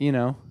 you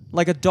know,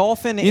 Like a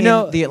dolphin You in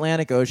know- the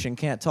Atlantic Ocean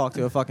can't talk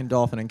to a fucking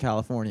dolphin in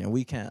California.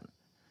 We can.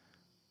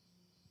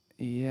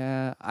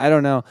 yeah, I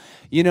don't know.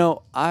 You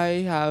know,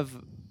 I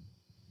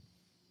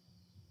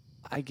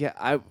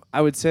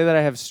would say that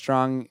I have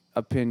strong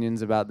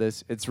opinions about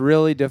this. It's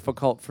really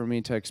difficult for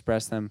me to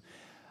express them.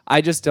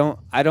 I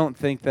don't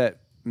think that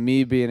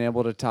me being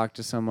able to talk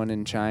to someone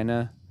in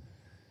China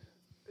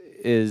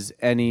is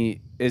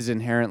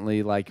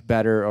inherently like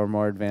better or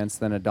more advanced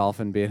than a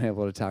dolphin being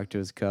able to talk to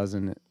his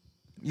cousin.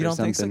 You or don't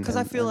think so? something. 'Cause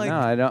I feel like-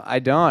 no, I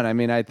don't. I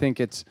mean, I think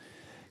it's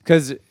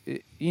because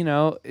you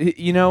know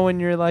when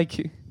you're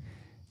like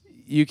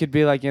you could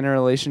be like in a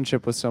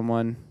relationship with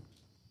someone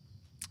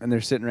and they're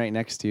sitting right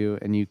next to you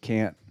and you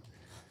can't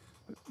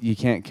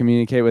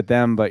communicate with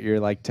them, but you're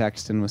like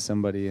texting with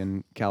somebody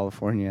in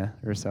California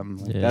or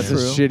something. Like Yeah. that's True.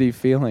 a shitty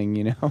feeling,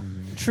 you know.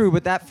 True,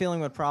 but that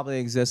feeling would probably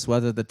exist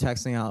whether the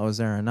texting outlet was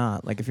there or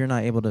not. Like if you're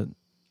not able to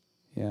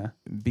Yeah.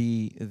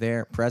 be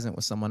there present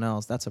with someone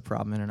else, that's a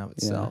problem in and of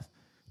itself.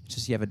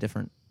 just you have a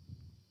different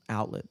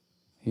outlet.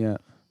 Yeah.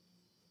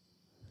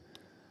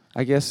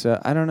 I guess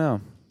I don't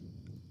know.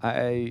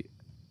 I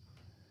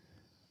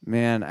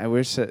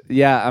wish that.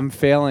 Yeah, I'm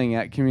failing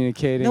at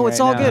communicating. No, it's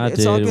right all now. good. Nah,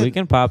 It's all dude, good. we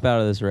can pop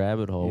out of this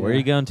rabbit hole. Where are Yeah.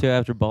 you going to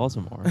after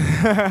Baltimore?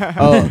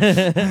 Oh,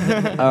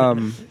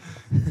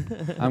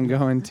 I'm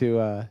going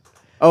to.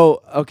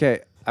 Okay.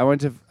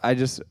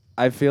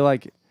 I feel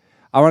like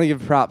I want to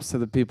give props to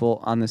the people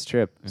on this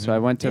trip. So I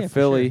went to Yeah, for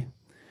Philly. sure.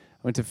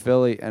 I went to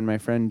Philly, and my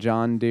friend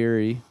John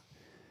Deary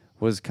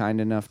was kind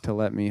enough to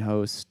let me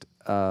host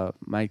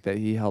Mike that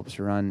he helps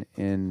run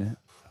in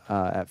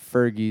at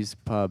Fergie's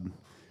Pub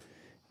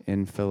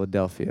in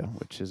Philadelphia,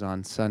 which is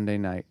on Sunday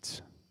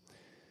nights,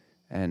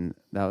 and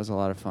that was a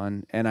lot of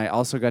fun. And I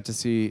also got to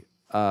see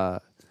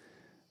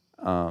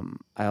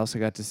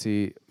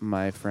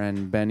my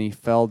friend Benny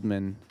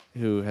Feldman,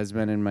 who has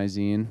been in my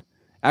zine.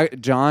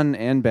 John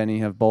and Benny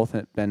have both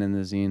been in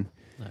the zine.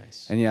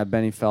 Nice. And yeah,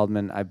 Benny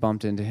Feldman, I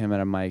bumped into him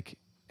at a mic,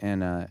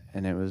 and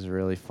it was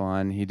really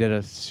fun. He did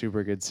a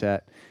super good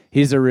set.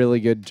 He's a really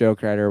good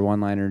joke writer,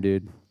 one-liner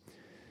dude.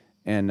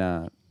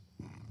 And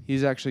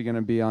he's actually going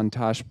to be on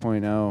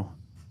Tosh.0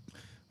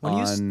 When you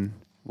on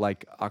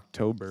like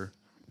October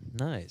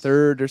Nice.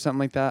 3rd or something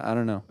like that. I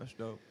don't know. That's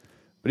dope.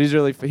 But he's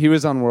really he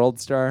was on World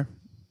Star.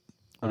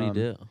 What do you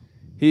do?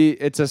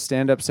 It's a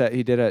stand-up set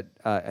he did at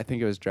I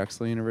think it was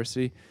Drexel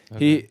University.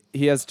 Okay.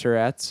 He has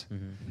Tourette's.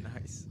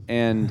 Nice.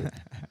 And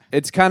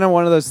it's kind of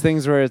one of those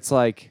things where it's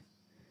like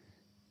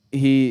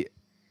he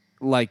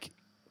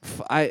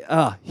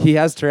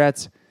has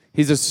Tourette's.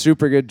 He's a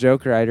super good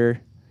joke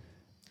writer,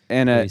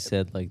 and He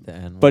said like the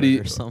N but word he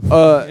or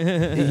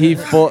something. he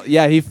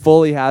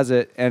fully has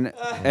it, and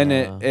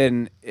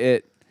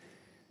it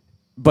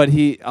but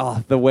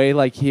the way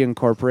like he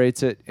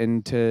incorporates it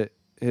into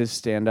his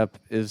stand up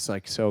is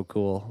like so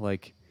cool.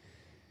 Like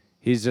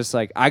he's just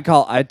like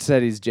I'd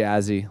said he's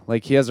jazzy.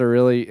 Like he has a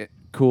really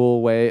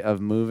cool way of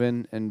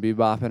moving and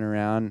bebopping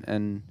around,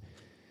 and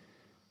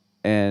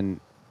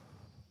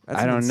That's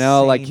I an don't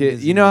know, like insane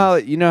you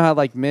know how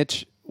like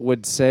Mitch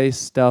would say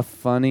stuff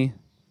funny,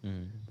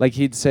 like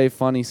he'd say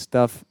funny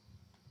stuff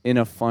in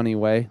a funny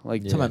way.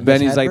 Like Talking about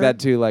Benny's Mitch like Hedberg? that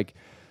too, like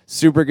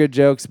super good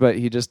jokes, but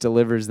he just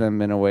delivers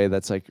them in a way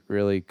that's like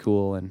really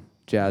cool and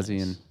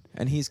jazzy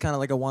And he's kind of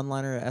like a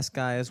one-liner-esque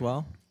guy as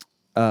well.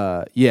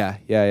 and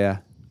yeah.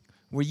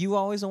 Were you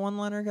always a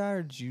one-liner guy,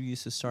 or did you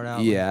used to start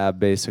out? Yeah,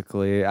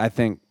 basically. I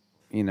think,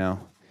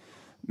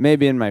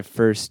 maybe in my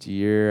first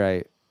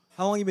year,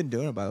 How long you been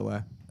doing it, by the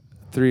way?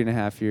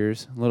 3.5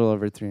 years, a little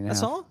over 3.5.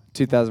 That's all?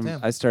 2000.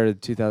 Damn. I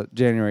started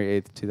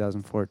January 8th,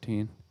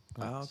 2014.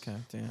 Oh, okay,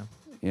 damn.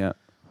 Yeah.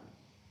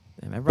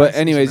 Damn, everybody But seems to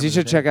anyways, remember you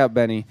should the check day. out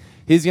Benny.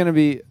 He's gonna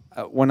be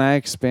when I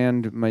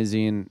expand my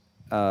zine.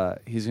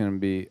 He's gonna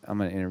be. I'm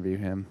gonna interview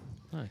him,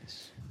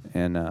 Nice.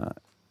 and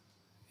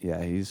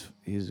yeah, he's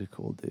a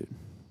cool dude.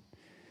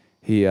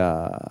 He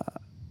I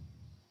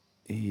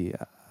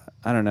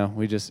don't know.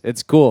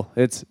 It's cool.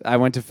 I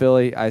went to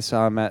Philly. I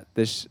saw him at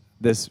this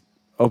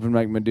open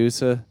mic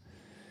Medusa,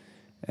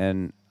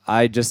 and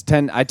I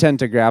tend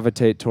to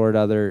gravitate toward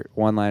other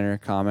one-liner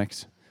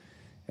comics.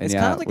 And It's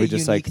yeah, kind of like we a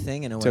just unique like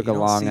thing in a way. took You a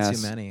don't long see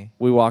ass. too many.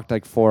 We walked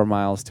like 4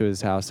 miles to his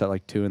house at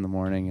like 2 a.m,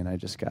 and I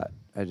just got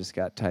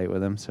tight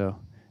with him. So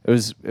it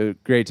was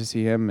great to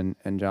see him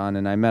and John,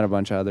 and I met a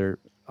bunch of other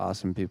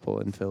awesome people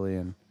in Philly,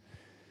 and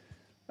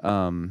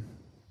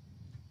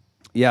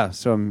yeah.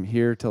 So I'm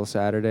here till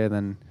Saturday,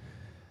 then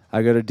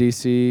I go to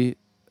DC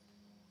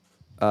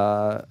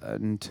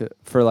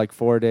for like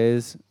 4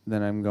 days.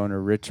 Then I'm going to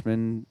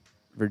Richmond,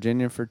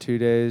 Virginia for 2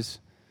 days,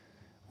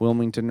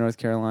 Wilmington, North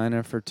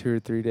Carolina for 2 or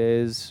 3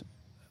 days,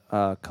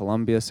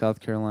 Columbia, South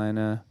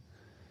Carolina,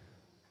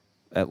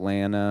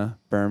 Atlanta,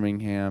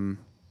 Birmingham.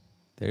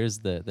 There's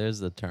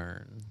the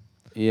turn.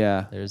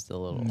 Yeah, There's the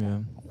little.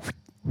 and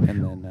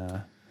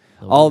then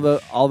all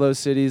those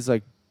cities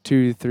like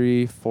 2,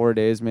 3, 4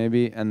 days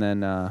maybe, and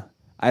then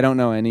I don't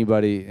know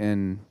anybody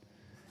in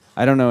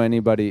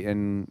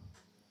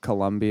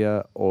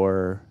Columbia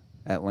or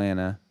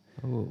Atlanta.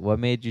 Ooh, what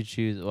made you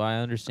choose? Well, I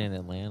understand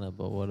Atlanta,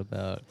 but what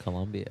about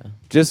Columbia?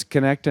 Just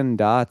connecting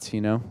dots,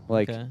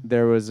 like Okay.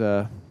 there was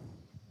I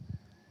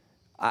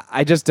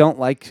just don't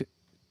like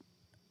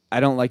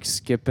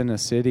skipping a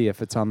city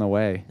if it's on the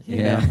way.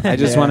 Yeah. I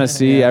just Yeah, want to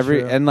see yeah,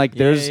 every true. and like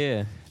there's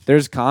yeah.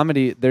 there's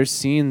comedy, there's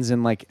scenes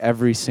in like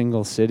every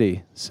single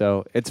city.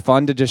 So it's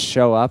fun to just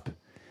show up.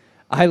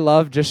 I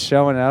love just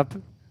showing up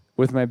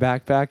with my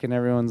backpack and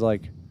everyone's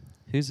like,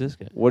 Who's this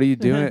guy? "What are you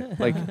doing?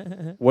 Like,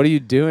 what are you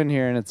doing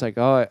here?" And it's like,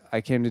 "Oh,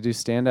 I came to do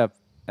stand up."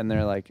 And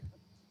they're like,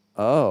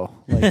 "Oh,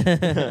 like,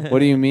 what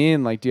do you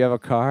mean? Like, do you have a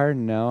car?"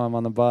 "No, I'm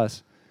on the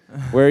bus."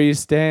 "Where are you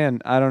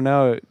staying?" "I don't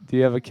know." "Do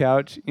you have a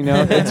couch?"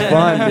 It's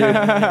fun, dude.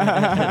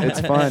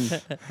 It's fun.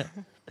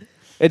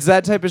 It's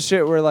that type of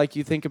shit where like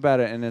you think about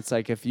it and it's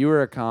like if you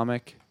were a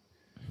comic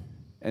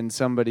and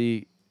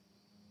somebody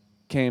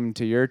came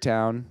to your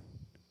town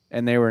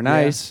and they were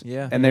nice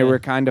yeah, and they were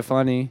kind of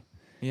funny,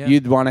 Yeah.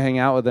 you'd want to hang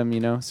out with them,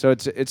 So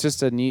it's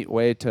just a neat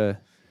way to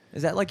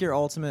Is that like your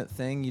ultimate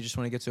thing? You just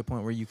want to get to a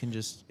point where you can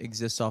just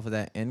exist off of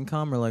that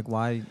income, or like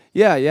why?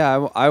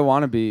 Yeah. I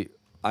want to be.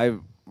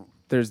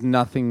 There's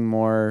nothing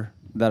more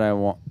that I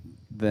want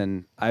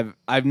than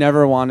I've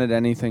never wanted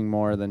anything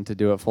more than to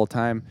do it full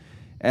time,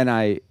 and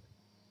I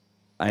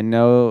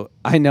know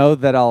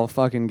that I'll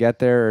fucking get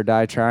there or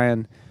die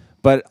trying,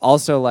 but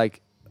also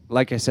like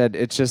I said,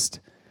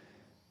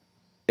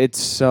 it's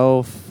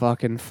so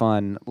fucking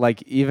fun.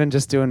 Like even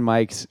just doing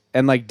mics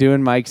and like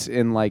doing mics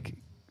in like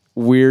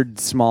weird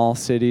small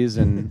cities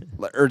and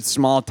or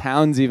small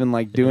towns, even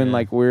like doing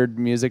like weird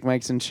music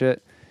mics and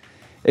shit.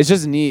 It's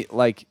just neat.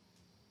 Like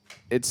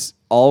it's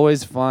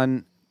always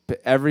fun.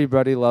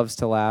 Everybody loves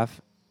to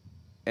laugh,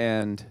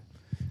 and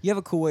You have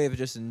a cool way of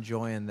just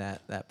enjoying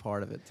that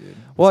part of it, dude.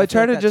 Well, I feel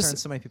try like to that just-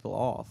 turns so many people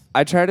off.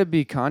 I try to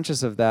be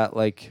conscious of that,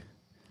 like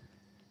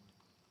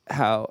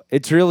how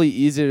it's really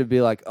easy to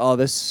be like, oh,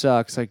 this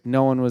sucks. Like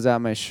no one was at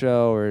my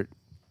show or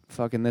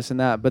fucking this and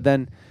that. But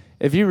then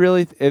if you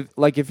really,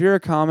 if you're a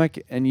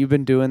comic and you've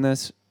been doing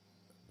this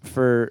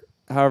for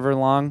however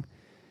long,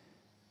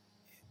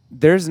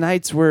 there's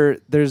nights where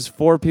there's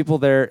 4 people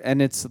there and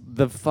it's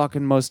the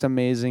fucking most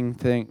amazing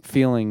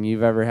feeling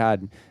you've ever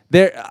had.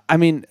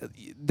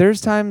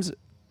 There's times,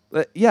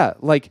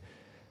 like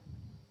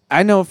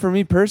I know for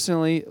me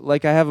personally,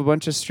 like I have a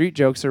bunch of street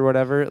jokes or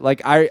whatever.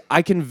 Like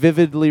I can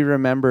vividly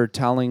remember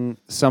telling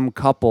some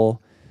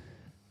couple,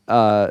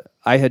 I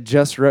had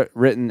just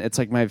written, it's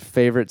like my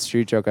favorite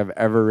street joke I've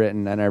ever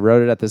written. And I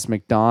wrote it at this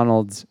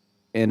McDonald's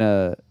in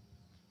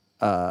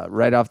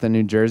right off the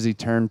New Jersey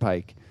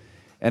Turnpike.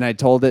 And I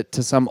told it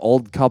to some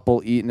old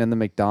couple eating in the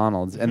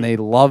McDonald's and they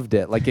loved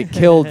it. Like it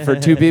killed for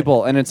 2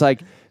 people. And it's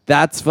like,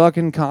 that's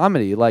fucking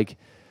comedy. Like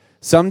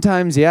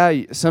sometimes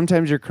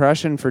you're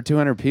crushing for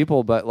 200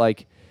 people, but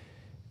like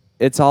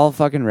it's all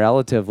fucking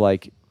relative.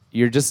 Like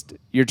you're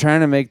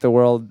trying to make the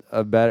world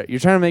you're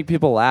trying to make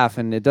people laugh,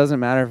 and it doesn't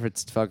matter if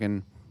it's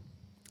fucking,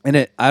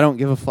 I don't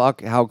give a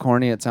fuck how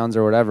corny it sounds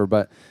or whatever,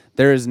 but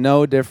there is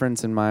no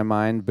difference in my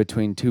mind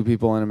between 2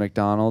 people in a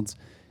McDonald's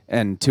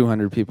and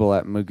 200 people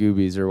at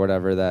Magoobies or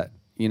whatever that,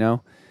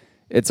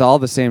 it's all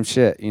the same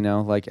shit,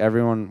 like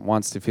everyone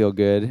wants to feel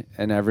good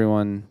and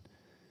everyone,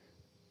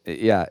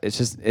 it's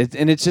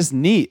just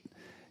neat.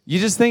 You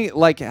just think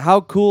like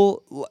how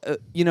cool,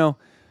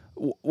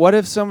 what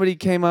if somebody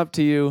came up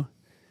to you,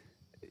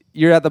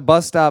 you're at the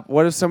bus stop,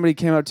 what if somebody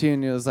came up to you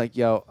and it was like,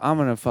 yo, I'm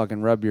going to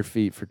fucking rub your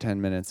feet for 10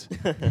 minutes.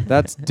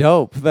 That's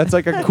dope. That's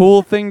like a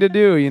cool thing to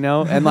do,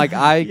 And like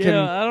I can...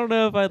 I don't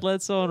know if I'd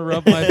let someone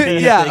rub my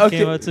feet Yeah, if they okay.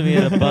 came up to me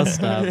at a bus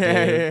stop,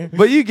 dude.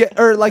 But you get,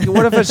 or like,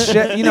 what if a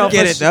shit, You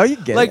get it, though. You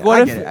get like, it. What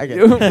I if, get it. I get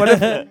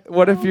it.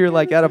 what if you're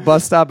like at a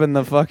bus stop and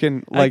the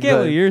fucking, I like, get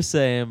what you're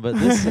saying, but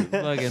this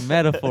fucking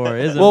metaphor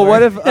isn't well,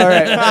 what working. if, all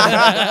right.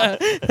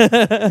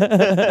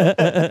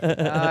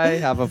 I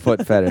have a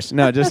foot fetish.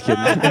 No, just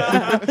kidding.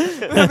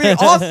 That'd be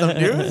awesome,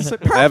 dude. It's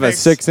perfect. I have a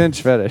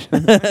 6-inch fetish.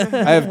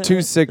 I have 2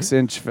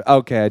 6-inch.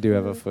 Okay, I do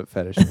have a foot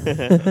fetish.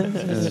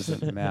 This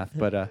is math,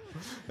 but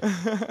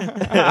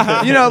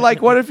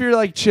like, what if you're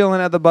like chilling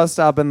at the bus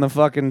stop and the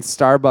fucking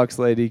Starbucks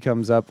lady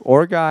comes up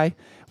or guy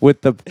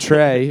with the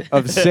tray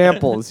of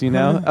samples,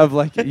 of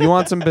like, you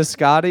want some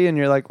biscotti, and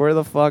you're like, where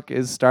the fuck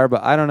is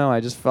Starbucks? I don't know. I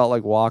just felt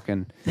like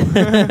walking.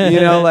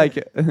 Like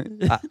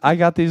I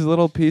got these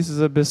little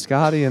pieces of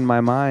biscotti in my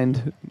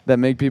mind that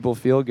make people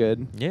feel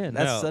good. Yeah,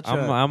 That's no, such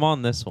I'm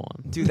on this one.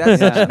 Dude,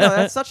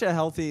 that's such a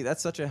healthy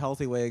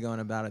way of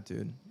going about it,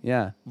 dude.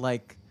 Yeah.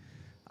 Like,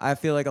 I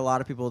feel like a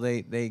lot of people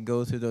they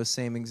go through those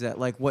same exact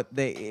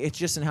it's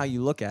just in how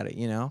you look at it,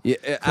 Yeah,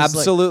 'Cause,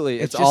 absolutely.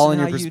 like, it's just all in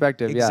your how you-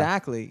 perspective.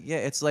 Exactly. Yeah,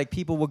 it's like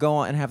people will go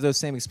on and have those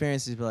same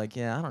experiences. Be like,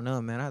 yeah, I don't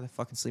know, man. I have to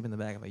fucking sleep in the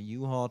back of a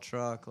U-Haul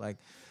truck. Like,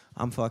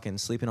 I'm fucking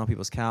sleeping on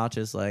people's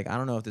couches. Like, I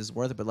don't know if this is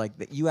worth it, but like,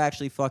 that you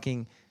actually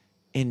fucking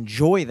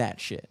enjoy that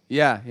shit.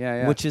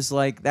 Yeah. Which is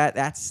like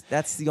that's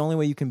the only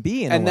way you can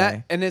be in and a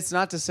way. and it's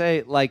not to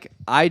say like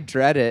I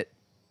dread it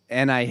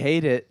and I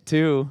hate it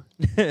too.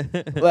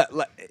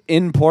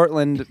 In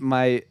Portland,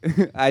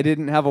 I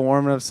didn't have a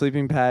warm enough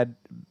sleeping pad.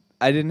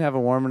 I didn't have a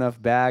warm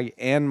enough bag,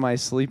 and my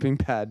sleeping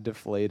pad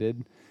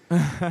deflated.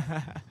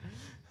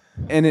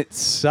 And it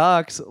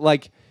sucks.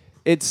 Like,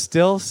 it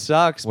still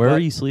sucks. Where but were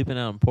you sleeping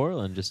out in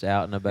Portland? Just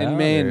out and about? in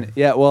Maine? or-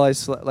 Yeah. Well,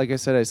 like I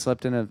said, I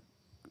slept in a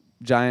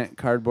giant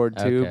cardboard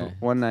tube Okay.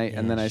 one night,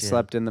 and Yeah, then I shit.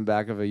 slept in the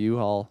back of a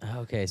U-Haul.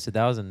 Okay, so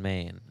that was in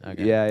Maine.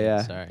 Okay.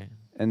 Yeah. Sorry.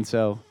 And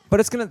so But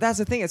that's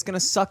the thing. It's gonna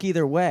suck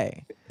either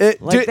way. Like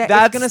Like that- it's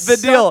that's gonna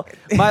the deal. suck.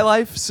 My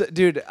life,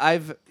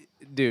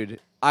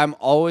 I'm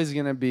always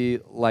gonna be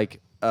like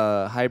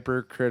a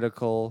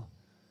hypercritical,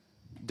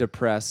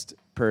 depressed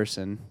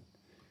person,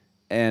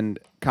 and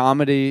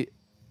comedy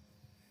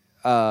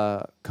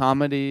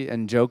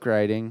and joke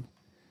writing.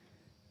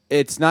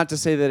 It's not to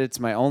say that it's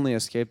my only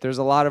escape. There's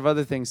a lot of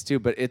other things too,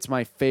 but it's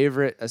my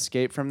favorite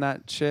escape from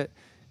that shit.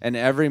 And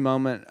every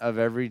moment of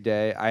every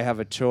day, I have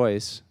a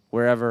choice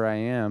wherever I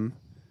am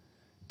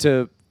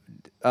to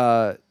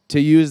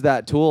use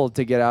that tool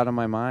to get out of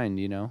my mind,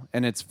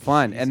 and it's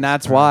fun. And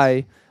that's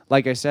why,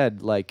 like I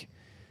said, like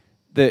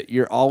that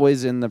you're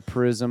always in the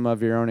prism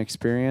of your own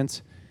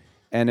experience.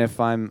 And if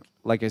I'm,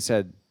 like I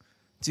said,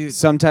 Dude,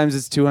 sometimes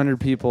it's 200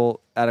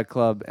 people at a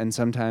club, and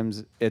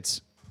sometimes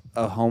it's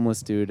a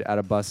homeless dude at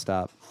a bus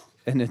stop,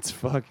 and it's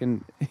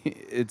fucking,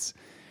 it's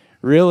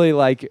really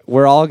like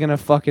we're all gonna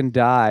fucking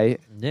die,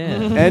 Yeah.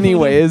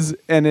 anyways.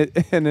 And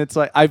it's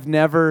like I've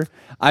never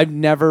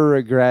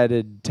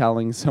regretted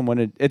telling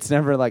someone. It's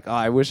never like, oh,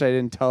 I wish I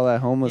didn't tell that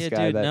homeless Yeah,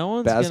 guy dude, that no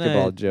one's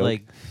basketball gonna, joke.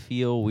 like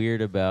feel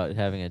weird about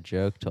having a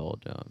joke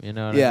told to him. You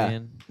know what Yeah. I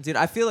mean? dude,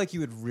 I feel like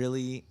you would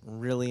really,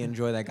 really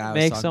enjoy that guy. I was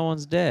Make talking-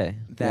 someone's day.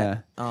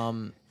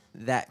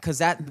 that because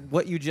that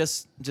what you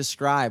just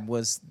described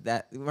was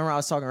that. Remember I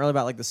was talking earlier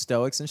about like the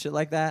Stoics and shit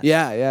like that.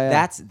 yeah.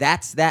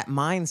 That's that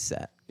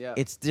mindset. Yeah.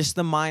 It's just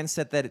the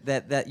mindset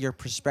that your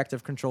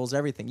perspective controls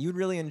everything. You'd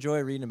really enjoy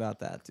reading about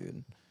that,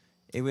 dude.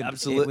 It would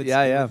Absolute- It would,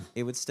 yeah, it yeah. Would,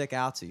 it would stick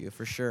out to you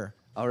for sure.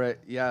 All right.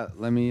 Yeah.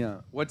 Let me.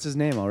 What's his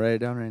name? I'll write it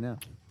down right now.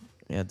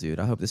 Yeah, dude.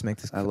 I hope this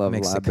makes this. I love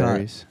makes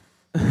libraries.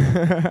 the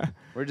cut.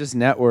 We're just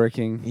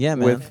networking. Yeah,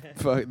 man.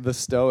 With the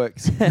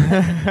Stoics.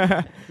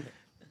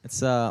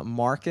 It's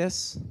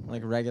Marcus,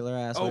 like regular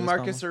ass. Oh, what do you call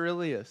Marcus him?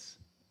 Aurelius.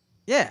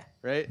 Yeah.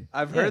 Right.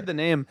 I've Yeah. heard the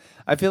name.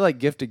 I feel like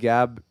Gift of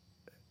Gab,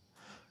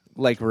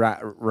 like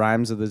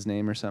rhymes with his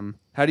name or something.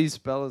 How do you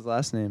spell his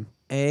last name?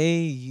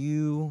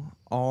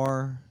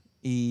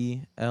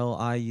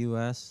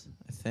 Aurelius,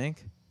 I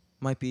think.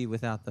 Might be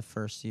without the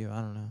first U.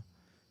 I don't know.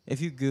 If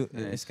you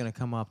it's gonna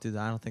come up, dude.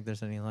 I don't think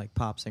there's any like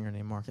pop singer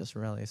named Marcus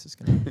Aurelius. It's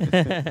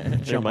gonna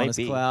jump on might his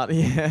be. cloud.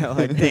 Yeah,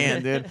 like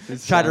damn, dude.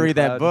 Tried to read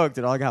that SoundCloud. book,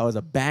 dude. All I got was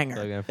a banger.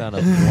 So I found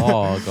a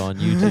vlog on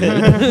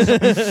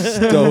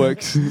YouTube.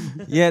 Stoics.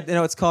 Yeah, you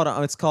know it's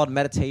called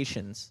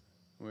Meditations.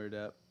 Word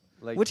up.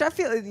 Like, Which I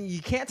feel like you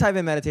can't type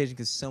in meditation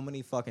because so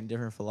many fucking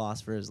different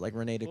philophers like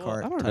Rene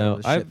Descartes I don't titled know.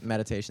 his I've- shit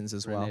meditations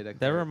as well. Rene Descartes.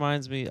 That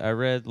reminds me, I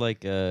read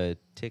like a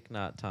Thich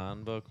Nhat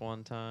Hanh book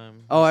one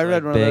time. Oh, I It's,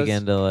 read like, one of big those.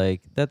 into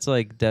like that's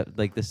like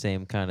like the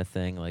same kind of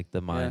thing, like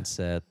the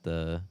mindset,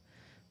 the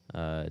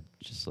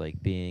just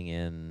like being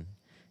in,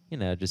 you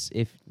know, just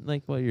if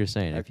like what you're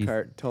saying, if you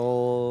Eckhart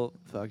Tolle,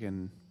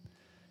 fucking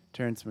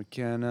Terrence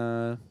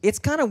McKenna, It's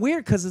kind of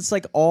weird because it's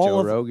like Joe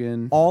all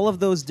Rogan. of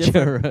those Joe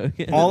different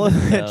Rogan, all of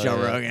Hell Joe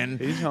yeah. Rogan.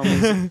 These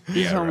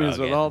homies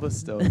with all the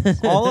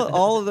Stoics.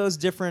 all of those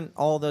different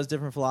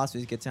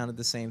philosophies get down to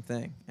the same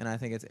thing, and I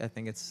think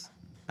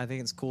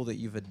it's cool that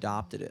you've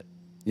adopted it.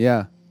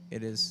 Yeah.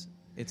 It is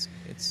it's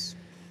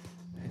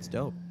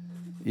dope.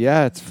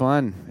 Yeah, it's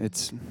fun.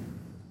 It's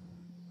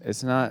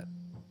not.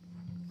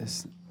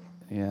 It's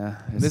yeah.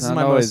 It's This is not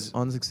my always most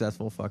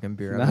unsuccessful fucking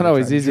beer. I've not ever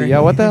always tried to easy. drink.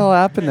 Yeah, what the hell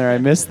happened there? I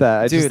missed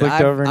that. I Dude, just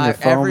looked over and you're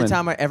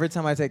foaming. every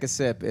time I take a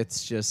sip,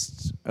 it's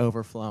just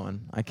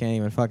overflowing. I can't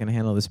even fucking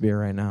handle this beer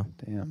right now.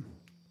 Damn.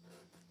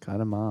 Cut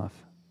him off.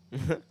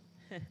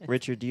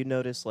 Richard, do you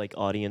notice like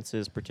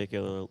audiences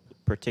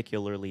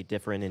particularly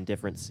different in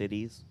different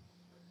cities,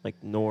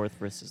 like North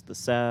versus the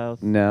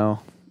South? No.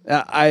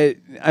 I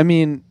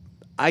mean,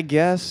 I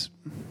guess,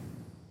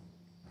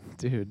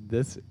 dude,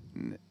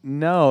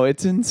 no,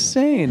 it's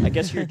insane. I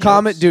guess your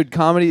jokes-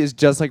 comedy is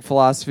just like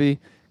philosophy,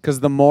 because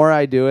the more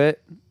I do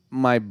it,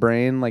 my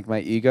brain, like my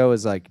ego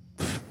is like,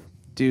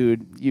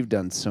 dude, you've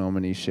done so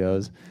many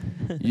shows.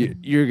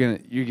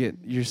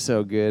 You're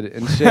so good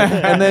and shit.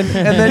 and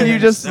then you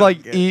just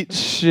like eat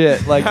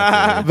shit.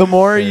 Like the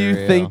more you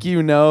Very think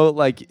you know,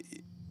 like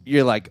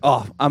you're like,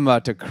 oh, I'm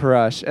about to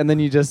crush, and then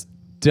you just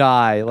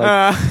die.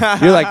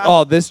 Like you're like,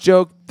 oh, this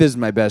is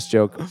my best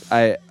joke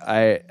I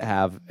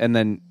have, and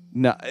then.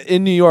 No,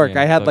 in New York,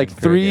 Yeah, I had like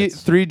fucking three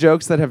crickets.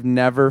 jokes that have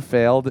never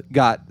failed.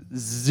 Got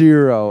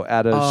 0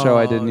 at a show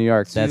I did in New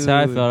York. That's how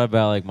I Dude. felt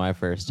about like my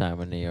first time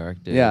in New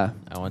York, dude. Yeah.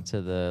 I went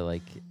to the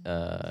like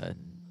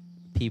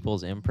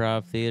People's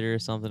Improv Theater or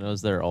something. It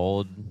was their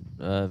old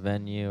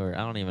venue, or I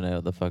don't even know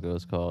what the fuck it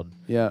was called.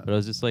 Yeah. But it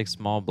was just like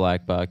small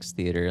black box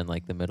theater in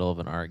like the middle of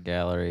an art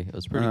gallery. It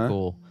was pretty Uh-huh.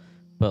 cool.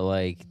 But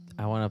like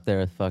I went up there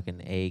with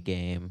fucking A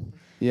game.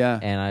 Yeah.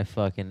 And I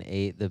fucking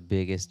ate the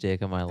biggest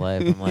dick of my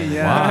life. I'm like,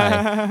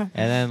 Yeah. why?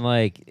 And then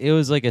like it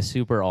was like a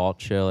super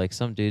alt show. Like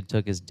some dude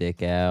took his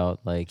dick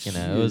out. Like, you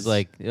know, it was Jeez.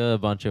 like a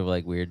bunch of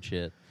like weird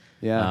shit.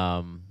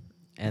 Yeah.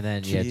 And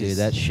then yeah, Jeez. dude,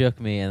 that shook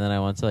me. And then I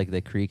went to like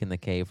the Creek and the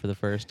Cave for the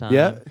first time.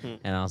 Yeah.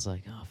 And I was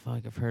like, oh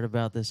fuck, I've heard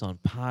about this on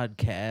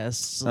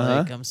podcasts.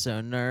 Uh-huh. Like I'm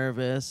so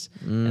nervous.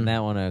 Mm. And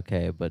that one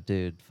okay, but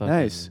dude, fucking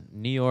Nice.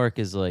 New York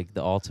is like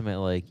the ultimate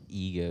like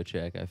ego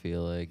check. I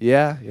feel like.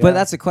 Yeah. But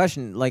that's a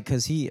question, like,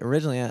 because you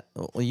originally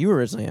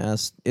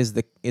asked, is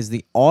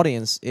the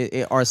audience,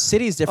 are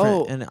cities different?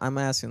 Oh. And I'm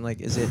asking, like,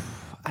 is it?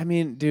 I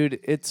mean,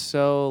 dude, it's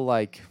so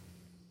like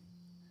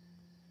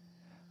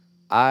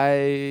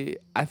I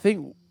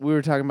think we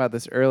were talking about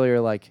this earlier,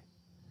 like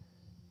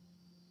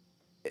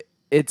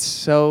it's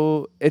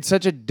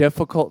such a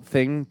difficult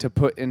thing to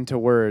put into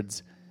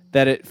words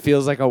that it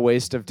feels like a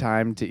waste of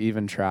time to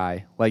even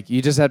try. Like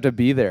you just have to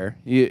be there.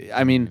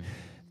 I mean,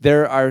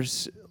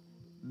 there's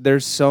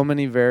so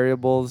many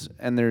variables,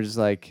 and there's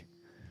like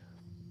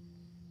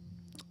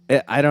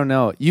I don't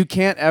know. You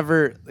can't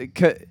ever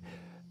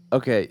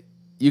okay.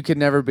 you could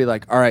never be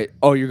like, all right,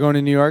 oh, you're going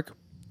to New York?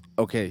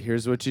 Okay,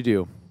 here's what you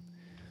do.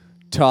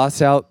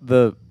 Toss out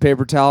the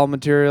paper towel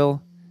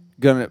material,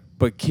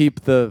 but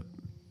keep the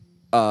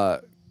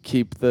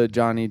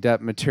Johnny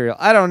Depp material.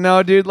 I don't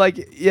know, dude.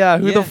 Like, yeah,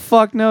 who the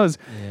fuck knows?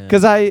 Yeah.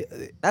 Because That's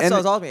what I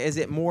was asking. Is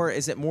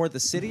it more the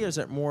city, or is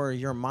it more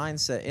your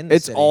mindset in the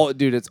it's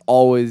city? it's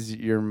always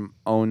your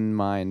own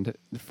mind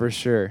for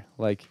sure.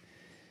 Like,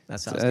 That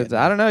sounds good.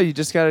 I don't know. You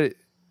just gotta.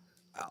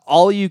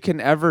 All you can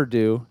ever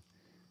do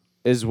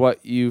is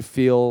what you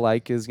feel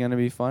like is gonna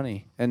be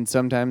funny, and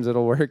sometimes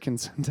it'll work, and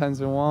sometimes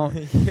it won't.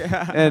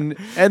 Yeah. And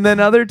then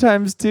other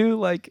times too,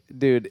 like,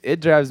 dude, it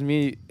drives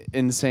me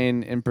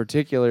insane in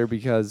particular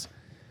because,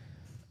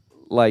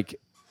 like,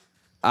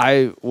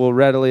 I will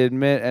readily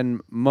admit,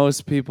 and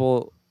most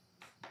people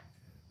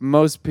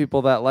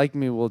that like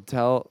me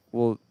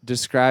will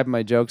describe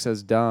my jokes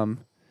as dumb.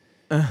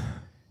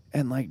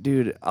 And like,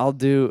 dude,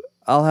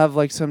 I'll have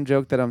like some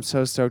joke that I'm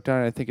so stoked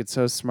on, I think it's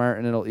so smart,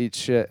 and it'll eat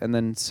shit, and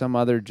then some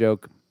other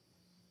joke,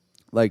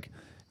 like,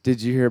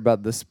 did you hear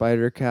about the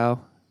spider cow?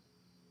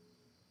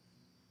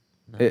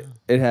 No.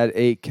 It had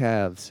 8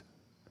 calves.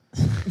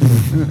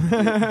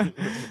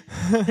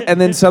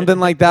 And then something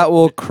like that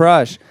will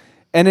crush.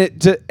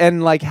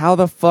 And like, how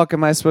the fuck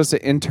am I supposed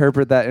to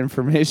interpret that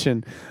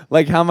information?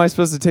 Like, how am I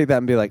supposed to take that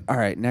and be like, all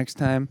right, next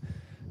time,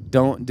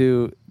 don't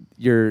do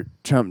your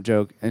Trump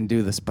joke and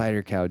do the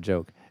spider cow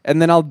joke. And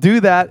then I'll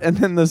do that, and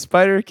then the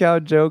spider cow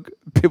joke,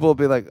 people will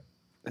be like,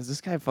 is this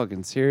guy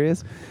fucking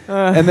serious?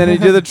 And then you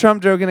do the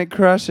Trump joke and it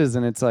crushes,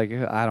 and it's like,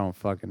 I don't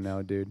fucking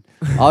know, dude.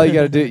 All you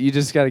gotta do, you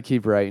just gotta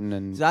keep writing.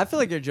 And So I feel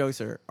like your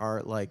jokes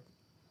are like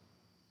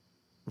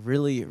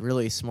really,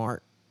 really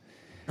smart.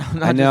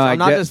 I'm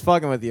not just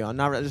fucking with you. I'm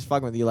not just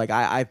fucking with you. Like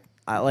I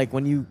like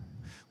when you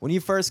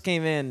first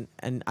came in,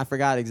 and I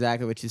forgot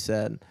exactly what you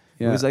said.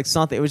 It Yeah. was like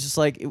something. It was just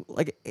like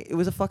it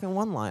was a fucking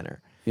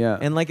one-liner. yeah.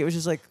 And like it was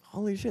just like,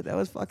 holy shit, that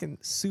was fucking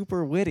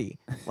super witty.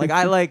 Like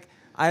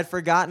I had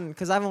forgotten,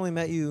 because I've only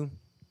met you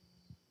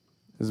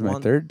This is my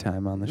one- 3rd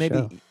time on the maybe.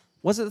 show.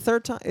 Was it the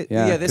third time?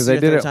 Yeah, this 'cause is I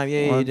your did third it time.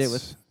 Yeah, you did it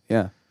with.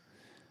 Yeah.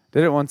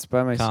 Did it once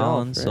by myself.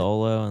 Colin right?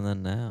 solo, and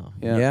then now.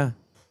 Yeah.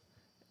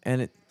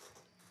 And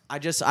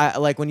I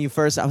like when you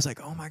first, I was like,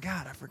 oh my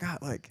God, I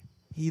forgot. Like,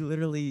 he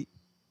literally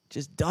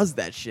just does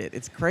that shit.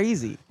 It's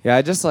crazy. Yeah,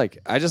 I just like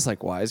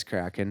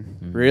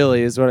wisecracking.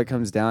 Really is what it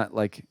comes down.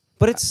 Like,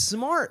 But it's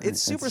smart.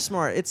 It's super It's-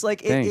 smart. It's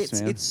like Thanks,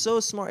 man. it's so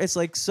smart. It's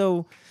like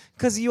so,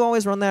 because you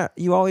always run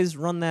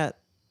that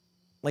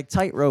like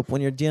tightrope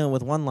when you're dealing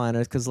with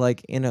one-liners, because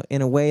like in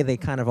a way they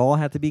kind of all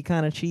have to be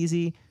kind of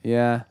cheesy.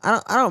 yeah.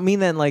 I don't mean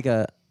that in like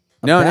a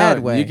No, bad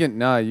way. you can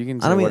say I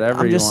don't mean. whatever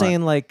I'm you just want.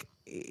 saying like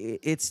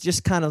it's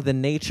just kind of the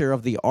nature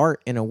of the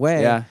art in a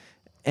way. Yeah.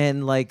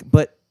 And like,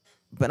 but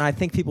I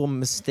think people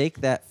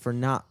mistake that for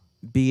not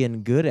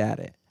being good at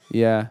it,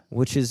 Yeah.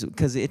 which is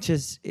because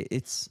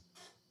it's.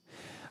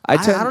 I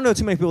I don't know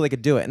too many people that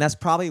could do it, and that's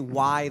probably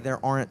why there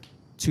aren't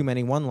too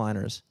many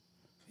one-liners.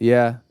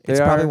 Yeah. It's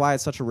they probably are why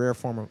it's such a rare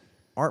form of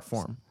art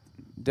form.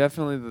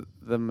 definitely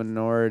the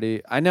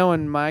minority. I know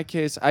in my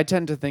case, I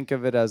tend to think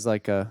of it as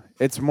like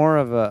it's more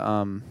of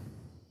a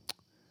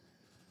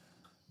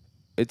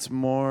it's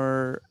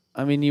more,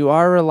 I mean, you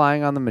are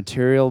relying on the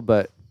material,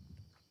 but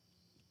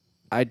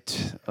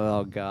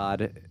oh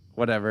God,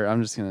 whatever.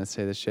 I'm just gonna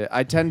say this shit.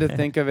 I tend to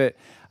think of it.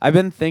 I've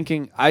been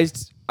thinking. I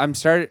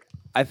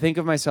think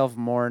of myself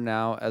more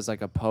now as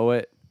like a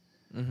poet,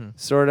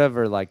 sort of,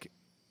 or like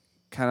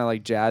kind of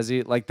like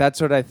jazzy. Like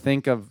that's what I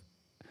think of.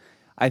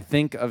 I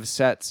think of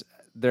sets.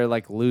 They're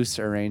like loose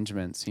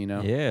arrangements, you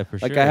know. Yeah, for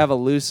Like sure. I have a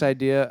loose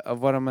idea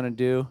of what I'm gonna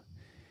do.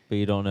 but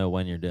you don't know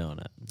when you're doing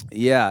it.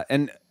 Yeah,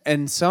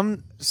 and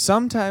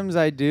sometimes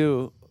I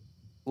do.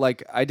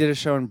 Like I did a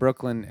show in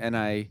Brooklyn, and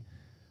I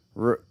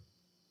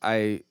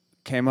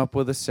came up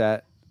with a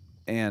set,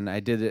 and I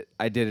did it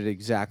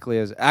exactly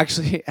as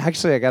actually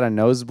I got a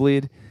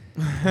nosebleed.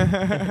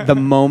 The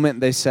moment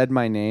they said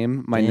my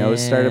name, my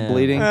nose started Damn.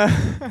 bleeding,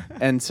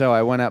 and so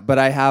I went up. But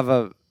I have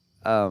a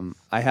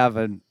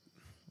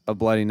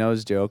bloody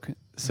nose joke,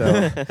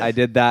 so I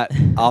did that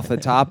off the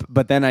top.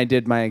 But then I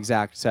did my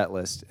exact set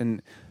list,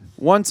 and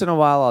once in a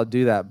while I'll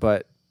do that.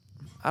 But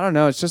I don't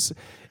know.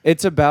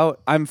 It's about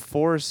I'm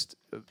forced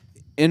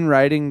in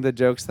writing the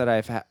jokes that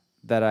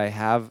I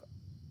have.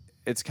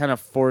 It's kind of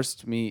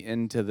forced me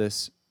into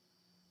this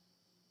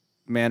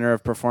manner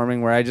of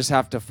performing where I just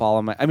have to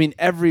follow I mean,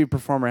 every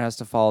performer has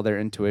to follow their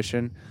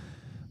intuition,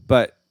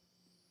 but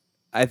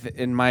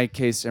in my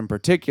case in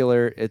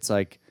particular, it's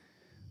like,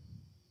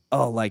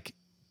 oh, like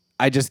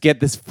I just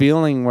get this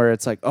feeling where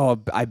it's like, oh,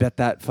 I bet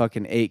that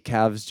fucking 8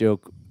 calves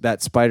joke,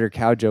 that spider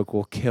cow joke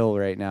will kill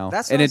right now.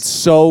 And it's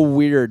so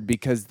weird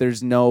because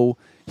there's no,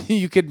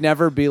 you could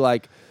never be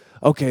like,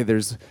 okay,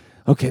 there's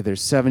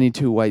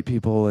 72 white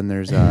people and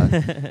there's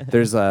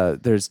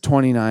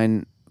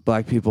 29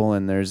 black people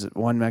and there's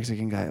one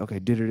Mexican guy. Okay,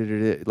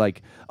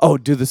 like, oh,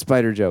 do the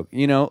spider joke.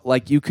 You know,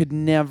 like you could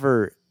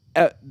never.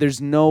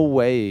 There's no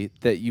way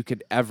that you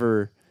could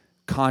ever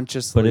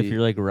consciously. But if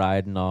you're like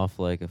riding off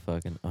like a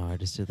fucking, I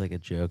just did like a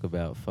joke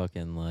about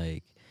fucking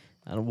like,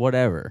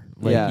 whatever.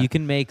 Like Yeah. you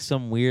can make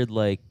some weird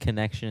like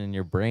connection in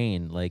your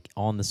brain, like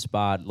on the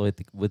spot with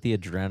the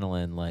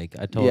adrenaline. Like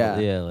I totally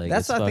Yeah. like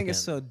That's it's what I think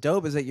is fucking- so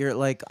dope is that you're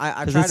like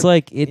I Because try it's to,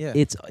 like yeah.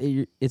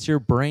 it's your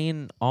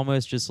brain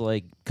almost just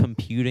like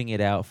computing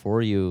it out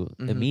for you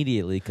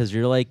immediately because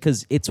you're like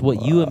because it's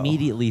what you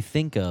immediately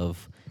think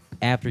of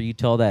after you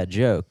tell that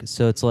joke.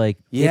 So it's like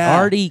Yeah. it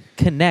already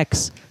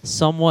connects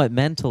somewhat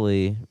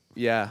mentally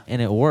Yeah.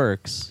 and it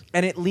works.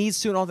 and it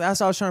leads to an all. That's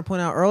what I was trying to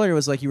point out earlier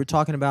was like you were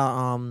talking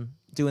about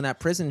doing that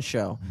prison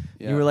show.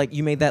 Yeah. You were like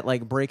you made that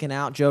like breaking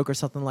out joke or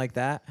something like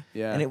that.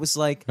 Yeah. And it was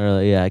like, Or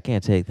like, yeah, I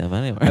can't take them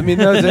anywhere. I mean,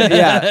 those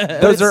are,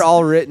 those are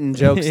all written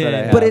jokes that I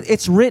have. but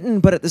it's written,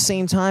 but at the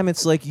same time,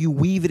 it's like you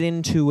weave it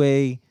into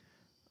a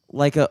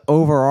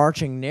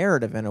overarching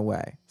narrative in a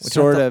way. which I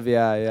sort thought- of,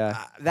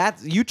 yeah. That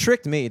you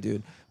tricked me,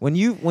 dude. When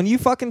you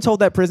fucking told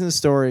that prison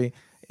story,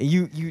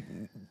 you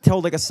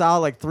told like a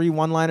solid like 3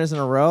 one-liners in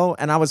a row,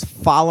 and I was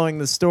following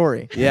the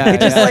story. Yeah, It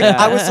just yeah, like yeah.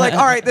 I was like,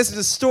 all right, this is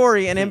a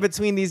story, and in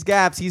between these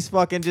gaps, he's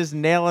fucking just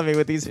nailing me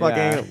with these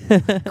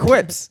fucking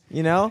quips.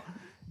 You know,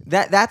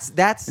 that's.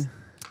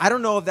 I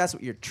don't know if that's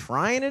what you're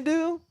trying to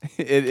do.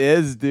 It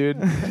is, dude.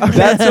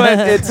 That's what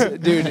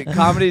it's, dude.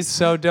 Comedy's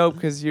so dope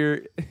because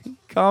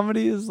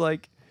comedy is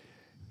like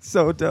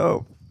so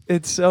dope.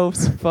 It's so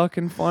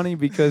fucking funny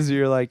because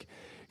you're like,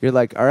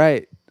 all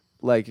right,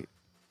 like,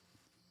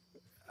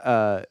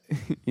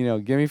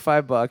 give me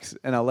 $5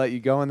 and I'll let you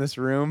go in this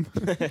room,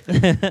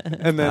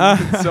 and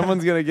then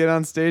someone's gonna get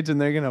on stage and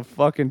they're gonna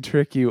fucking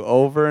trick you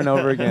over and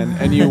over again,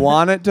 and you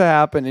want it to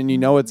happen and you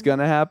know it's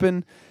gonna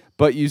happen,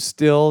 but you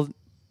still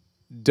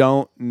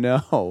don't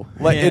know.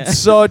 Like it's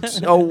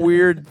such a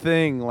weird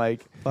thing.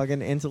 Like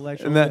Fucking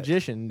intellectual And that-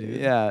 magician, dude.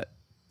 yeah,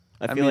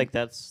 I feel mean- like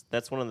that's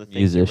one of the things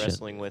Musician. you're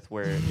wrestling with,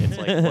 where it's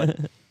like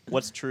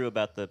what's true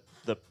about the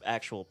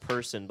actual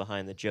person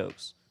behind the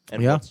jokes,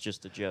 and Yeah. what's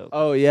just a joke.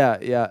 Oh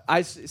yeah.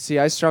 I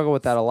struggle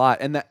with that a lot,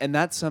 and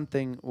that's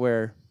something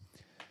where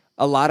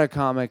a lot of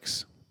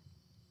comics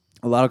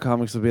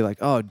will be like,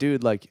 "Oh,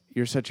 dude, like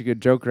you're such a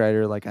good joke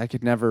writer. Like I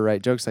could never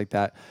write jokes like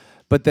that."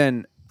 But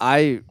then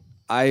I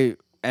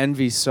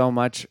envy so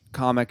much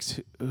comics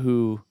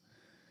who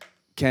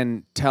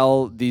can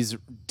tell these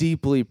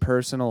deeply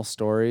personal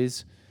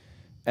stories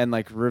and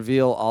like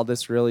reveal all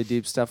this really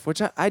deep stuff,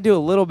 which I do a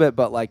little bit,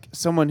 but like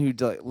someone who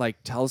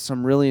like tells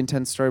some really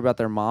intense story about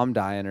their mom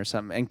dying or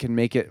something and can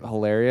make it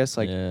hilarious,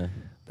 like yeah.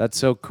 that's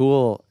so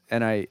cool.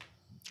 And I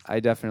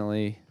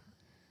definitely,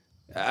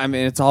 I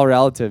mean, it's all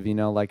relative, you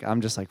know, like I'm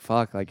just like,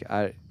 fuck, like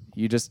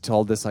you just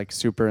told this like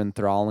super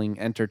enthralling,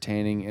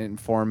 entertaining,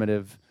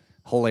 informative,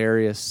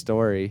 hilarious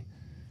story.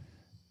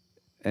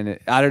 And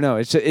I don't know,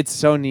 it's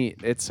so neat.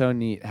 It's so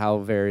neat how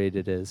varied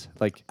it is.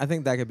 Like, I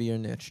think that could be your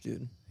niche,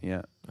 dude.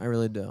 yeah. I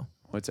really do.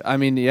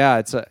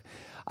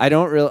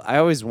 I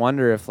always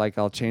wonder if like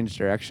I'll change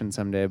direction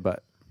someday,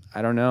 but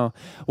I don't know.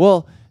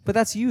 Well, But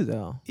that's you,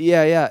 though.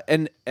 yeah.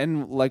 And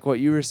like what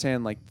you were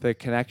saying, like the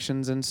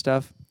connections and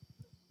stuff,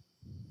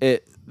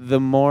 the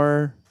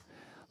more,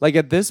 like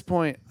at this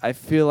point, I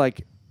feel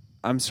like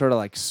I'm sort of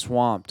like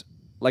swamped.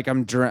 Like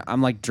I'm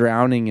like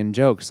drowning in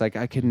jokes. Like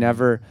I can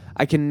never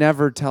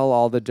tell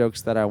all the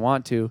jokes that I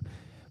want to,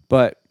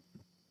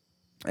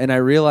 and I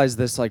realized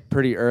this like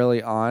pretty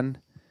early on.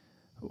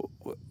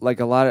 Like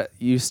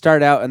you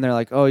start out and they're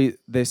like,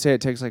 they say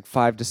it takes like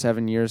 5 to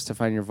 7 years to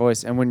find your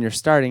voice. And when you're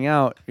starting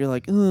out, you're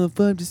like, 5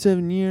 to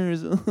 7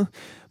 years.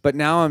 But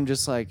now I'm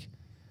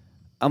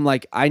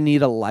like, I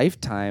need a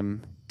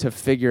lifetime to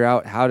figure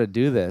out how to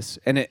do this.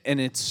 And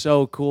it's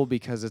so cool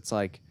because it's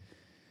like,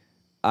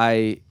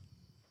 I'm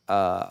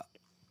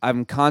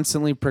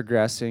constantly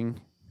progressing,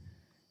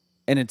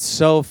 and it's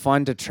so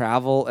fun to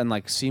travel and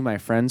like see my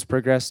friends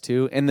progress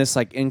too in this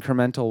like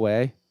incremental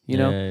way, you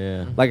know?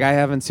 Yeah. Like I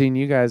haven't seen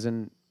you guys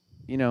in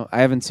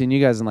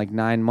like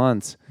 9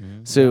 months.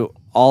 So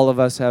all of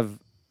us have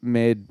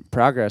made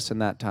progress in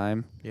that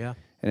time. Yeah.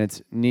 And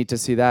it's neat to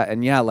see that.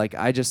 And yeah, like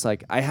I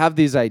have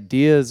these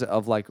ideas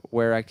of like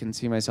where I can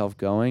see myself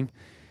going,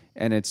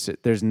 and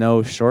there's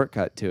no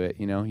shortcut to it,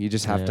 you know? You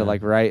just have to Yeah.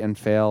 like write and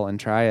fail and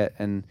try it.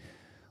 And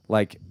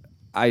like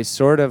I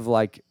sort of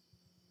like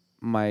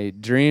my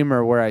dream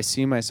or where I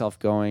see myself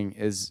going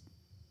is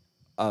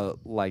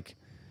like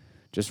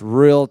just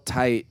real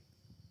tight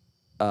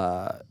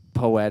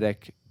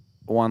poetic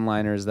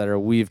one-liners that are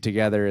weaved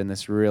together in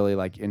this really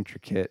like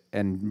intricate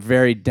and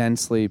very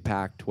densely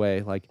packed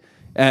way. Like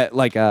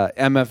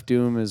MF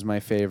Doom is my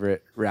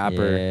favorite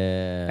rapper.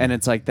 Yeah. And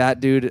it's like that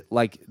dude,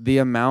 like the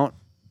amount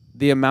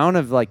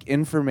of like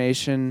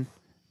information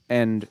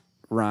and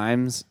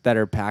rhymes that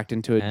are packed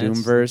into a And Doom it's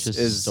verse just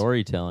is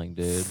storytelling,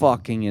 dude.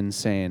 fucking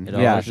insane. It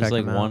all Yeah, is just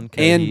like him out. one And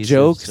cohesive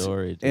jokes,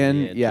 story, dude.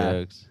 and yeah.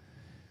 jokes.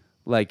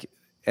 Like,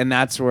 and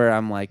that's where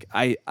I'm like,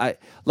 I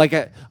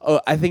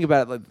think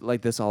about it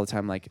like this all the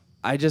time. Like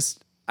I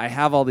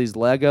have all these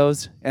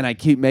Legos and I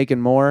keep making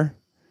more,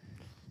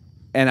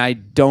 and I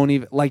don't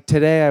even, like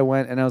today I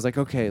went and I was like,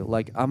 okay,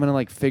 like I'm gonna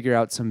like figure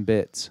out some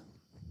bits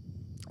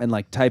and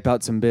like type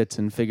out some bits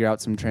and figure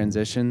out some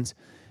transitions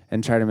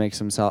and try to make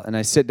some and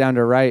I sit down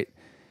to write,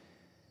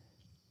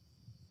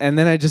 and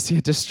then I just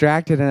get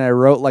distracted and I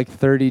wrote like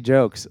 30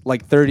 jokes,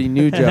 like 30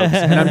 new jokes.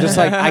 And I'm just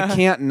like, I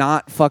can't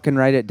not fucking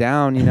write it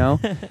down, you know?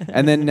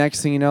 And then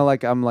next thing you know,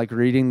 like I'm like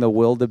reading the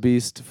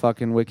wildebeest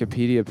fucking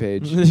Wikipedia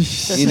page.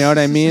 You know what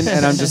I mean?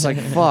 And I'm just like,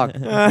 fuck.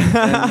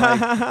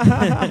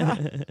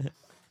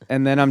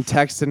 And then I'm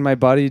texting my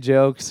buddy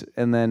jokes,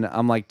 and then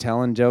I'm like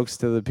telling jokes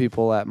to the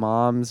people at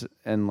mom's,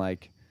 and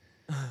like,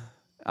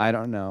 I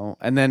don't know.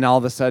 And then all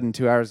of a sudden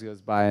 2 hours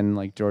goes by and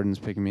like Jordan's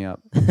picking me up.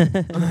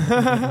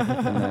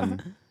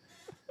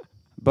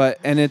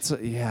 And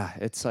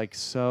it's like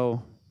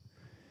so.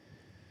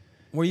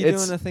 Were you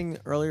doing a thing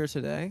earlier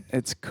today?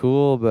 It's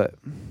cool, but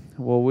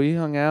we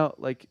hung out,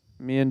 like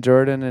me and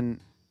Jordan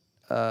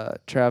and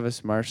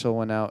Travis Marshall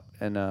went out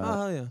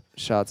and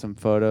shot some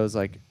photos.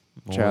 Like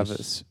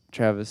Morris.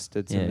 Travis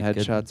did some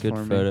headshots good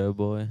for me. Good photo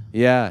boy.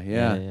 Yeah.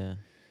 Yeah.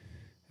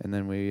 And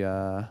then we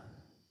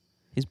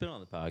He's been on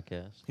the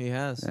podcast. He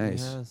has.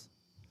 Nice. He has.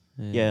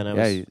 Yeah, and I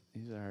was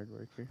he's a hard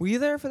worker. Were you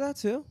there for that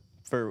too?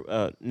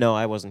 for no,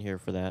 I wasn't here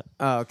for that.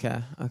 Oh,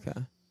 okay.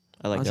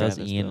 I like That was Travis,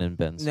 Ian though. and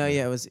Ben Smith. No,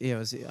 yeah, it was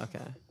okay.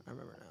 I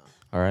remember now.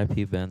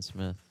 R.I.P. Ben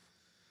Smith.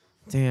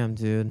 Damn,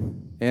 dude.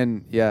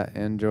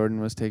 And Jordan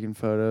was taking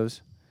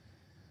photos,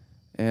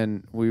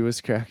 and we were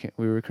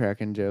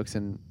cracking jokes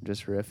and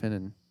just riffing,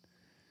 and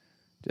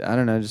I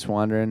don't know, just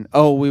wandering.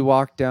 Oh, we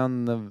walked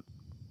down the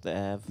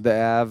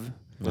Ave.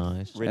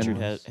 Nice. Richard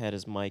And- had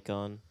his mic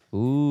on.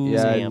 Ooh.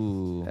 Yeah,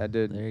 Ooh. I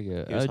did. There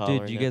you He was go. Oh, dude,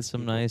 hollering you at get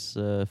some people. nice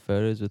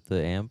photos with the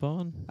amp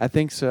on? I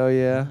think so.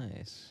 Yeah,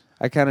 Nice.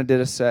 I kind of did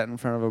a set in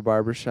front of a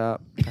barber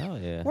shop. Oh,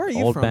 yeah. Where are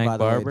you Old from, Bank by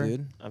the Barber. way,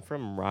 dude? I'm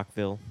from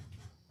Rockville,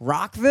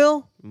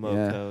 Rockville?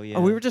 Moco. Yeah.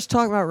 Oh, we were just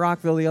talking about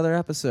Rockville the other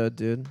episode,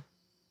 dude.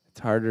 It's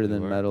harder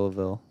than were.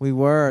 Metalville. We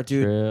were,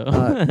 dude. True.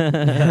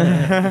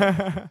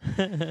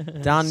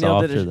 Don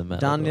Neal did Softer than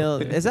Don Neal.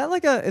 Metalville. Is that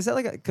like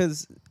a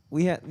because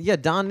we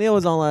had Don Neal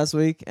was on last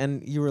week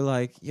and you were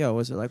like, yo,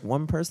 was there like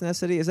one person in that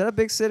city? Is that a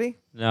big city?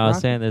 No, I was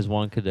Rock- saying there's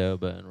one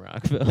Cadoba in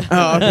Rockville.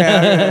 Oh,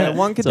 okay.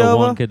 One It's a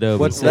one Cadoba. Cadoba.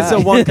 What's city. It's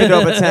that? a one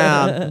Cadoba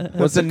town.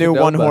 What's a new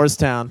Cadoba? one horse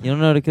town? You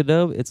don't know the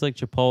Cadoba? It's like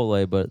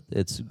Chipotle, but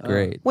it's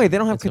great. Wait, they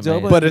don't have It's Cadoba?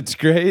 amazing. But it's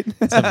great.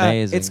 It's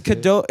amazing. It's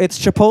dude. It's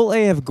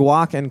Chipotle if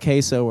guac and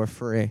queso were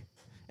free,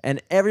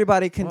 and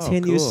everybody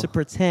continues cool. to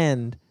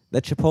pretend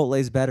that Chipotle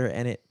is better,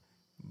 and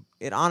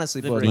it honestly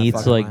The blows my meat's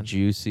fucking like mind.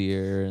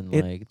 juicier and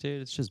It- like,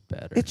 dude, it's just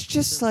better. It's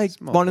just like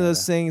small one of those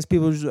better. things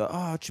people are just like,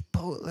 oh,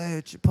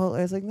 Chipotle.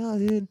 It's like, no,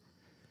 dude.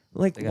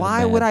 Like, They got why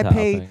mad would I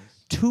pay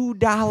toppings.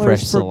 $2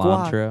 Fresh for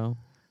guac? cilantro?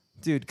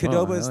 Dude,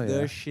 Cadoba's hell the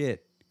yeah.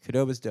 shit.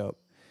 Cadoba's dope.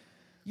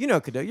 You know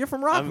Cadoba. You're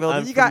from I'm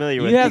Rockville. you got familiar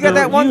you with got Cadoba.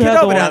 that one You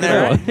have the Cadoba down one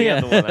there, Cadoba. right? Yeah,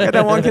 the one Got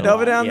that one I Cadoba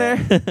know down yeah.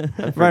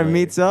 there? Right,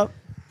 meets up.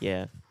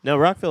 Yeah. No,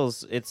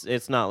 Rockville's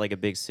it's not like a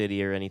big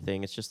city or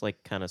anything. It's just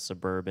like kind of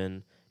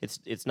suburban.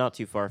 It's not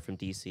too far from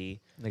DC.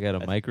 They got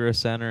a micro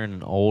center and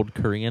an old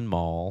Korean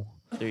mall.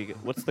 There you go.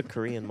 What's the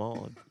Korean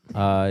mall?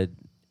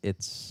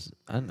 It's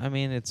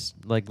it's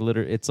like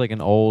it's like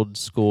an old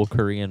school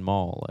Korean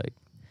mall, like,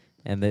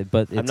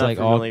 but it's I'm not like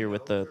all. familiar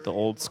with the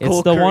old school.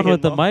 It's the one Korean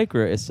with the mall.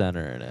 micro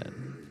center in it.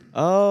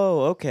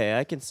 Oh, okay,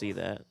 I can see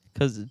that.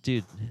 Cause,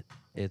 dude,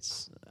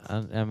 it's.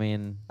 I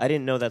mean, I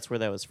didn't know that's where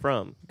that was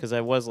from because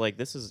I was like,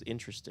 this is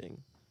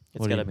interesting. It's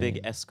What do got you a big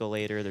mean?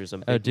 escalator. There's a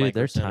big oh, dude,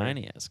 they're micro center.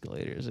 tiny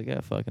escalators. They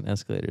got fucking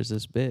escalators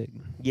this big.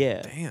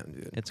 Yeah. Damn,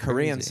 dude. It's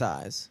Korean crazy.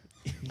 size.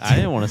 I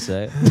didn't want to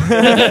say it.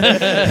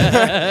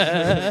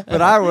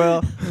 But I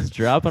will. Just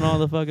dropping all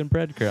the fucking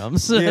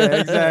breadcrumbs. Yeah,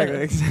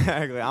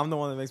 exactly. I'm the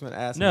one that makes my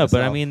ass. No, but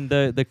I myself. mean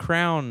the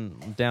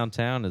Crown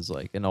downtown is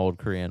like an old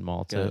Korean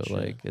mall too. Gotcha.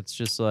 Like it's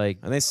just like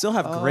And they still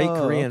have great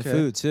Oh, Korean okay.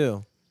 food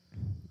too.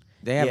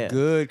 They have Yeah.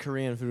 good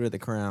Korean food at the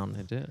they Crown.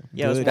 do.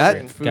 Yeah, I was Good.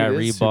 wondering- That food Got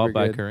is rebought super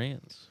by good.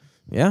 Koreans.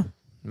 Yeah,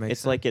 makes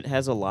It's like it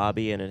has a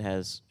lobby and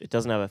it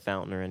doesn't have a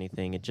fountain or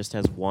anything. It just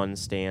has one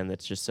stand that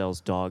just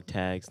sells dog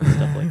tags and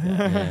stuff like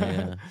that.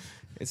 Yeah.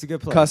 it's a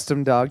good place.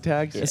 Custom dog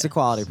tags. Yeah. It's a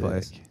quality Sick.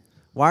 place.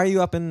 Why are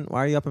you up in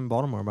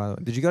Baltimore, by the way?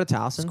 Did you go to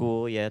Towson?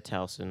 School, yeah,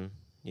 Towson,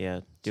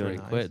 yeah, Doing doing.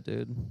 nice. quit,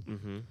 dude.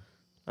 Mm-hmm.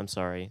 I'm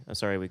sorry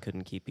we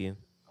couldn't keep you.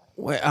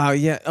 Wait, oh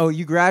yeah. Oh,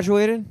 you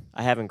graduated?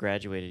 I haven't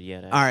graduated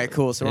yet. All right, actually.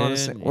 cool. So we're on the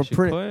Dude, same. you We're should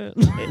pretty.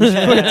 quit.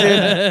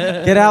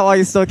 Get out while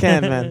you still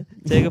can, man.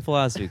 Take a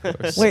philosophy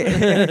course. Wait,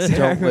 Don't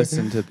exactly.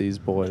 listen to these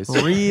boys.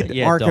 Read Yeah, don't.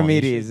 You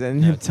Archimedes should-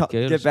 and no, go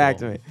to get back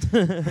to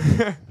school.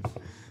 me.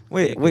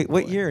 Wait, good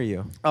what boy. year are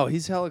you? Oh,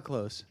 he's hella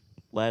close.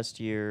 Last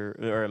year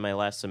or my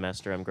last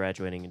semester, I'm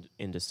graduating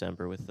in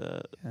December with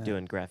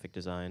doing graphic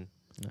design.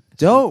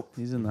 Dope.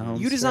 He's in the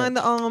home. You designed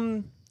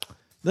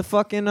the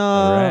fucking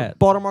Rat.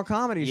 Baltimore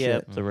comedy Yeah,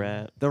 shit. the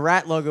rat. The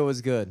rat logo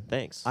was good.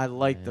 Thanks. I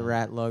liked the Yeah.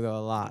 rat logo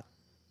a lot.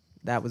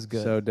 That was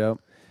good. So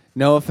dope.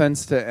 No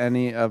offense to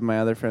any of my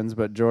other friends,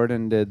 but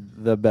Jordan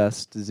did the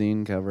best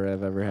zine cover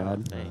I've ever Oh,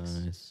 had. thanks.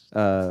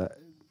 Nice.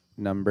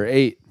 Number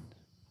 8.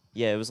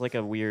 Yeah, it was like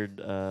a weird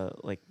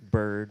like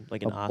bird,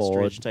 like an A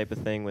ostrich bird. type of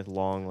thing with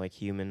long like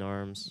human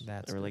arms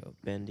That's that were like dope.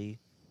 bendy.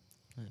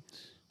 Nice.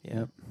 Yeah.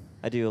 Yep.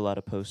 I do a lot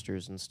of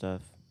posters and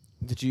stuff.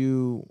 Did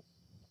you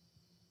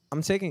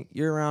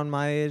You're around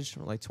my age,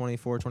 like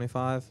 24,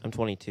 25. I'm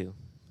 22.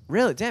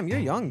 Really? Damn, you're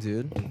young,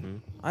 dude. hmm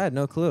I had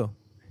no clue.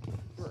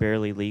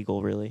 Barely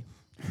legal, really.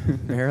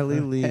 Barely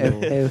legal.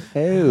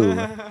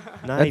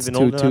 Not That's even two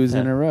old enough twos to,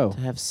 in a row. to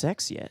have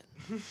sex yet.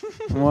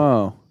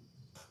 Whoa.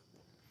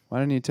 Why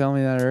didn't you tell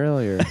me that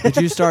earlier? Did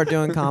you start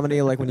doing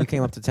comedy like when you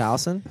came up to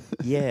Towson?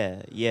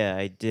 Yeah,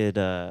 I did.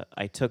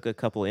 I took a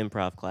couple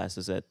improv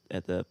classes at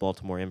the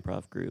Baltimore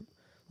Improv Group,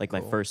 like my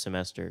Cool. first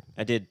semester.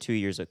 I did 2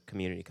 years at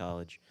community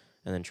college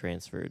and then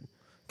transferred.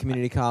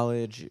 Community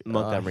college.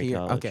 Montgomery here.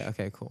 College.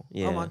 Okay, cool.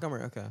 Yeah. Oh,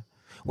 Montgomery, okay.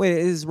 Wait,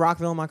 is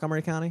Rockville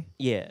Montgomery County?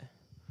 Yeah.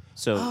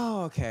 So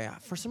Oh, okay.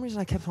 For some reason,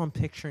 I kept on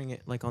picturing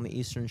it like on the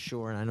Eastern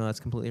Shore, and I know that's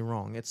completely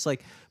wrong. It's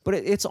like, but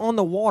it's on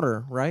the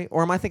water, right?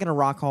 Or am I thinking of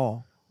Rock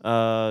Hall?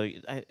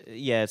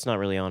 yeah, it's not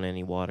really on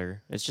any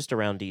water. It's just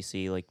around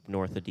DC, like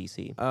north of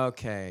DC.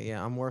 Okay,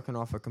 yeah, I'm working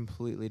off a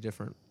completely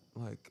different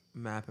like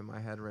map in my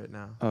head right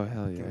now. Oh,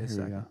 hell Give yeah. me a Here we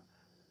second. go.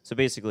 So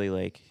basically,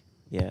 like,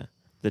 yeah,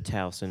 the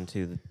Towson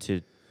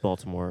to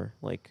Baltimore,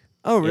 like.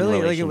 Oh, in really?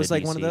 Like relation it was to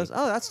like one of DC. those.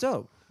 Oh, that's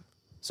dope.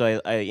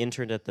 So I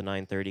interned at the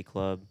 930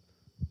 Club.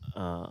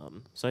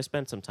 So I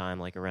spent some time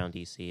like around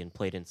DC and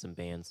played in some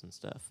bands and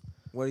stuff.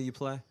 What do you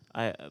play?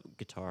 I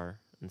guitar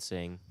and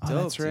sing. Oh,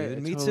 Dope, that's right. dude.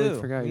 I Me totally too.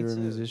 forgot Me you were a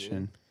too,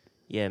 musician.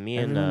 Yeah, me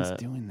and Everyone's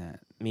doing that.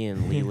 me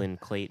and Leland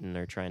Clayton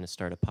are trying to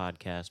start a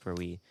podcast where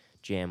we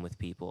jam with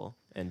people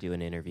and do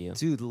an interview.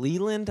 Dude,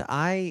 Leland,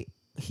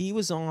 he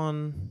was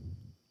on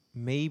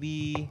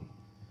maybe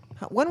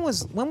when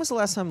was the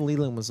last time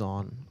Leland was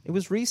on? It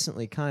was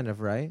recently, kind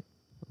of, right?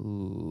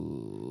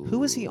 Ooh. Who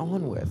was he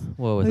on with?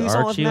 What, with He was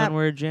on with Archie Matt- when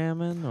we were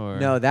jamming? Or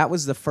No, that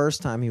was the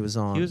first time he was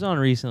on. he was on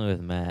recently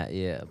with Matt,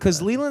 yeah. Because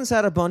but Leland's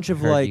had a bunch of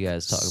heard like you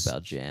guys talk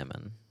about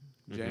jamming.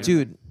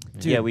 dude.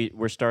 Yeah,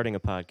 we're starting a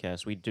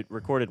podcast. We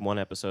recorded one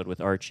episode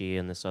with Archie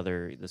and this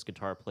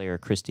guitar player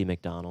Christy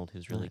McDonald,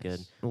 who's really good.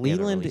 We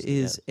haven't Leland released it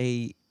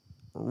is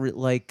yet.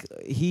 like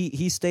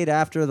he stayed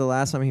after the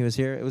last time he was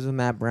here. It was with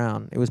Matt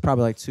Brown. It was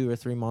probably like 2 or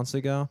 3 months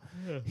ago.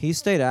 He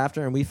stayed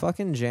after, and we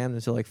fucking jammed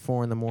until like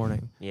 4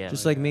 a.m. Yeah.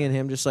 just like me and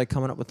him, just like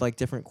coming up with like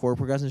different chord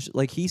progressions.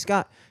 Like he's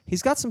got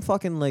some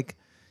fucking like.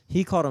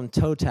 He called them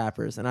toe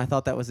tappers, and I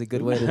thought that was a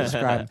good way to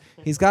describe him.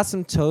 He's got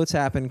some toe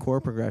tapping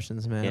chord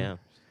progressions, man. Yeah.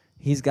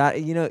 He's got,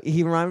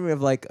 he reminded me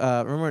of like,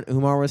 remember when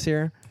Umar was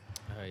here?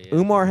 Oh, yeah.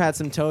 Umar had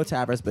some toe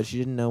tappers, but she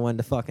didn't know when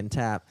to fucking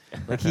tap.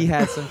 Like he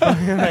had some,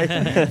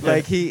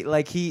 like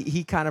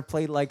he kind of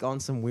played like on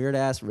some weird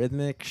ass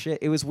rhythmic shit.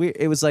 It was weird.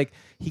 It was like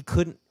he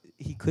couldn't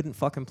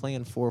fucking play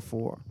in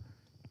 4/4.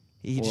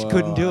 He just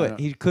couldn't do it.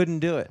 He couldn't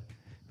do it.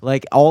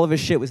 Like all of his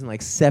shit was in like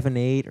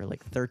 7/8 or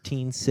like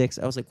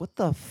 13/6. I was like, what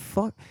the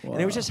fuck?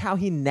 And it was just how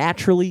he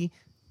naturally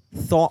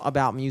thought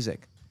about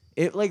music.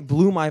 It like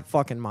blew my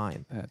fucking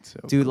mind, That's so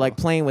dude. cool. Like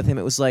playing with him,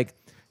 it was like,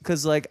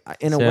 cause like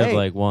in a Instead way, of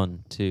like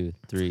 1, 2,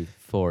 3,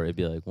 4, it'd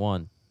be like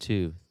 1,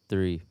 2,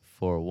 3,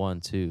 4,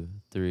 1, 2,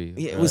 3.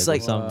 Yeah, it or was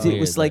like, something dude, it weird,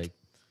 was like,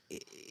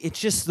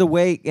 it's just the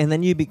way, and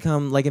then you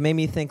become like, it made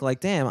me think like,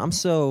 damn, I'm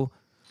so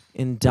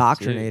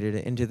indoctrinated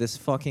into this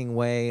fucking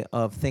way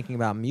of thinking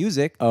about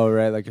music. Oh,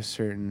 right, like a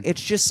certain.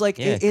 It's just like,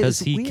 yeah, it is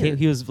he weird.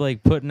 he was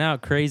like putting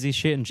out crazy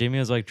shit, and Jimmy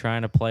was like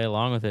trying to play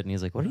along with it, and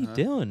he's like, "What are you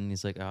doing?" And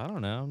he's like, "I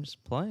don't know, I'm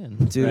just playing."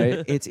 Dude,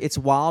 Right? it's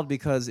wild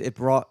because it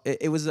brought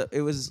it was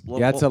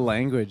Yeah, it's a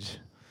language.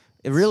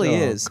 it really so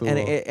is, and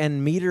cool.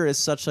 and meter is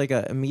such like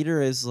a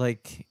meter is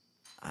like,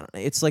 I don't know,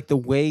 it's like the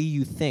way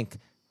you think.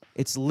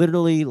 It's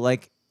literally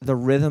like the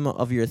rhythm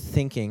of your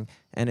thinking,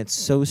 and it's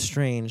so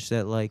strange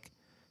that like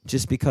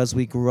just because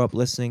we grew up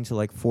listening to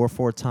like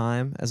 4/4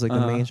 time as like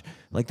the main,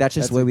 like that's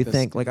just That's the way like we this-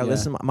 think. Like I yeah.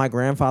 listen, my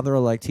grandfather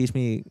will like teach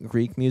me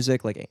Greek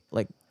music, like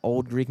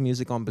old Greek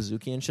music on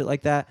bouzouki and shit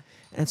like that,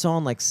 and it's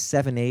on like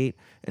 7/8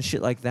 and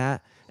shit like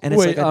that. And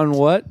Wait, it's like on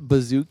what?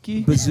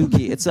 Bouzouki?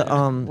 bouzouki. It's a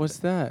What's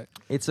that?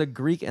 It's a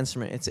Greek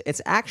instrument. It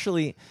was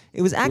actually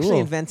Cool.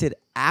 invented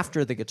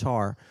after the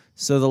guitar.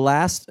 So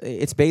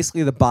it's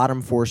basically the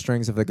bottom 4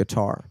 strings of the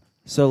guitar.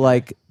 So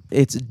like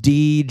it's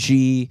D,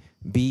 G,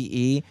 B,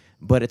 E,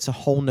 but it's a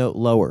whole note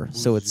lower.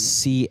 So it's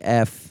C,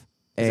 F,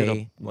 Is it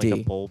A, like a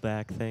D. bowl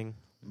back thing?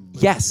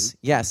 Yes.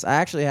 I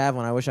actually have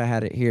one. I wish I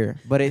had it here,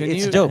 but Can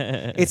it's you- dope.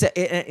 It's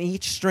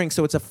each string.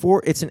 So it's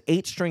an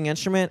 8-string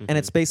instrument, and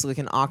it's basically like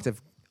an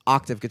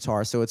octave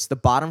guitar. So it's the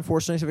bottom 4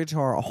 strings of a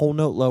guitar, a whole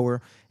note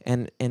lower,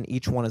 and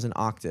each one is an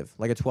octave,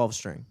 like a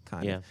 12-string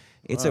kind Yeah. of.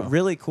 It's a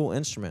really cool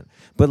instrument.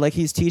 But like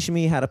he's teaching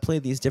me how to play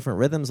these different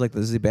rhythms, like the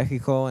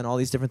Zibekiko and all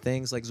these different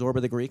things, like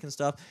Zorba the Greek and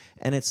stuff.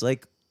 And it's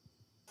like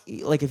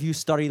if you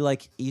study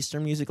like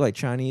Eastern music, like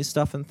Chinese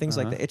stuff and things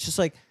like that, it's just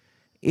like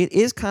it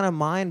is kind of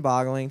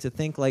mind-boggling to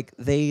think like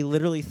they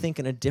literally think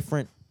in a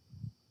different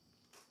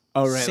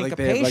Oh, right, like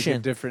they have like a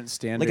syncopation. different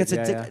standard. like it's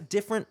a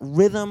different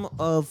rhythm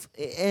of,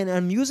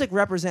 and music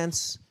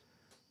represents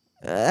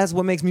that's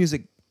what makes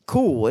music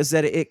cool, is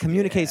that it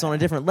communicates on a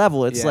different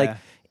level. It's like Yeah.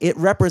 it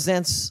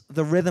represents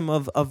the rhythm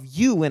of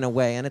you in a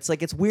way, and it's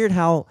like it's weird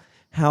how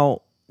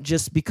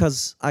just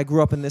because I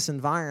grew up in this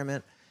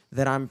environment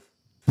that I'm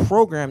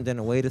programmed in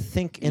a way to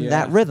think in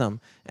that Yeah.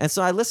 rhythm. And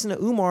so I listen to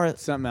Umar.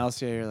 Something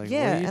else. Yeah, you're like, Yeah,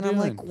 what are you and doing?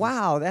 I'm like,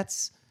 wow,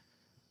 that's.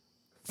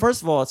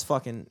 First of all, it's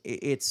fucking.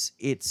 It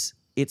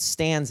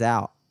stands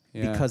out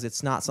Yeah. because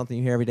it's not something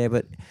you hear every day.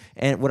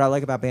 And what I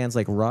like about bands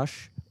like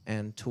Rush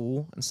and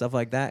Tool and stuff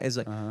like that is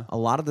like a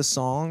lot of the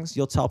songs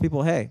you'll tell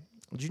people, hey,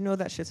 did you know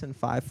that shit's in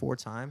 5/4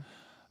 time?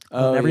 They'll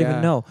Oh, never even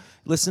yeah. know.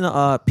 Listen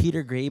to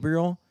Peter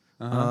Gabriel.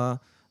 Uh-huh.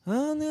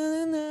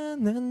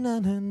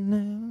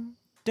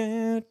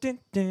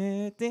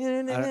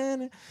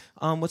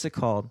 What's it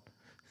called?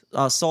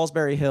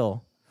 Salisbury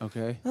Hill.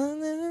 Okay.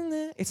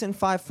 It's in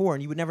 5/4,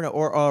 and you would never know.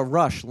 Or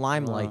Rush,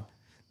 Limelight. Wow.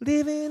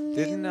 Living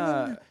Didn't,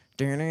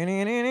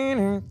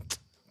 in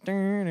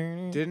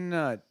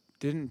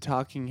Didn't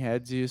Talking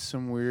Heads use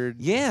some weird?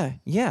 yeah,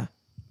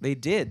 they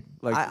did.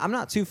 Like- I'm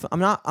not too. I'm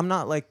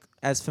not like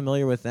as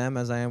familiar with them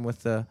as I am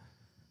with the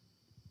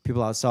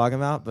people I was talking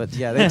about. But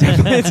yeah, they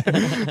definitely.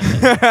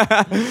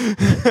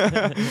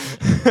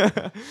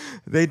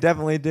 They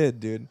definitely did,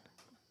 dude.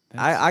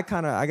 I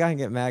gotta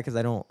get mad because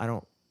I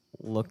don't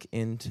look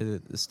into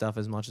the stuff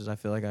as much as I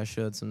feel like I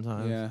should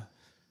sometimes. Yeah.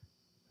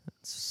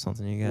 It's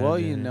something you gotta Well,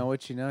 do. you know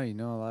what you know. You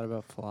know a lot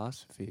about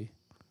philosophy.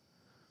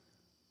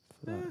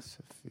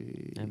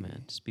 Philosophy. Hey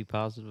man, just be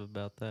positive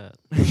about that.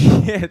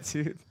 Yeah,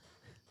 dude.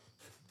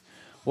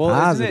 Well,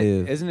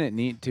 Positive. isn't it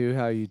neat too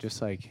how you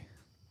just like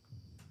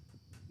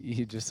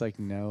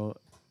know,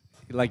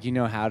 like you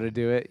know how to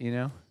do it, you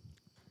know,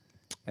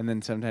 and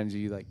then sometimes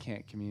you like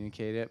can't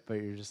communicate it, but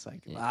you're just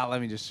like, Yeah.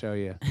 let me just show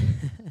you.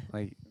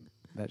 Like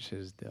that shit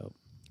is dope.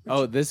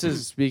 Oh, this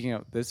is speaking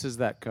of. This is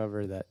that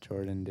cover that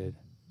Jordan did.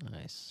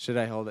 Nice. Should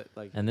I hold it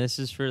like? And this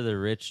is for the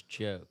rich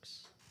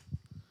jokes.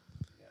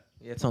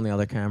 Yeah, it's on the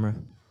other camera.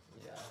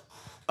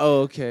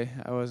 Oh, okay.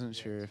 I wasn't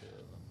sure. Yeah,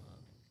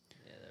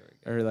 there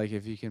we go. Or like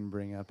if you can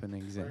bring up an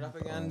example.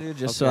 Put it up again, dude,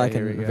 just so I Okay,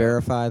 here we can go.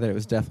 verify that it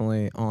was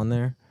definitely on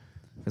there,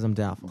 because I'm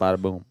doubtful.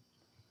 Bada boom.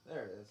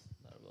 There it is.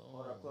 Bada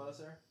Hold up boom.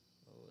 closer.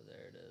 Oh,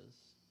 there it is.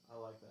 I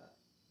like that.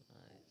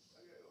 Nice.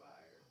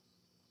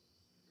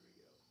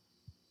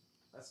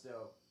 That's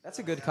dope. That's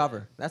a good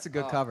cover. That's a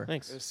good cover.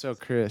 Thanks. It's so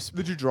crisp.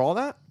 Did you draw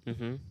that?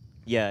 Mm-hmm.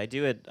 Yeah, I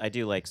do it. I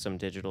do like some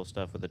digital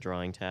stuff with a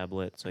drawing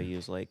tablet. So I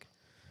use like.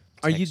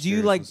 Do you textures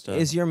and like? stuff.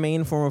 Is your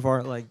main form of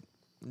art like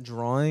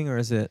drawing, or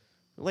is it?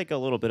 Like a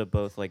little bit of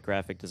both, like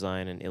graphic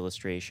design and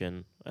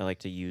illustration. I like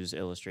to use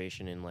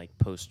illustration in like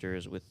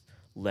posters with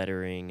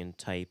lettering and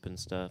type and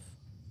stuff.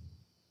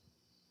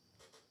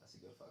 That's a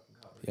good fucking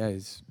cover. Yeah,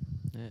 he's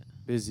Yeah.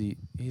 busy.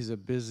 He's a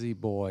busy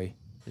boy.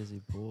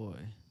 Busy boy.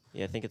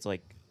 Yeah, I think it's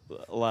like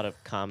a lot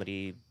of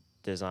comedy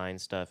design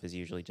stuff is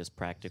usually just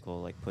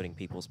practical, like putting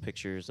people's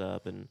pictures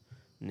up and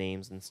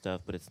names and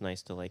stuff. But it's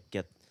nice to like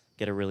get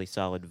a really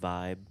solid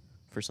vibe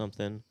for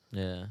something,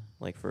 Yeah.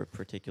 like for a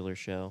particular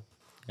show.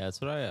 Yeah, that's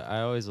what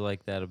I always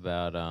like that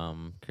about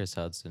Chris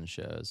Hudson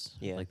shows.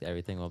 Yeah. Like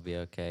Everything Will Be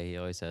Okay. He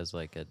always has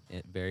like a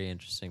very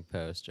interesting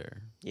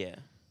poster. Yeah,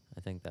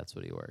 I think that's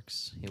what he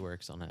works. He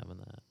works on having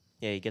that.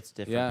 yeah, he gets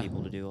different Yeah.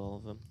 people to do all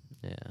of them.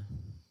 Yeah.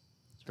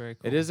 It's very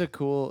cool. It is a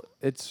cool.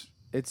 It's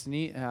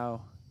neat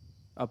how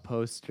a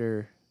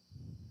poster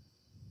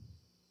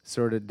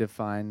sort of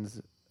defines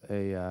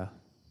a.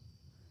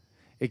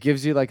 It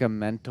gives you like a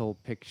mental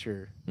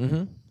picture.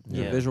 Mm-hmm.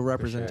 Yeah, visual for sure.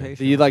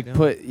 representation. That you like Yeah.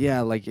 put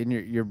like in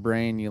your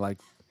brain you like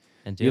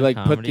And you, doing like,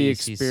 put comedy, the you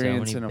see so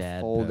experience many in a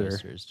bad folder.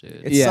 posters,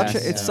 dude. It's Yeah. such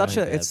a it's So such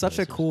many a bad it's such a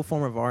posters. cool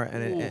form of art,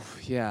 and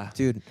oof, yeah.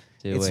 dude,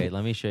 Dude, it's- wait,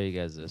 let me show you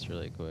guys this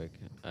really quick.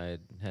 I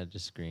had to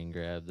screen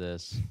grab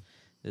this.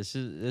 This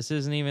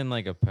isn't even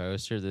like a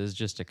poster. This is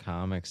just a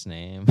comic's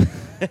name. Fuck,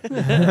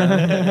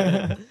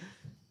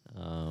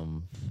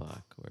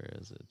 where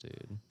is it,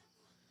 dude?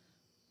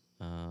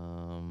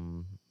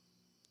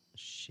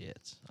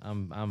 Shit.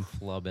 I'm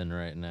flubbing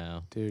right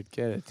now. Dude,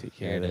 get it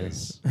Here it together.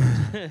 is.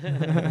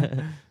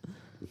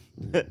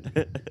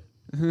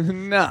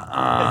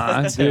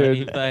 Nah, Tony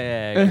dude.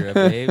 Viagra,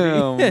 baby.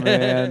 Oh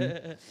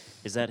man,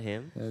 Is that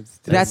him?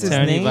 That's his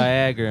Tony name?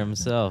 Viagra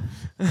himself.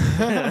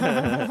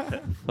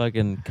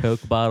 Fucking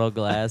Coke bottle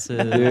glasses.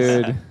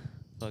 dude.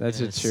 Fucking That's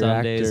a his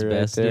Sunday's tractor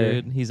right best,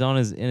 there. dude. He's in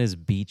his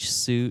beach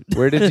suit.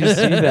 Where did you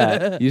see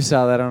that? You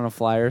saw that on a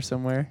flyer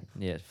somewhere?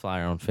 Yeah,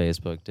 flyer on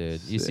Facebook,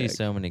 dude. You see Sick.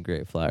 so many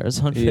great flyers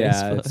on Yeah,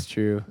 Facebook. it's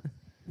true.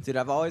 dude,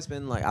 I've always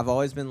been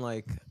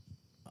like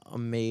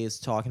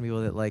amazed talking to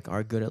people that like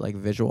are good at like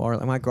visual art.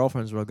 Like my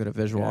girlfriend's real good at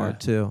visual Yeah. art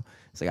too.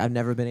 It's like I've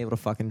never been able to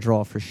fucking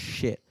draw for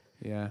shit.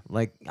 Yeah.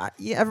 Like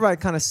yeah, everybody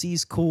kind of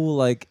sees cool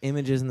like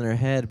images in their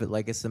head, but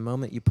like it's the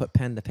moment you put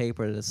pen to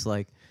paper that it's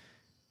like,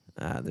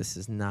 this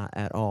is not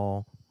at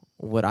all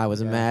what I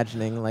was Yeah.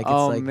 imagining. Like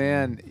Oh it's like,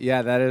 man,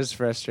 yeah, that is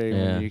frustrating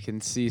Yeah. when you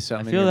can see I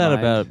something. feel in your that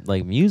mind. about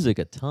like music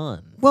a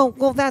ton. well,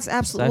 that's 'Cause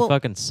absolutely. I Well,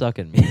 fucking suck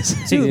at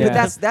music. dude, Yeah.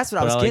 but that's what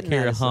I But was like getting hear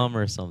at. a It's like- hum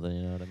or something,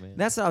 you know what I mean?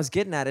 That's what I was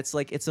getting at. It's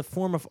like it's a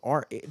form of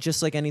art,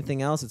 just like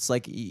anything else. It's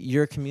like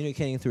you're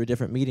communicating through a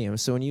different medium.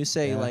 So when you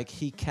say Yeah. like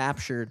he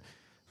captured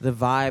the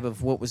vibe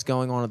of what was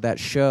going on at that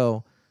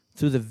show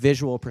through the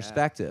visual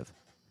perspective,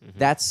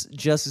 that's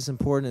just as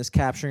important as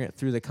capturing it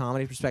through the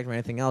comedy perspective or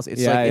anything else. It's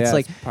Yeah, like it's yeah,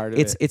 like it's part of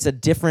it's it. it's a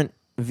different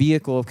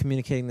vehicle of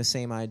communicating the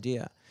same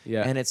idea.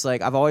 Yeah. And it's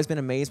like I've always been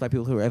amazed by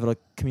people who are able to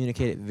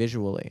communicate it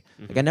visually.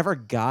 Like I never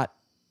got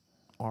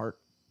art.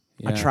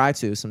 I Yeah. try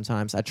to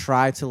sometimes. I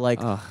try to like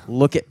Ugh.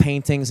 look at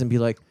paintings and be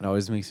like, It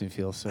always makes me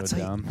feel so that's how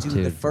you- dumb. dude,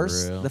 Dude, the for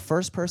first real. the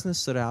first person that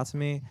stood out to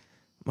me,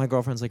 my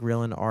girlfriend's like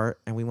real into art,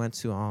 and we went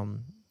to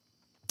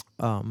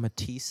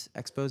Matisse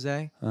expose.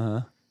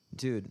 Uh-huh.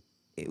 Dude,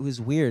 it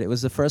was weird. It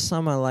was the first time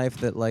in my life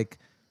that like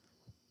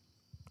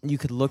you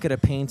could look at a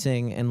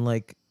painting and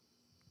like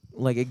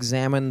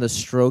examine the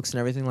strokes and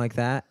everything like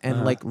that, and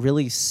Uh-huh. like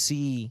really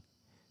see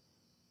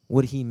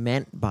what he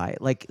meant by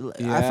it. Like I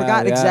Yeah,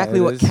 forgot yeah, exactly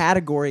it what is.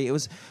 category it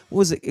was. What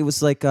was it? It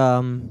was like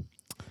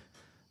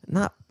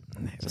not.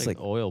 It It's was like,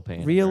 like oil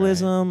painting.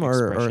 realism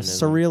or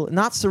Expressionism. surreal,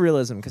 not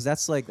surrealism, because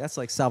that's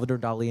like Salvador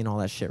Dali and all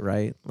that shit,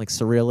 right? Like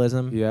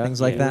surrealism, Yeah.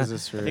 things like He that. was a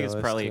I think it's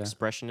surrealist, probably yeah.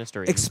 expressionist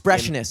or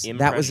Expressionist,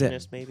 that was it.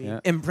 impressionist maybe. Yeah.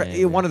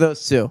 Maybe. One of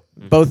those two.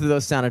 Both of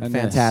those sounded And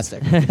this.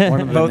 fantastic.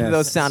 One of the Both of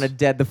those nests. sounded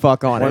dead the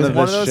fuck on. One It was of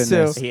one the of those two.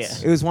 shinists.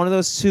 Yeah. It was one of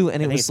those two,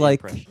 and I it think was it's like,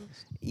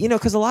 impressionist. you know,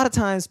 because a lot of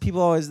times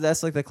people always,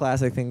 that's like the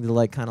classic thing to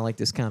like kind of like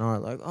discount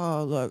art, like,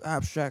 oh, look,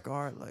 abstract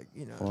art, like,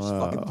 you know, just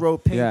fucking Whoa. throw a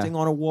painting Yeah.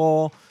 on a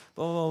wall,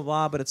 blah, blah, blah,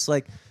 blah. But it's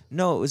like,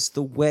 no, it was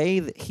the way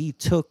that he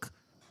took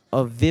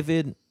a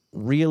vivid,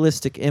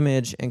 realistic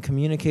image and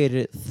communicated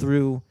it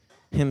through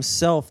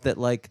himself that,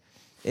 like,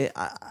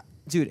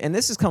 dude, and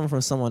this is coming from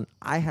someone,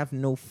 I have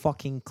no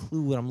fucking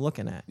clue what I'm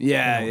looking at.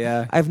 Yeah, you know?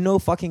 yeah. I have no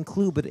fucking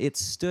clue, but it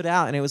stood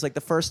out, and it was like the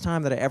first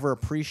time that I ever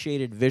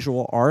appreciated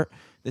visual art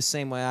the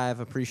same way I have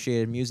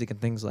appreciated music and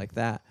things like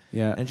that.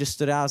 Yeah. And it just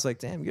stood out. I was like,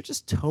 damn, you're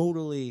just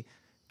totally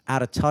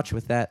out of touch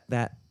with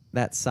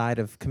that side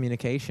of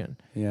communication.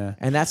 Yeah.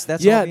 And that's all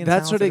yeah, being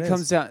that's what it talented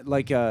comes is. down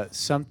like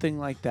something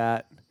like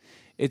that.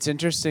 It's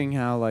interesting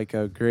how like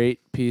a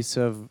great piece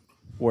of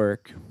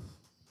work,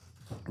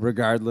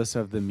 regardless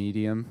of the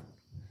medium,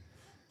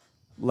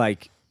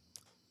 like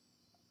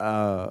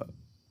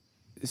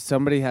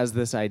somebody has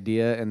this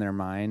idea in their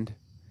mind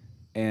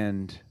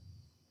and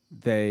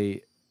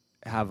they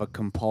have a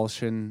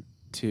compulsion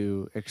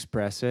to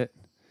express it.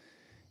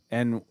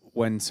 And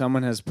when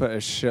someone has put a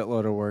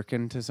shitload of work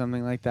into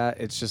something like that,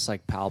 it's just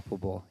like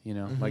palpable, you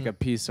know, like a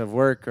piece of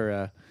work or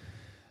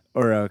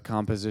a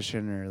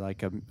composition or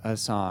like a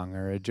song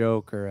or a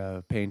joke or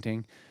a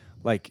painting.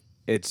 Like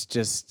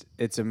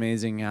it's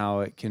amazing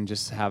how it can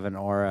just have an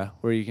aura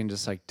where you can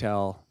just like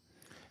tell.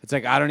 It's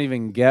like I don't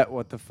even get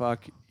what the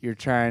fuck you're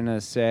trying to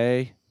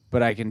say,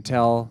 but I can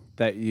tell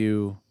that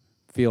you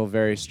feel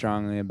very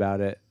strongly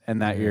about it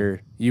and that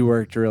you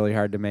worked really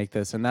hard to make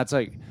this. And that's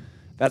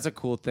a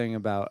cool thing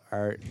about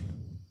art.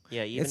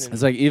 Yeah, even It's- in,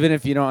 It's like even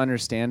if you don't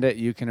understand it,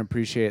 you can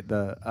appreciate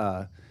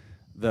the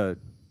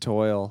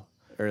toil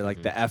or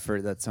like the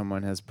effort that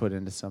someone has put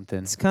into something.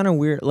 It's kind of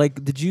weird. Like,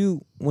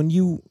 when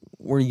you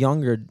were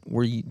younger,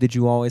 did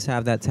you always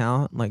have that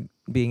talent, like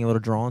being able to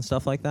draw and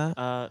stuff like that?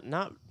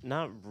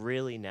 not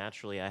really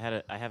naturally. I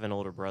have an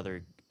older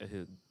brother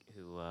who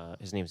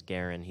his name's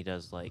Garen. He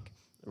does like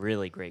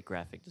really great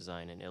graphic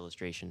design and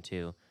illustration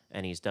too,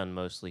 and he's done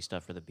mostly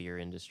stuff for the beer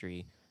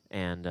industry.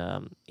 And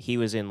he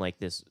was in like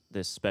this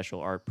special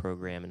art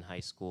program in high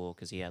school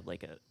because he had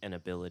like an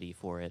ability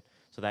for it.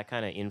 So that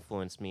kind of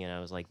influenced me, and I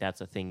was like,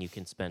 that's a thing you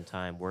can spend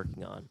time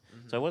working on.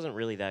 So I wasn't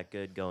really that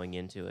good going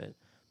into it,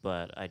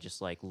 but I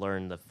just like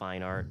learned the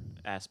fine art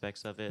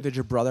aspects of it. Did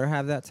your brother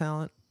have that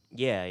talent?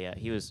 Yeah.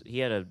 He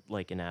had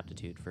an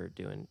aptitude for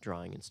doing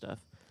drawing and stuff.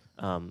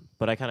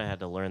 But I kind of had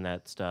to learn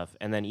that stuff.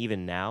 And then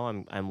even now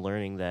I'm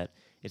learning that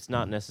it's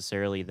not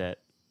necessarily that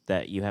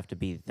you have to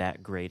be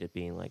that great at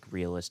being like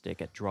realistic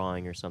at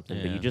drawing or something,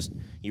 but Yeah.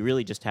 you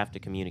really just have to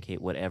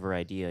communicate whatever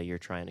idea you're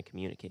trying to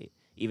communicate.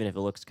 Even if it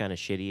looks kind of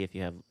shitty, if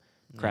you have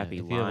crappy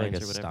if you have, lines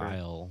like a or whatever.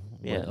 style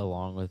Yeah.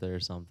 along with it or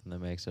something that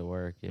makes it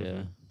work. Yeah.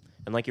 Mhm.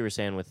 And like you were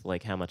saying with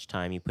like how much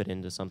time you put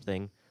into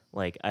something,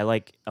 like I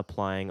like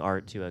applying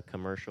art to a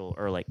commercial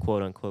or like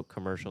quote unquote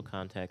commercial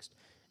context,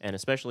 and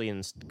especially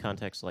in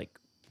context like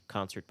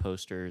concert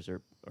posters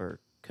or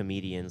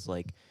comedians,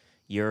 like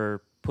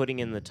you're putting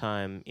in the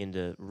time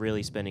into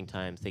really spending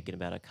time thinking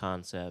about a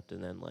concept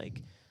and then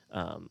like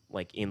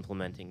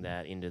implementing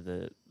that into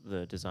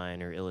the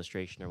design or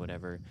illustration or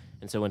whatever.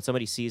 And so when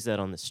somebody sees that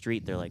on the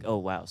street, they're like, oh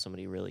wow,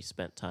 somebody really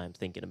spent time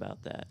thinking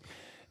about that.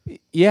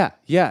 Yeah.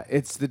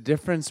 It's the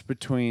difference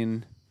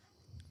between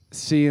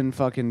seeing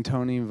fucking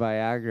Tony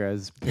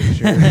Viagra's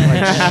picture,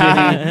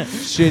 like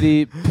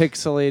shitty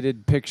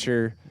pixelated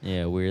picture.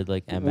 Yeah, weird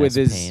like MS With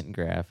his- Paint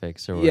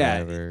graphics or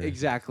Yeah, whatever.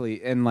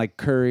 exactly. And like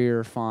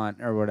Courier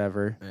font or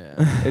whatever.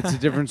 Yeah. It's the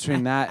difference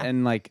between that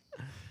and like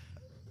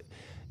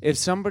if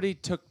somebody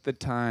took the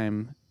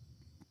time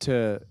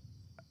to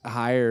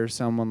hire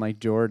someone like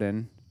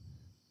Jordan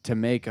to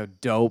make a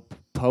dope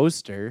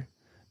poster,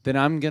 then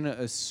I'm going to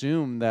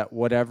assume that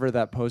whatever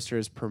that poster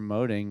is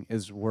promoting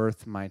is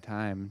worth my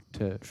time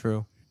to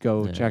True.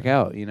 go Yeah. check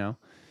out, you know?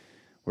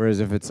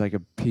 Whereas if it's like a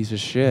piece of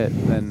shit,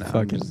 then I'm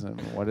Fucking just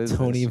what is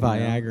Tony this, you know?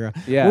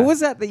 Viagra. Yeah. What was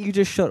that you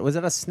just showed? Was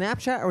that a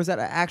Snapchat or was that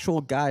an actual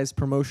guy's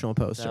promotional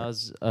poster? That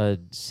was a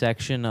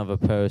section of a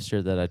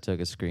poster that I took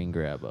a screen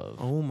grab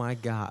of. Oh my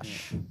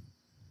gosh.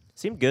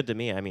 Seemed good to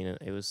me. I mean,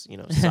 it was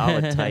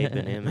solid type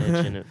and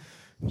image, and it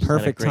just had a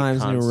Perfect great Times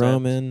New concept.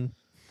 Roman.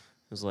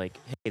 It was like,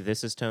 hey,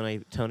 this is Tony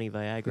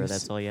Viagra.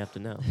 That's all you have to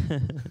know.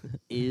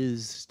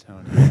 Is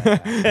Tony.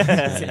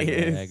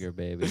 Viagra,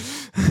 baby.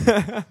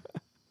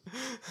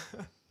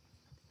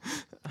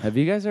 Have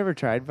you guys ever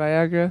tried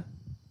Viagra?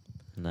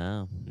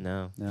 No,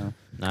 No. No.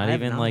 not I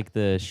have even not. like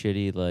the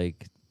shitty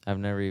like. I've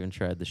never even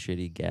tried the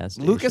shitty gas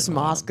station. Lucas one.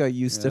 Mosca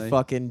used to Really?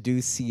 fucking do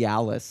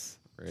Cialis.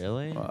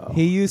 Really? Wow.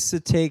 He used to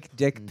take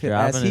dick pills,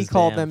 as Dropping he his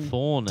called damn them,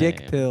 full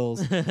dick name.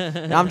 pills.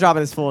 Now I'm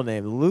dropping his full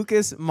name,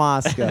 Lucas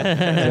Mosca.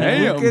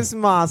 Damn. Lucas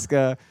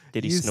Mosca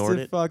Did he used snort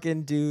to it?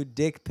 fucking do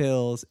dick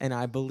pills, and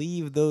I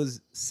believe those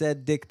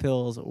said dick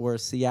pills were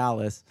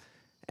Cialis.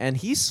 And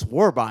he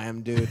swore by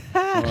him, dude.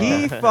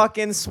 He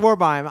fucking swore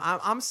by him.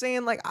 I'm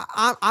saying like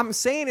I'm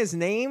saying his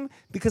name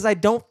because I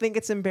don't think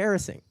it's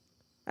embarrassing.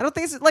 I don't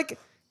think it's like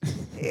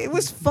it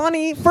was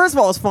funny. First of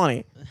all, it was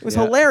funny. It was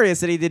Yeah.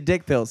 hilarious that he did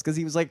dick pills because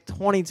he was like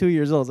 22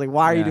 years old. It's like,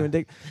 why are you Yeah. doing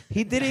dick?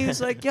 He did it. He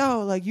was like,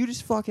 yo, like you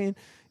just fucking,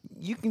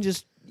 you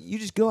just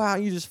go out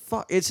and you just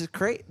fuck. It's just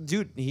crazy,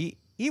 dude.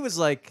 He was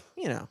like,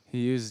 He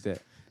used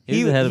it.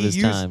 He was ahead of he his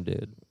used- time,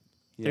 dude.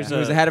 There's he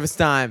was ahead of his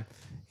time.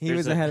 He There's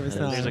was a- ahead of his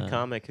There's time. a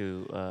comic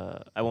who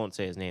I won't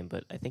say his name,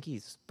 but I think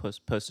he's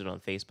posted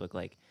on Facebook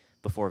like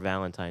before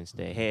Valentine's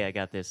Day. Hey, I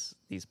got these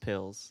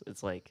pills.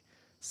 It's like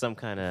some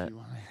kind of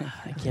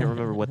I can't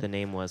remember what the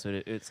name was, but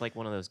it's like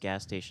one of those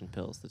gas station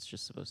pills that's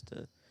just supposed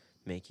to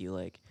make you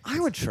like. I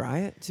would try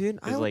it, dude.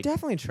 I It's would like-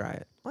 definitely try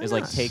it. Why It's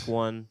not? like take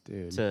one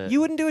Dude. to. You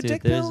wouldn't do a Dude,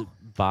 dick there's pill?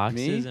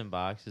 boxes Me? and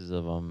boxes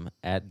of them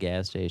at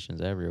gas stations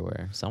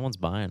everywhere. Someone's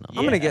buying them.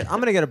 I'm gonna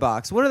get a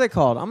box. What are they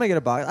called? I'm gonna get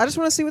a box. I just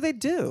want to see what they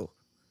do.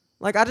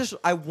 Like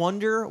I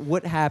wonder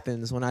what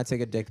happens when I take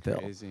a dick pill.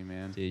 Crazy,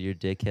 man. Dude, your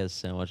dick has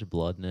so much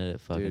blood in it,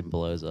 it fucking Dude.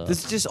 blows up.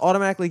 Does it just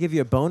automatically give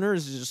you a boner? Or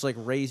does it just like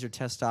raise your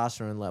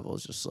testosterone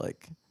levels? Just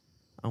like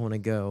I want to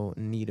go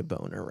need a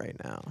boner right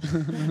now.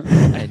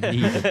 I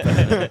need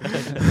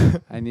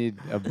it. I need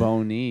a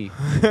boney.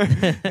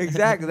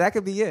 Exactly. That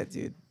could be it,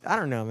 dude. I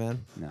don't know,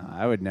 man. No,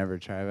 I would never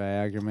try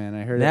Viagra, man.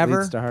 I heard Never? it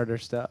leads to harder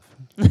stuff.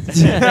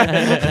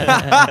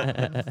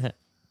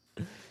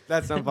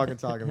 That's what I'm fucking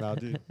talking about,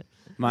 dude.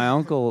 My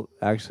uncle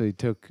actually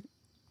took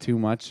too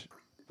much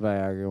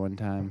Viagra one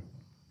time.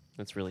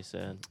 That's really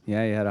sad.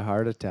 Yeah, he had a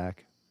heart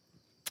attack.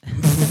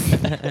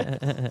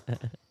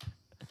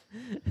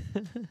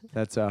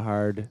 That's a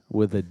hard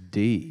with a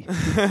D.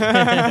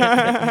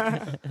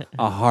 A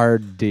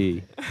hard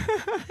D.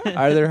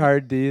 Are there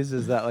hard D's?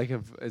 Is that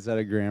is that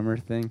a grammar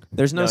thing?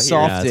 There's no No, here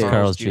soft it's dick.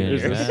 Carl's Jr.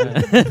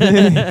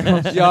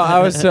 Jr. Yo, I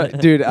was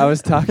dude. I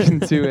was talking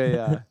to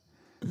a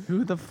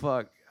who the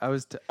fuck? I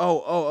was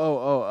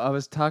I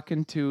was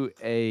talking to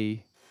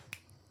a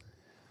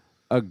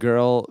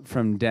girl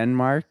from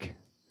Denmark,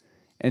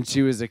 and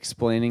she was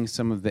explaining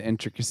some of the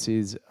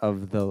intricacies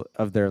of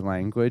their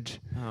language,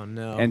 Oh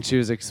no. and she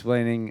was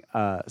explaining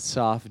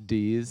soft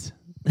D's.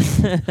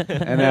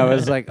 And I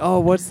was like, "Oh,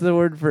 what's the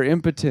word for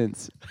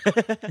impotence?"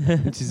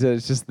 And she said,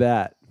 "It's just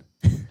that."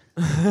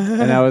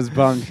 And I was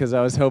bummed because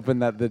I was hoping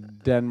that the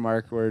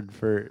Denmark word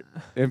for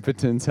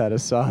impotence had a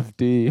soft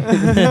D.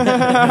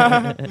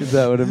 'Cause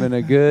that would have been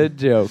a good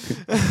joke.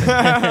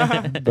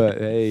 But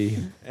hey,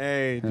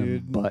 hey,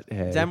 dude. but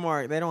hey,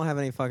 Denmark, they don't have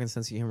any fucking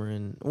sense of humor.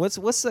 In what's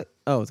the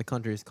the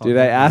country is called? dude,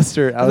 I Denmark. asked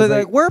her. I I was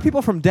like, where are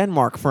people from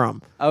Denmark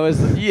from? I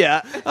was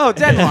yeah. Oh,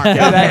 Denmark. Dude,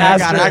 Okay, I asked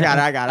got it. her- I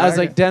got it. I was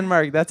like,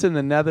 Denmark, that's in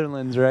the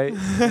Netherlands, right?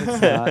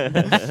 It's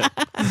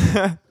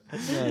not.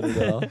 Not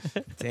at all.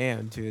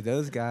 damn, dude,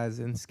 those guys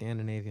in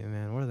Scandinavia,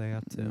 man, what are they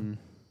up to? Mm.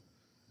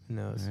 Who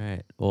knows? All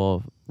right.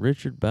 Well,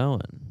 Richard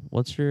Bowen,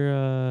 what's your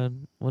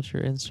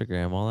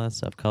Instagram, all that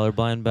stuff?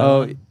 Colorblind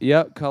Oh, Bowen.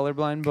 yep,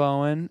 colorblind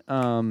Bowen.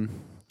 I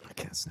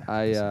can't snap.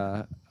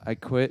 this. I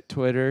quit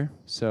Twitter,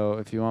 so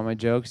if you want my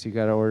jokes, you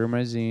got to order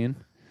my zine.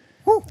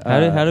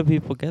 How do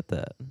people get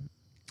that?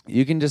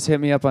 You can just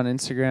hit me up on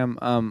Instagram.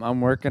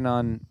 I'm working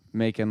on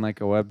making like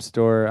a web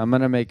store. I'm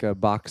gonna make a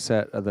box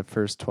set of the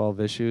first 12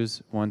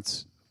 issues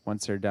once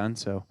they're done.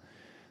 So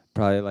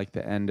probably like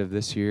the end of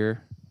this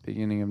year,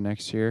 beginning of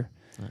next year.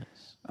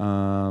 Nice.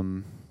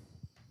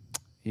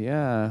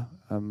 Yeah.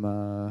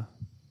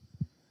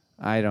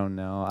 I don't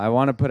know. I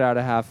want to put out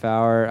a half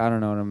hour. I don't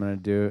know what I'm gonna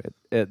do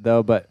it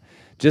though. But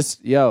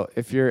just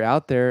if you're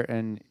out there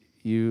and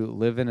you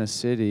live in a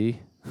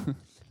city.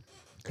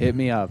 Hit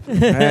me up.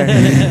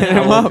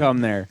 I will come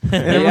there.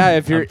 Yeah,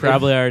 if you're I'm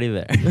probably already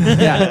there.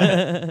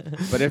 yeah.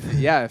 But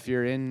if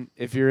you're in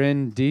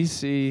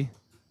DC,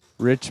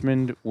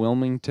 Richmond,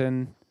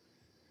 Wilmington,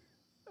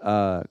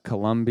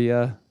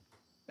 Columbia,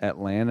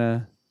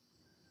 Atlanta,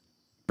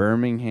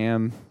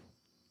 Birmingham,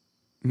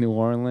 New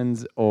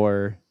Orleans,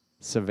 or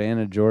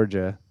Savannah,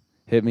 Georgia,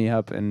 hit me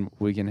up and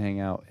we can hang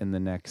out in the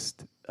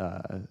next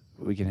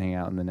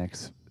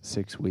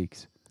 6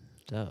 weeks.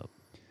 Dope.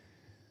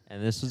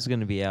 And this is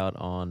going to be out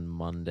on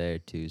Monday or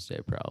Tuesday,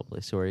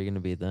 probably. So where are you going to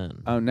be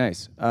then? Oh,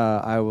 nice.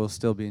 I will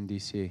still be in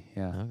DC.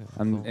 Yeah, Okay,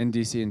 I'm cool. in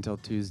DC until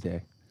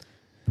Tuesday.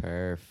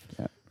 Perf.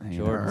 Yeah, hanging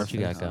Jordan, out what you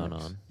with got friends. going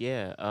on?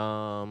 Yeah.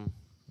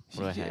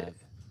 What do I have?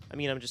 I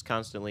mean, I'm just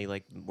constantly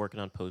like working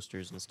on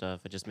posters and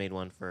stuff. I just made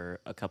one for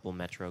one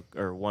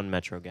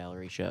Metro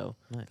Gallery show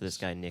for this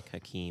guy Nick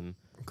Hakim.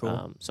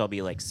 Cool. So I'll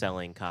be like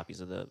selling copies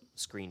of the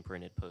screen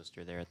printed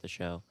poster there at the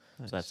show.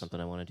 So that's something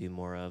I want to do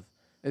more of.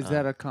 Is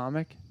that a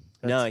comic?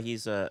 No,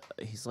 he's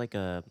like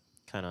a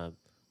kind of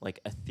like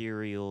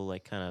ethereal,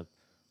 like kind of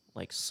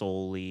like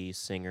soul-y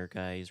singer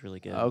guy. He's really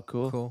good. Oh,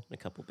 cool. Cool. In a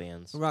couple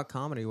bands. What about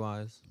comedy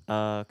wise?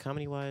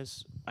 Comedy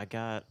wise, I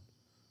got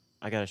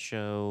a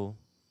show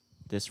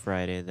this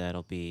Friday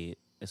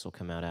this will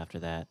come out after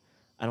that.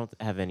 I don't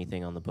have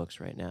anything on the books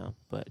right now,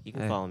 but you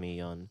can Hey. follow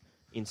me on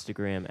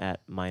Instagram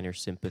at Minor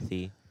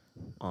Sympathy,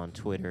 on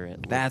Twitter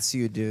at That's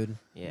you, dude.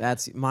 Yeah.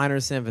 That's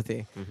Minor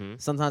Sympathy. mm-hmm.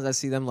 Sometimes I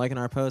see them liking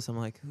our posts. I'm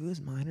like, who's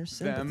Minor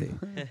Sympathy?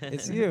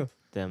 It's you.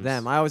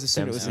 Them. I always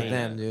assumed it was a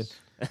them, dude.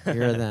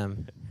 You're a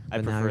them. I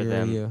But now prefer you're a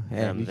them. you. Hey,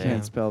 them, You them.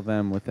 can't spell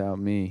them without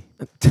me.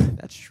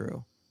 That's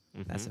true.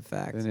 That's a Mhm.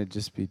 fact. Then it'd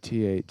just be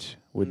TH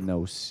with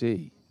no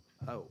C.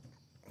 Oh.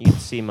 You can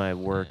see my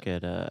work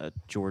at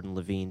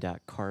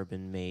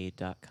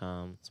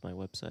jordanlevine.carbonmade.com. It's my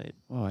website.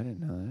 Oh, I didn't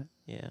know that.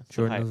 Yeah.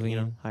 Jordan so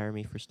Levine. hire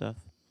me for stuff.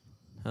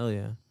 Hell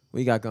yeah. What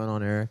you got going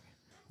on, Eric?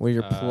 What are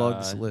your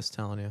plugs Uh, list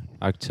telling you?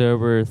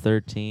 October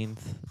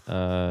 13th,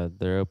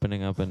 they're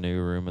opening up a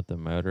new room at the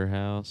Motor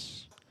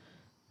House,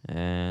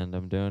 and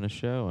I'm doing a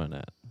show in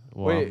it.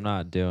 Well, Wait. I'm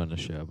not doing a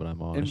show, but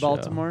I'm on a In show.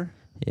 Baltimore?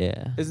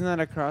 Yeah. Isn't that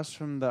across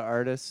from the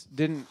artist?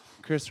 Didn't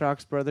Chris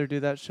Rock's brother do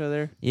that show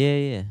there?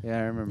 Yeah. Yeah,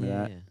 I remember yeah,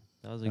 that. yeah.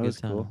 That was a That good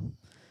was time. cool.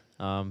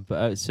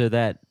 But so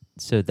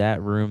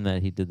that room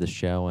that he did the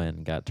show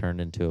in got turned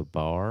into a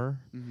bar,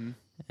 Mm-hmm.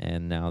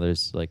 and now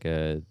there's like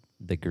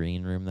the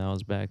green room that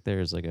was back there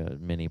is like a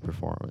mini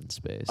performance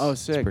space. Oh,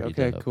 It's sick. pretty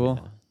Okay, dope, cool.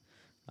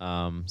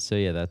 yeah. So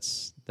yeah,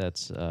 that's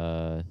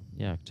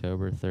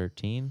October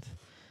 13th,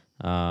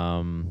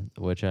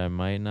 which I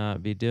might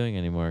not be doing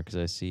anymore because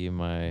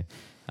I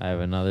have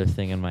another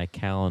thing in my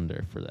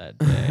calendar for that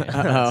day.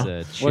 Uh-oh.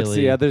 It's a What's the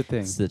chili- other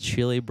thing? It's the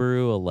Chili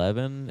Brew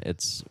 11.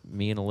 It's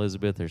me and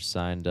Elizabeth are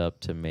signed up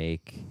to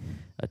make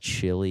a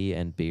chili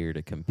and beer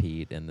to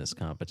compete in this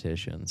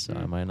competition. So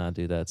I might not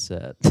do that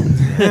set.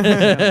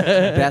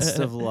 Best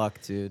of luck,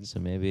 dude. So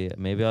maybe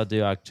I'll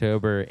do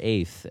October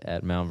 8th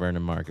at Mount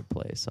Vernon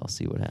Marketplace. I'll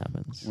see what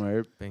happens.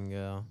 Word.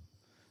 Bingo.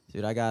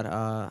 Dude, I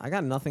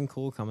got nothing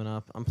cool coming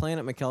up. I'm playing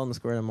at McKeldin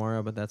Square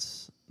tomorrow, but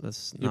that's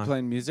You're not.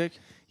 playing music?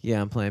 Yeah,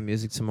 I'm playing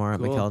music tomorrow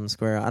Cool. at McKeldin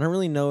Square. I don't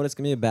really know what it's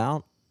gonna be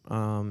about.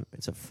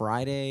 It's a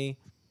Friday.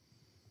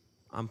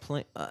 I'm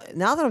playing.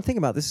 Now that I'm thinking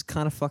about it, this is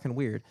kind of fucking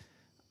weird.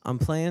 I'm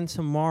playing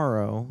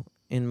tomorrow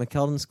in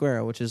McKeldin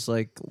Square, which is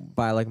like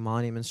by like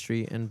Monument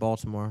Street in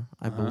Baltimore,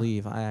 I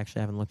believe. I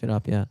actually haven't looked it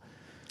up yet,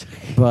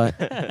 but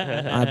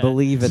I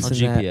believe it's I'll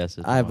in that. GPS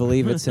it I tomorrow.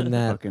 believe it's in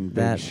that Fucking big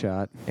that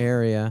shot.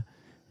 area,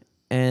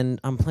 and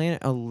I'm playing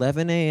at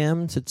 11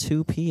 a.m. to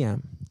 2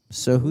 p.m.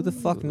 So who the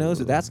fuck knows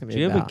what that's gonna Do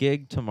be you have about? a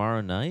gig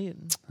tomorrow night?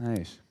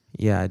 Nice.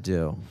 Yeah, I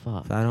do.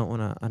 Fuck. But I don't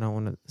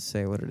wanna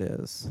say what it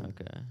is.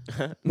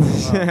 Okay.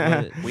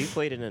 We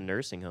played in a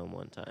nursing home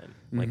one time,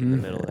 like in the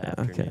Mhm. middle of the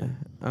afternoon.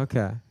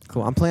 Okay.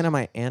 Cool. I'm playing at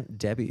my Aunt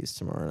Debbie's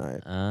tomorrow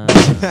night.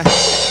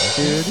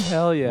 Dude,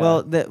 hell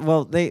yeah.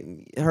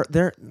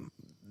 They're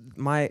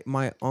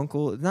my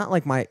uncle, not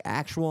like my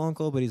actual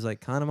uncle, but he's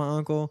like kind of my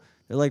uncle.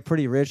 They're like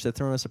pretty rich. They're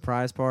throwing a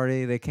surprise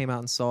party. They came out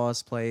and saw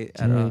us play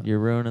at Dude, you're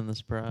ruining the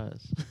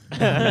surprise.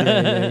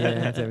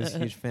 yeah. Aunt Debbie's a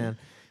huge fan.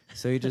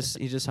 So he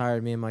just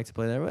hired me and Mike to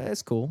play there. But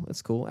it's cool.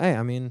 It's cool. Hey,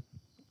 I mean,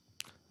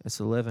 it's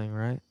a living,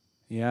 right?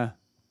 yeah.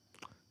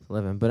 It's a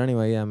living. But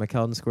anyway, yeah,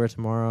 McKeldin Square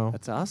tomorrow.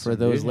 That's awesome. For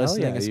those dude. Hell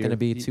listening, yeah. it's going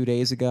to You're- be you- 2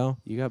 days ago.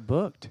 You got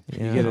booked.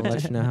 Yeah, you get I'll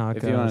let you know how it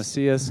if you want to goes.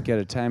 see us, get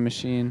a time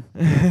machine.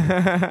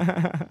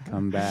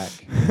 Come back.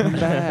 Come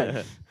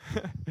back.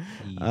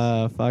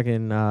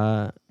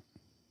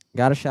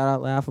 Got to shout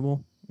out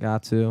Laughable.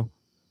 Got to.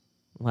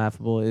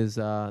 Laughable is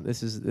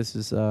this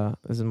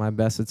is my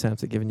best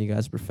attempt at giving you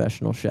guys a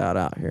professional shout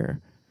out here.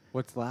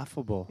 What's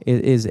laughable?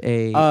 It is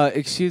a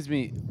Excuse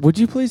me. Would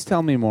you please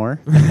tell me more?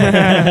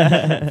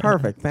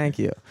 perfect. Thank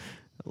you.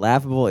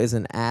 Laughable is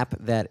an app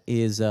that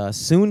is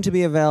soon to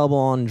be available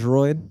on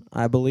Droid,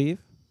 I believe.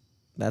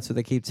 That's what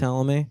they keep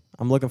telling me.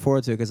 I'm looking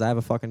forward to it because I have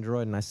a fucking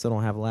Droid and I still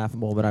don't have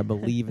Laughable, but I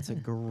believe it's a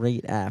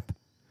great app.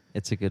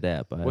 It's a good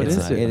app. What is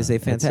it? It is a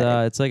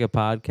fantastic. It's like a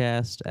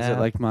podcast Is app. it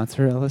like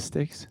mozzarella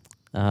sticks?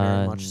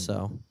 Very much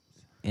so.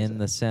 In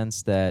the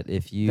sense that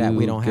if you That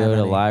we don't have go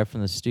to any. live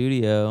from the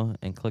studio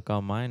and click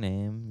on my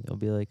name, you'll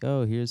be like,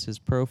 oh, here's his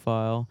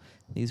profile.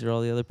 These are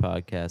all the other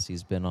podcasts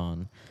he's been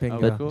on. Bingo.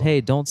 But cool.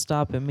 hey, don't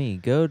stop at me.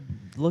 Go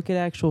look at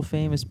actual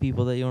famous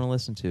people that you want to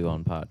listen to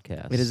on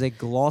podcasts. It is a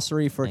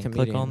glossary for and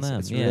comedians. click on them.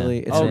 It's yeah. really,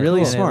 it's Oh,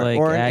 really cool. And smart. It, like,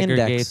 or an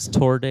aggregates index.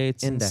 tour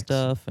dates Index. and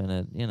stuff, and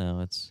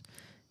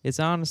It's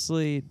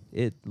honestly,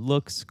 it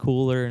looks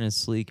cooler and is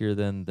sleeker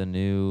than the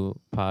new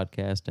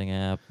podcasting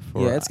app.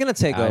 For Yeah, it's gonna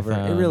take over. It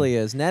iPhone. really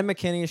is. Ned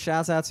McKinney,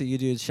 shouts out to you,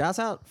 dude. Shouts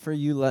out for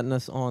you letting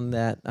us on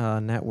that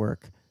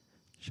network.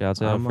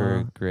 Shouts out I'm,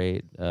 for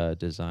great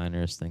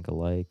designers, think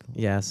alike.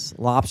 Yes,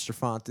 lobster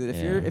font, dude.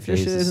 Yeah, If your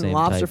they shit use the isn't same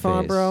lobster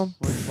font, typeface. bro,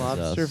 What's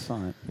lobster Us.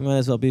 font? you might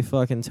as well be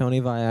fucking Tony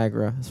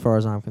Viagra, as far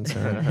as I'm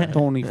concerned.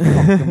 Tony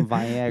fucking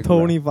Viagra.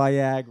 Tony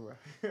Viagra.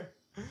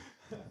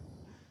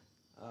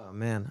 Oh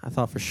man, I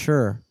thought for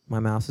sure my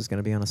mouse was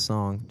gonna be on a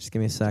song. Just give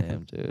me a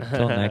second. Damn, dude.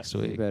 Until next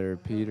You week. better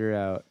peter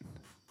out.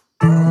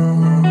 Oh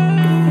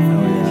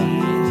yeah.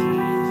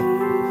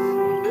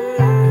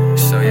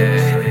 So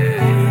yeah, we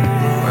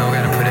don't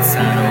gotta put a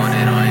sign on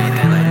it or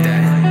anything like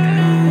that.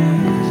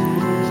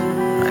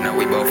 I know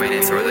we both ain't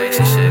into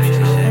relationships,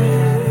 so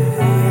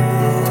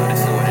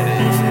this is what it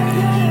is.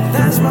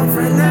 That's my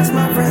friend, that's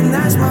my friend,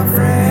 that's my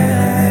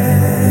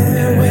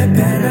friend. With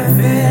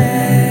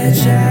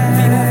benefits, yeah.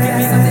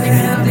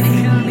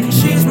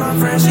 She's my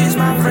friend, she's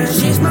my friend,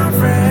 she's my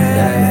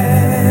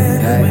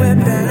friend. With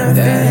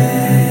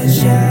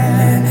benefits,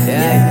 yeah.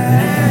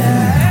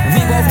 We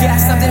both got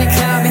something in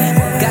common.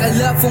 Got a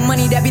love for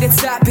money, that be the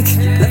topic.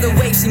 Love the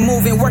way she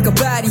moving, work her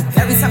body.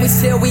 Every time we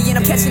chill, we end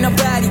up catching a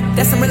body.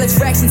 That's some real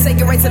attraction,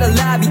 take it right to the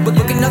lobby. But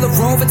book another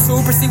room for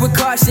two, proceed with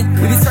caution.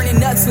 We be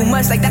turning up too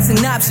much, like that's an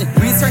option.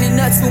 We be turning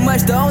up too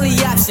much, the only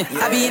option.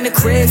 I be in the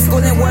crib,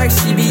 school and work,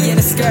 she be in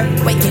the skirt.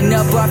 Waking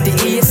up off the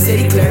E, a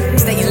city clerk.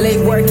 Staying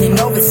late, working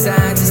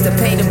overtime, just to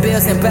pay the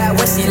bills and buy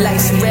what she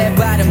likes. She red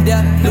bottomed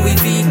up, Louis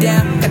V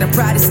down. Got a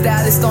Prada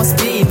stylist on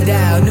speed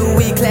dial. New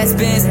E-class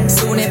Benz,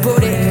 soon and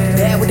booted.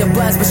 Bad with the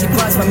buns, but she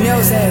buns my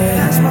music.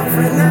 That's my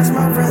friend, that's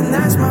my friend,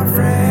 that's my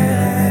friend.